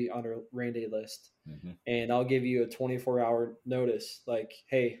 3 on a rain day list. And I'll give you a 24-hour notice. Like,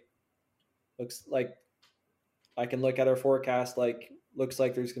 hey, looks like I can look at our forecast. Like, looks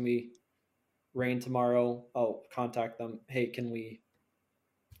like there's going to be rain tomorrow. I'll contact them. Hey, can we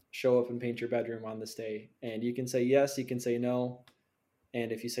show up and paint your bedroom on this day? And you can say yes, you can say no.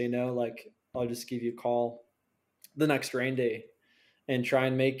 And if you say no, like I'll just give you a call the next rain day and try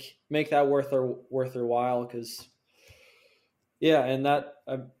and make that worth their while. Cause and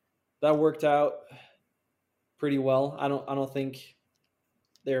that worked out pretty well. I don't think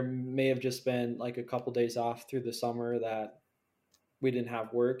there may have just been like a couple days off through the summer that we didn't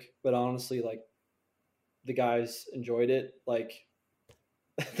have work, but honestly, like the guys enjoyed it. Like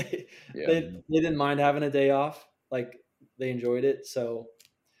they didn't mind having a day off. Like they enjoyed it. So,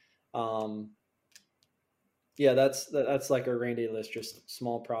 that's like a rain day list, just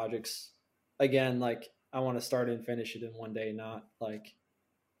small projects. Again, like I want to start and finish it in one day, not like,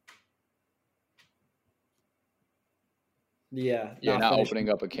 not opening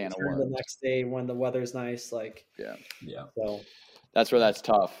up a can of worms the next day when the weather's nice. Like, so that's where that's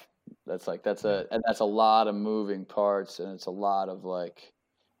tough. That's a lot of moving parts, and it's a lot of like,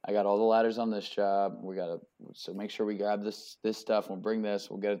 I got all the ladders on this job. So make sure we grab this stuff. We'll bring this.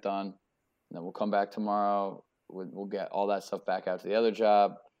 We'll get it done, and then we'll come back tomorrow. We'll get all that stuff back out to the other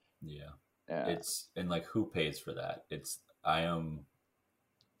job. Yeah. And like, who pays for that?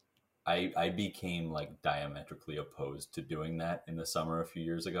 I became like diametrically opposed to doing that in the summer a few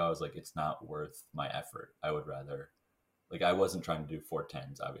years ago. I was like, it's not worth my effort. I would rather, like, I wasn't trying to do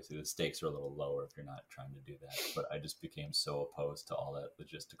 410s. Obviously, the stakes are a little lower if you're not trying to do that. But I just became so opposed to all that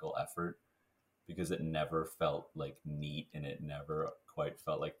logistical effort because it never felt like neat, and it never quite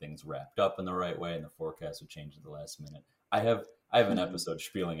felt like things wrapped up in the right way, and the forecast would change at the last minute. I have an episode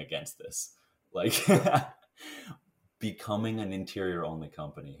spieling against this. Like, becoming an interior only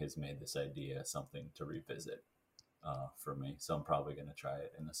company has made this idea something to revisit for me. So I'm probably going to try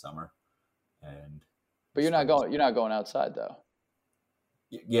it in the summer. But you're not going outside though.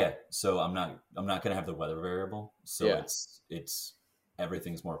 Yeah. So I'm not going to have the weather variable. So it's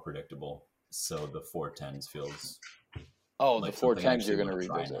everything's more predictable. So the 410s feels. Oh, like the 410s you're going to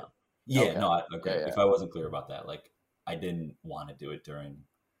revisit. Yeah. Okay. No. Okay. Yeah. If I wasn't clear about that, like I didn't want to do it during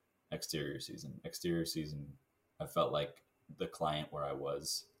exterior season. I felt like the client where I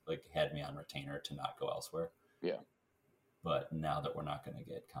was like had me on retainer to not go elsewhere. Yeah. But now that we're not going to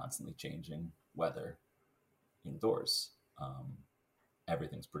get constantly changing weather indoors,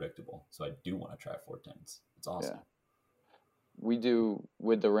 everything's predictable. So I do want to try 410s. It's awesome. Yeah. We do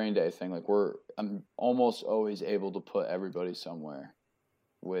with the rain day thing. Like I'm almost always able to put everybody somewhere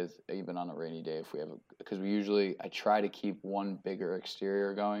with even on a rainy day if we have because I try to keep one bigger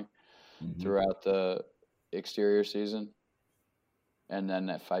exterior going throughout the exterior season. And then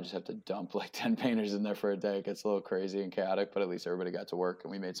if I just have to dump like 10 painters in there for a day, it gets a little crazy and chaotic, but at least everybody got to work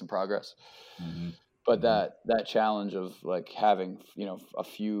and we made some progress. But that challenge of like having, a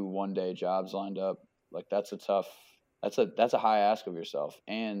few 1-day jobs lined up, like that's a high ask of yourself,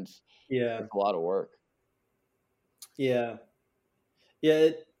 and it's a lot of work. Yeah.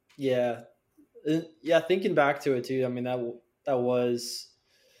 Thinking back to it too, I mean, that was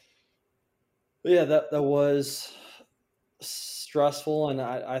stressful. And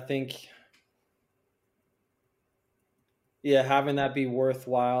I think, having that be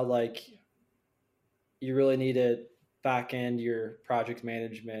worthwhile, like you really need to back end your project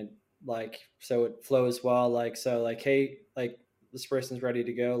management, like, so it flows well. Like, so like, hey, like this person's ready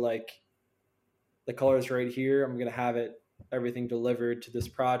to go. Like the color's right here. I'm going to have everything delivered to this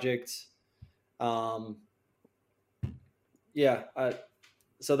project. So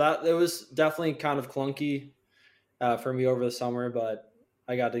that it was definitely kind of clunky for me over the summer, but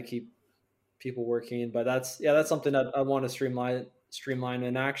I got to keep people working. But that's something that I want to streamline.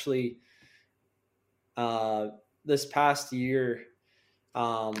 And actually, this past year,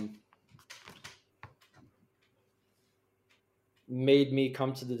 made me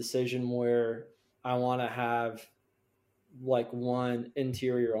come to the decision where I want to have like one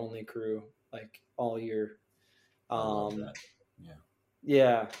interior only crew like all year. Because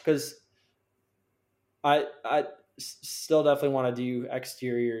I still definitely want to do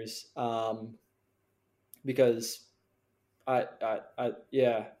exteriors, because that's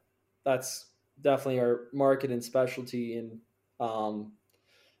definitely our market and specialty. And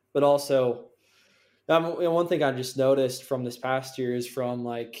but also, one thing I just noticed from this past year is from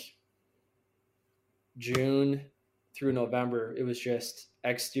like June through November, it was just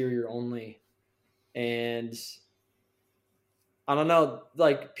exterior only. And I don't know,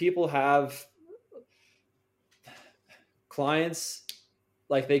 like people have clients,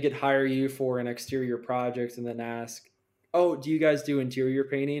 like they could hire you for an exterior project and then ask, oh, do you guys do interior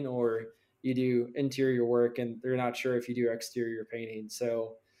painting or you do interior work? And they're not sure if you do exterior painting.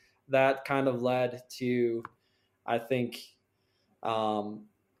 So that kind of led to, I think,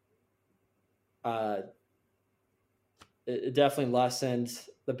 it definitely lessened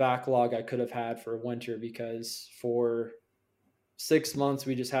the backlog I could have had for winter, because for 6 months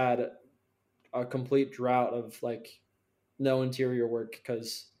we just had a complete drought of like no interior work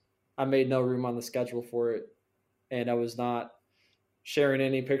because I made no room on the schedule for it, and I was not sharing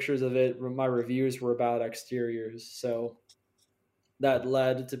any pictures of it. My reviews were about exteriors, so that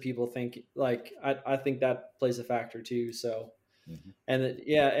led to people thinking, like, I think that plays a factor too. So,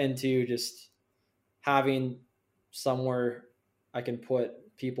 and to just having somewhere I can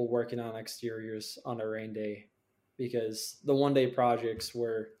put people working on exteriors on a rain day, because the 1-day projects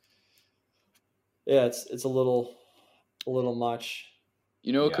were, it's a little much.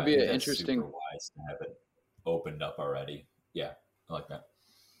 It could be an interesting. Super wise to have it opened up already. Yeah, I like that.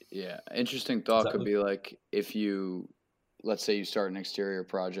 Yeah, interesting thought could be like if you, let's say you start an exterior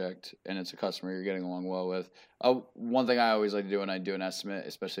project and it's a customer you're getting along well with. One thing I always like to do when I do an estimate,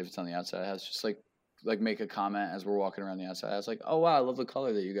 especially if it's on the outside house, just like make a comment as we're walking around the outside house, like, oh wow, I love the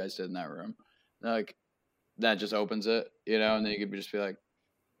color that you guys did in that room. And like that just opens it, and then you could just be like,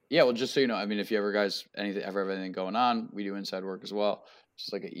 yeah, well, just so you know, I mean, if you ever have anything going on, we do inside work as well. It's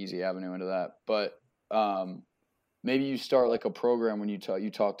just like an easy avenue into that. But maybe you start like a program when you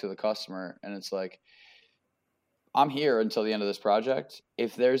talk to the customer, and it's like, I'm here until the end of this project.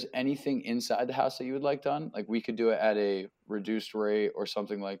 If there's anything inside the house that you would like done, like we could do it at a reduced rate or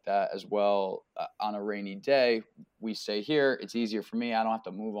something like that as well. On a rainy day, we stay here. It's easier for me. I don't have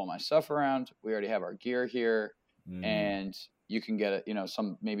to move all my stuff around. We already have our gear here, and you can get it.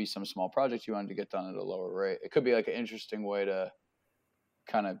 Maybe some small project you wanted to get done at a lower rate. It could be like an interesting way to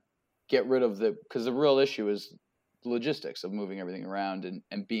kind of get rid of because the real issue is the logistics of moving everything around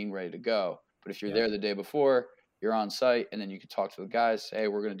and being ready to go. But if you're there the day before, you're on site, and then you can talk to the guys, say, hey,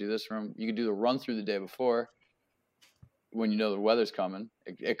 we're going to do this room. You can do the run through the day before when you know the weather's coming.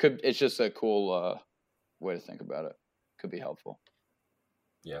 It's just a cool way to think about it. Could be helpful.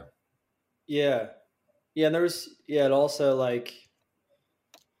 Yeah. Yeah. Yeah. And it also like,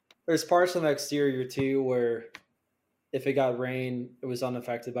 there's parts on the exterior too, where if it got rain, it was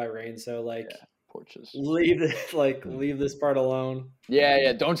unaffected by rain. So like, porches. Leave this part alone.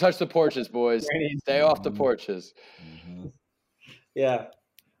 Yeah. Don't touch the porches, boys. Stay off the porches. Yeah.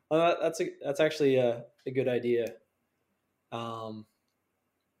 Well, that's actually a good idea.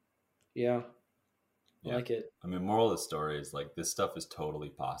 Yeah. I like it. I mean, moral of the story is like this stuff is totally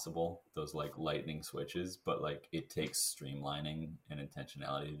possible. Those like lightning switches, but like it takes streamlining and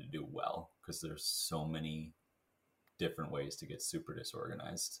intentionality to do well because there's so many different ways to get super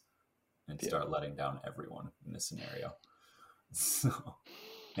disorganized and start letting down everyone in this scenario. So,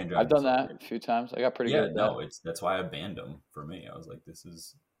 I've done that a few times. I got pretty good at that. No, that's why I banned them. For me, I was like, this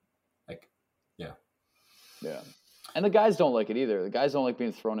is like, yeah. And the guys don't like it either. The guys don't like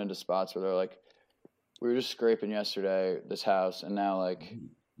being thrown into spots where they're like, we were just scraping yesterday this house, and now like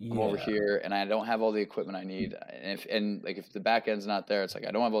I'm over here, and I don't have all the equipment I need. And if the back end's not there, it's like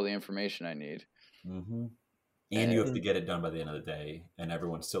I don't have all the information I need. Mm-hmm. And you have to get it done by the end of the day, and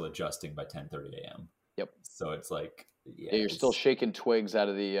everyone's still adjusting by 10:30 a.m. Yep. So it's like, you're still shaking twigs out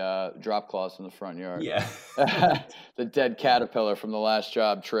of the drop cloths in the front yard. Yeah. The dead caterpillar from the last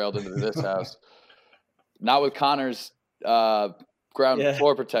job trailed into this house. Not with Connor's ground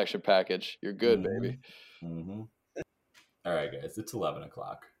floor protection package. You're good, baby. Mm-hmm. All right, guys. It's 11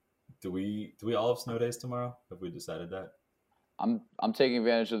 o'clock. Do we all have snow days tomorrow? Have we decided that? I'm taking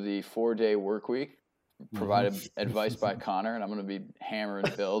advantage of the 4-day work week provided advice by Connor, and I'm going to be hammering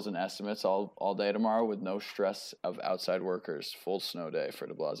bills and estimates all day tomorrow with no stress of outside workers. Full snow day for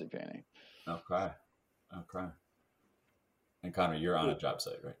DeBlasi Painting. Okay. And Connor, you're on a job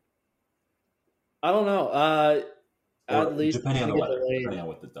site, right? I don't know. At least depending on the weather, depending on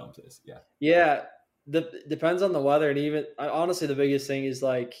what the dump is. Yeah. Yeah. Depends on the weather, and even honestly, the biggest thing is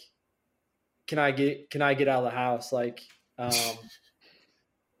like, can I get out of the house? Like,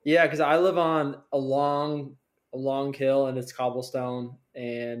 yeah, because I live on a long hill, and it's cobblestone,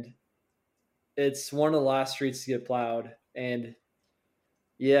 and it's one of the last streets to get plowed. And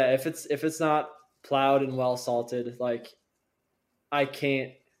yeah, if it's not plowed and well salted, like I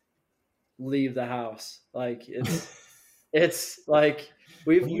can't leave the house. Like it's like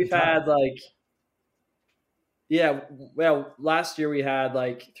we've had like, yeah, well, last year we had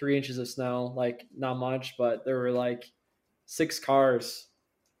like 3 inches of snow, like not much, but there were like 6 cars.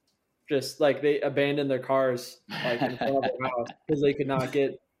 Just like they abandoned their cars like in front of their house because they could not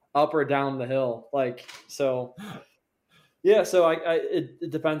get up or down the hill. Like, so yeah, so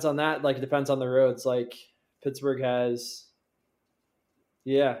it depends on that. Like, it depends on the roads. Like Pittsburgh has,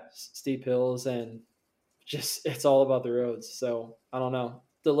 steep hills, and just it's all about the roads. So I don't know.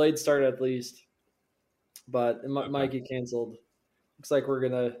 Delayed start at least, but it might get canceled. Looks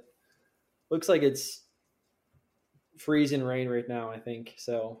like it's freezing rain right now, I think.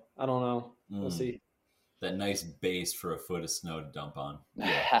 So I don't know. We'll see. That nice base for a foot of snow to dump on.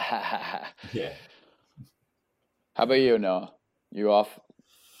 Yeah. Yeah. How about you, Noah? You off?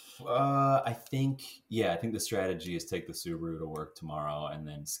 I think the strategy is take the Subaru to work tomorrow and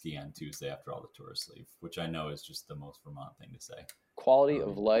then ski on Tuesday after all the tourists leave, which I know is just the most Vermont thing to say. Quality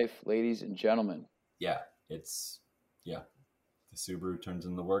of life, ladies and gentlemen. Yeah, the Subaru turns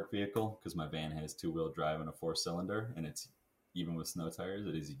into the work vehicle because my van has 2-wheel drive and a 4-cylinder, and it's, even with snow tires,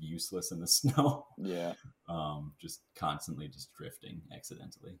 it is useless in the snow. Yeah. Just constantly just drifting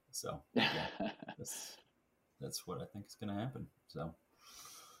accidentally. So yeah, that's what I think is going to happen. So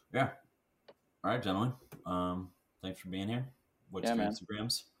yeah. All right, gentlemen. Thanks for being here. What's your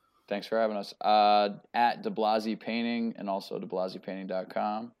Instagrams? Thanks for having us. At DeBlasi Painting and also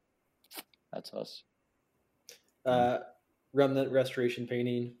DeBlasiPainting.com. That's us. Remnant Restoration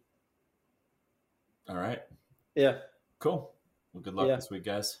Painting. All right. Yeah. Cool. Well, good luck this week,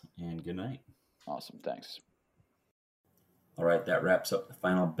 guys, and good night. Awesome. Thanks. All right. That wraps up the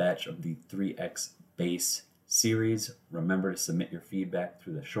final batch of the 3X Base series. Remember to submit your feedback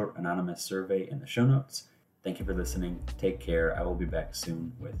through the short anonymous survey in the show notes. Thank you for listening. Take care. I will be back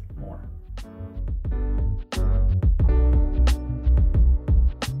soon with more.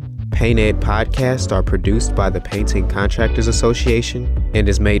 Paint Ed podcasts are produced by the Painting Contractors Association and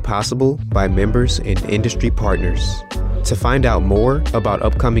is made possible by members and industry partners. To find out more about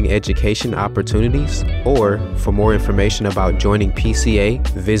upcoming education opportunities or for more information about joining PCA,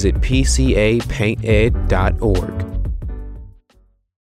 visit pcapainted.org.